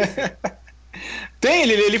 tem isso? Tem,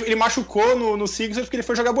 ele machucou no Sixers porque ele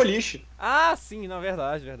foi jogar boliche. Ah, sim, não,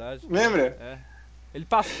 verdade. Lembra? É. Ele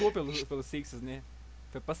passou pelo Sixers, né?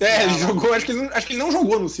 Foi passear Ele lá no jogou, acho que ele não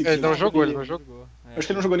jogou no Sixers. Ele não Né? jogou, ele ele não jogou. jogou. Acho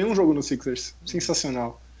que ele não jogou nenhum jogo no Sixers.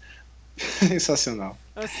 Sensacional. Sensacional.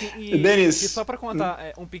 Assim, E Denis. e só pra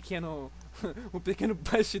contar um pequeno um pequeno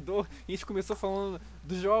bastidor, a gente começou falando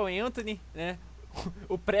do Joel Anthony, né?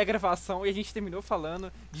 O pré-gravação, e a gente terminou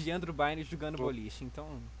falando de Andrew Bynum jogando boliche. Então,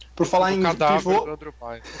 Por falar do em cadáver pivô, do Andrew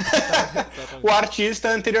Bynum. o artista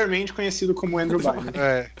anteriormente conhecido como Andrew Bynum.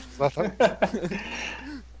 Exatamente.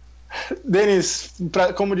 Denis,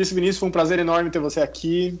 como disse o Vinícius, foi um prazer enorme ter você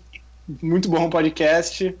aqui. Muito bom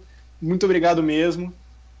podcast. Muito obrigado mesmo.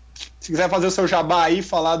 Se quiser fazer o seu jabá aí,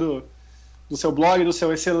 falar do seu blog, do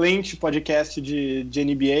seu excelente podcast de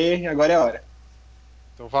NBA, agora é a hora.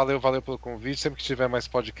 Então valeu pelo convite. Sempre que tiver mais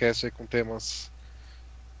podcast aí com temas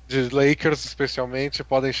de Lakers, especialmente,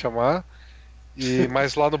 podem chamar.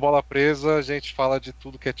 Mas lá no Bola Presa a gente fala de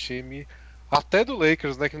tudo que é time, até do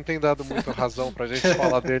Lakers, né? Que não tem dado muita razão pra gente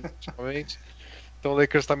falar dele ultimamente. Então o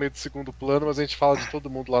Lakers tá meio de segundo plano, mas a gente fala de todo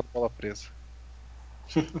mundo lá no Bola Presa.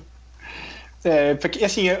 Porque,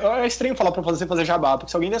 assim, é estranho falar pra você fazer jabá,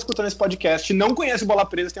 porque se alguém tá escutando esse podcast e não conhece o Bola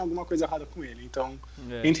Presa, tem alguma coisa errada com ele. Então,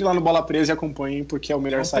 entre lá no Bola Presa e acompanhem, porque é o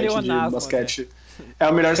melhor site de basquete. É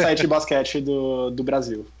o melhor site de basquete do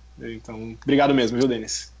Brasil. Então, obrigado mesmo, viu,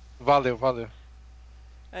 Denis? Valeu.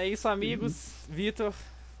 é isso, amigos. Vitor,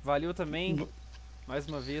 valeu também. Mais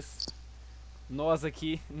uma vez, nós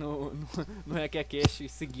aqui no HackCast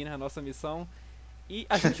seguindo a nossa missão. E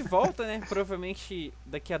a gente volta, né? Provavelmente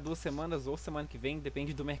daqui a 2 semanas ou semana que vem,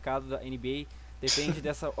 depende do mercado da NBA, depende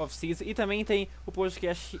dessa off-season. E também tem o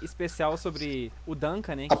podcast especial sobre o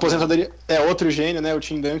Duncan, né? Que Aposentadoria é outro gênio, né? O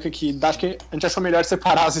Tim Duncan, que acho que a gente achou melhor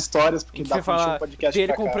separar as histórias, a porque gente dá vai pra encher um falar podcast dele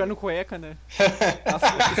pra cá. comprando cueca, né?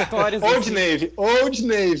 As histórias Old assim. Navy, Old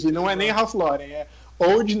Navy, não é nem Ralph Lauren, é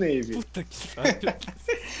Old Navy. Puta que pariu.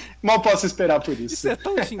 Mal posso esperar por Isso isso. é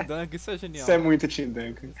tão Tim Duncan, isso é Isso genial. é muito Tim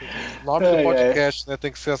Duncan. Isso é genial. O nome do podcast, né?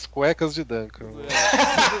 Tem que ser as cuecas de Duncan.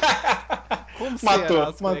 Como será Matou,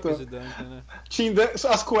 as cuecas matou. de Duncan, né?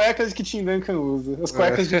 As cuecas que Tim Duncan usa. As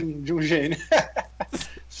cuecas de um gênio.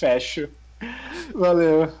 Fecho.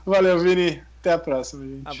 Valeu, Vini. Até a próxima,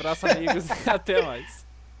 gente. Abraço, amigos, e até mais.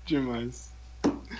 Demais.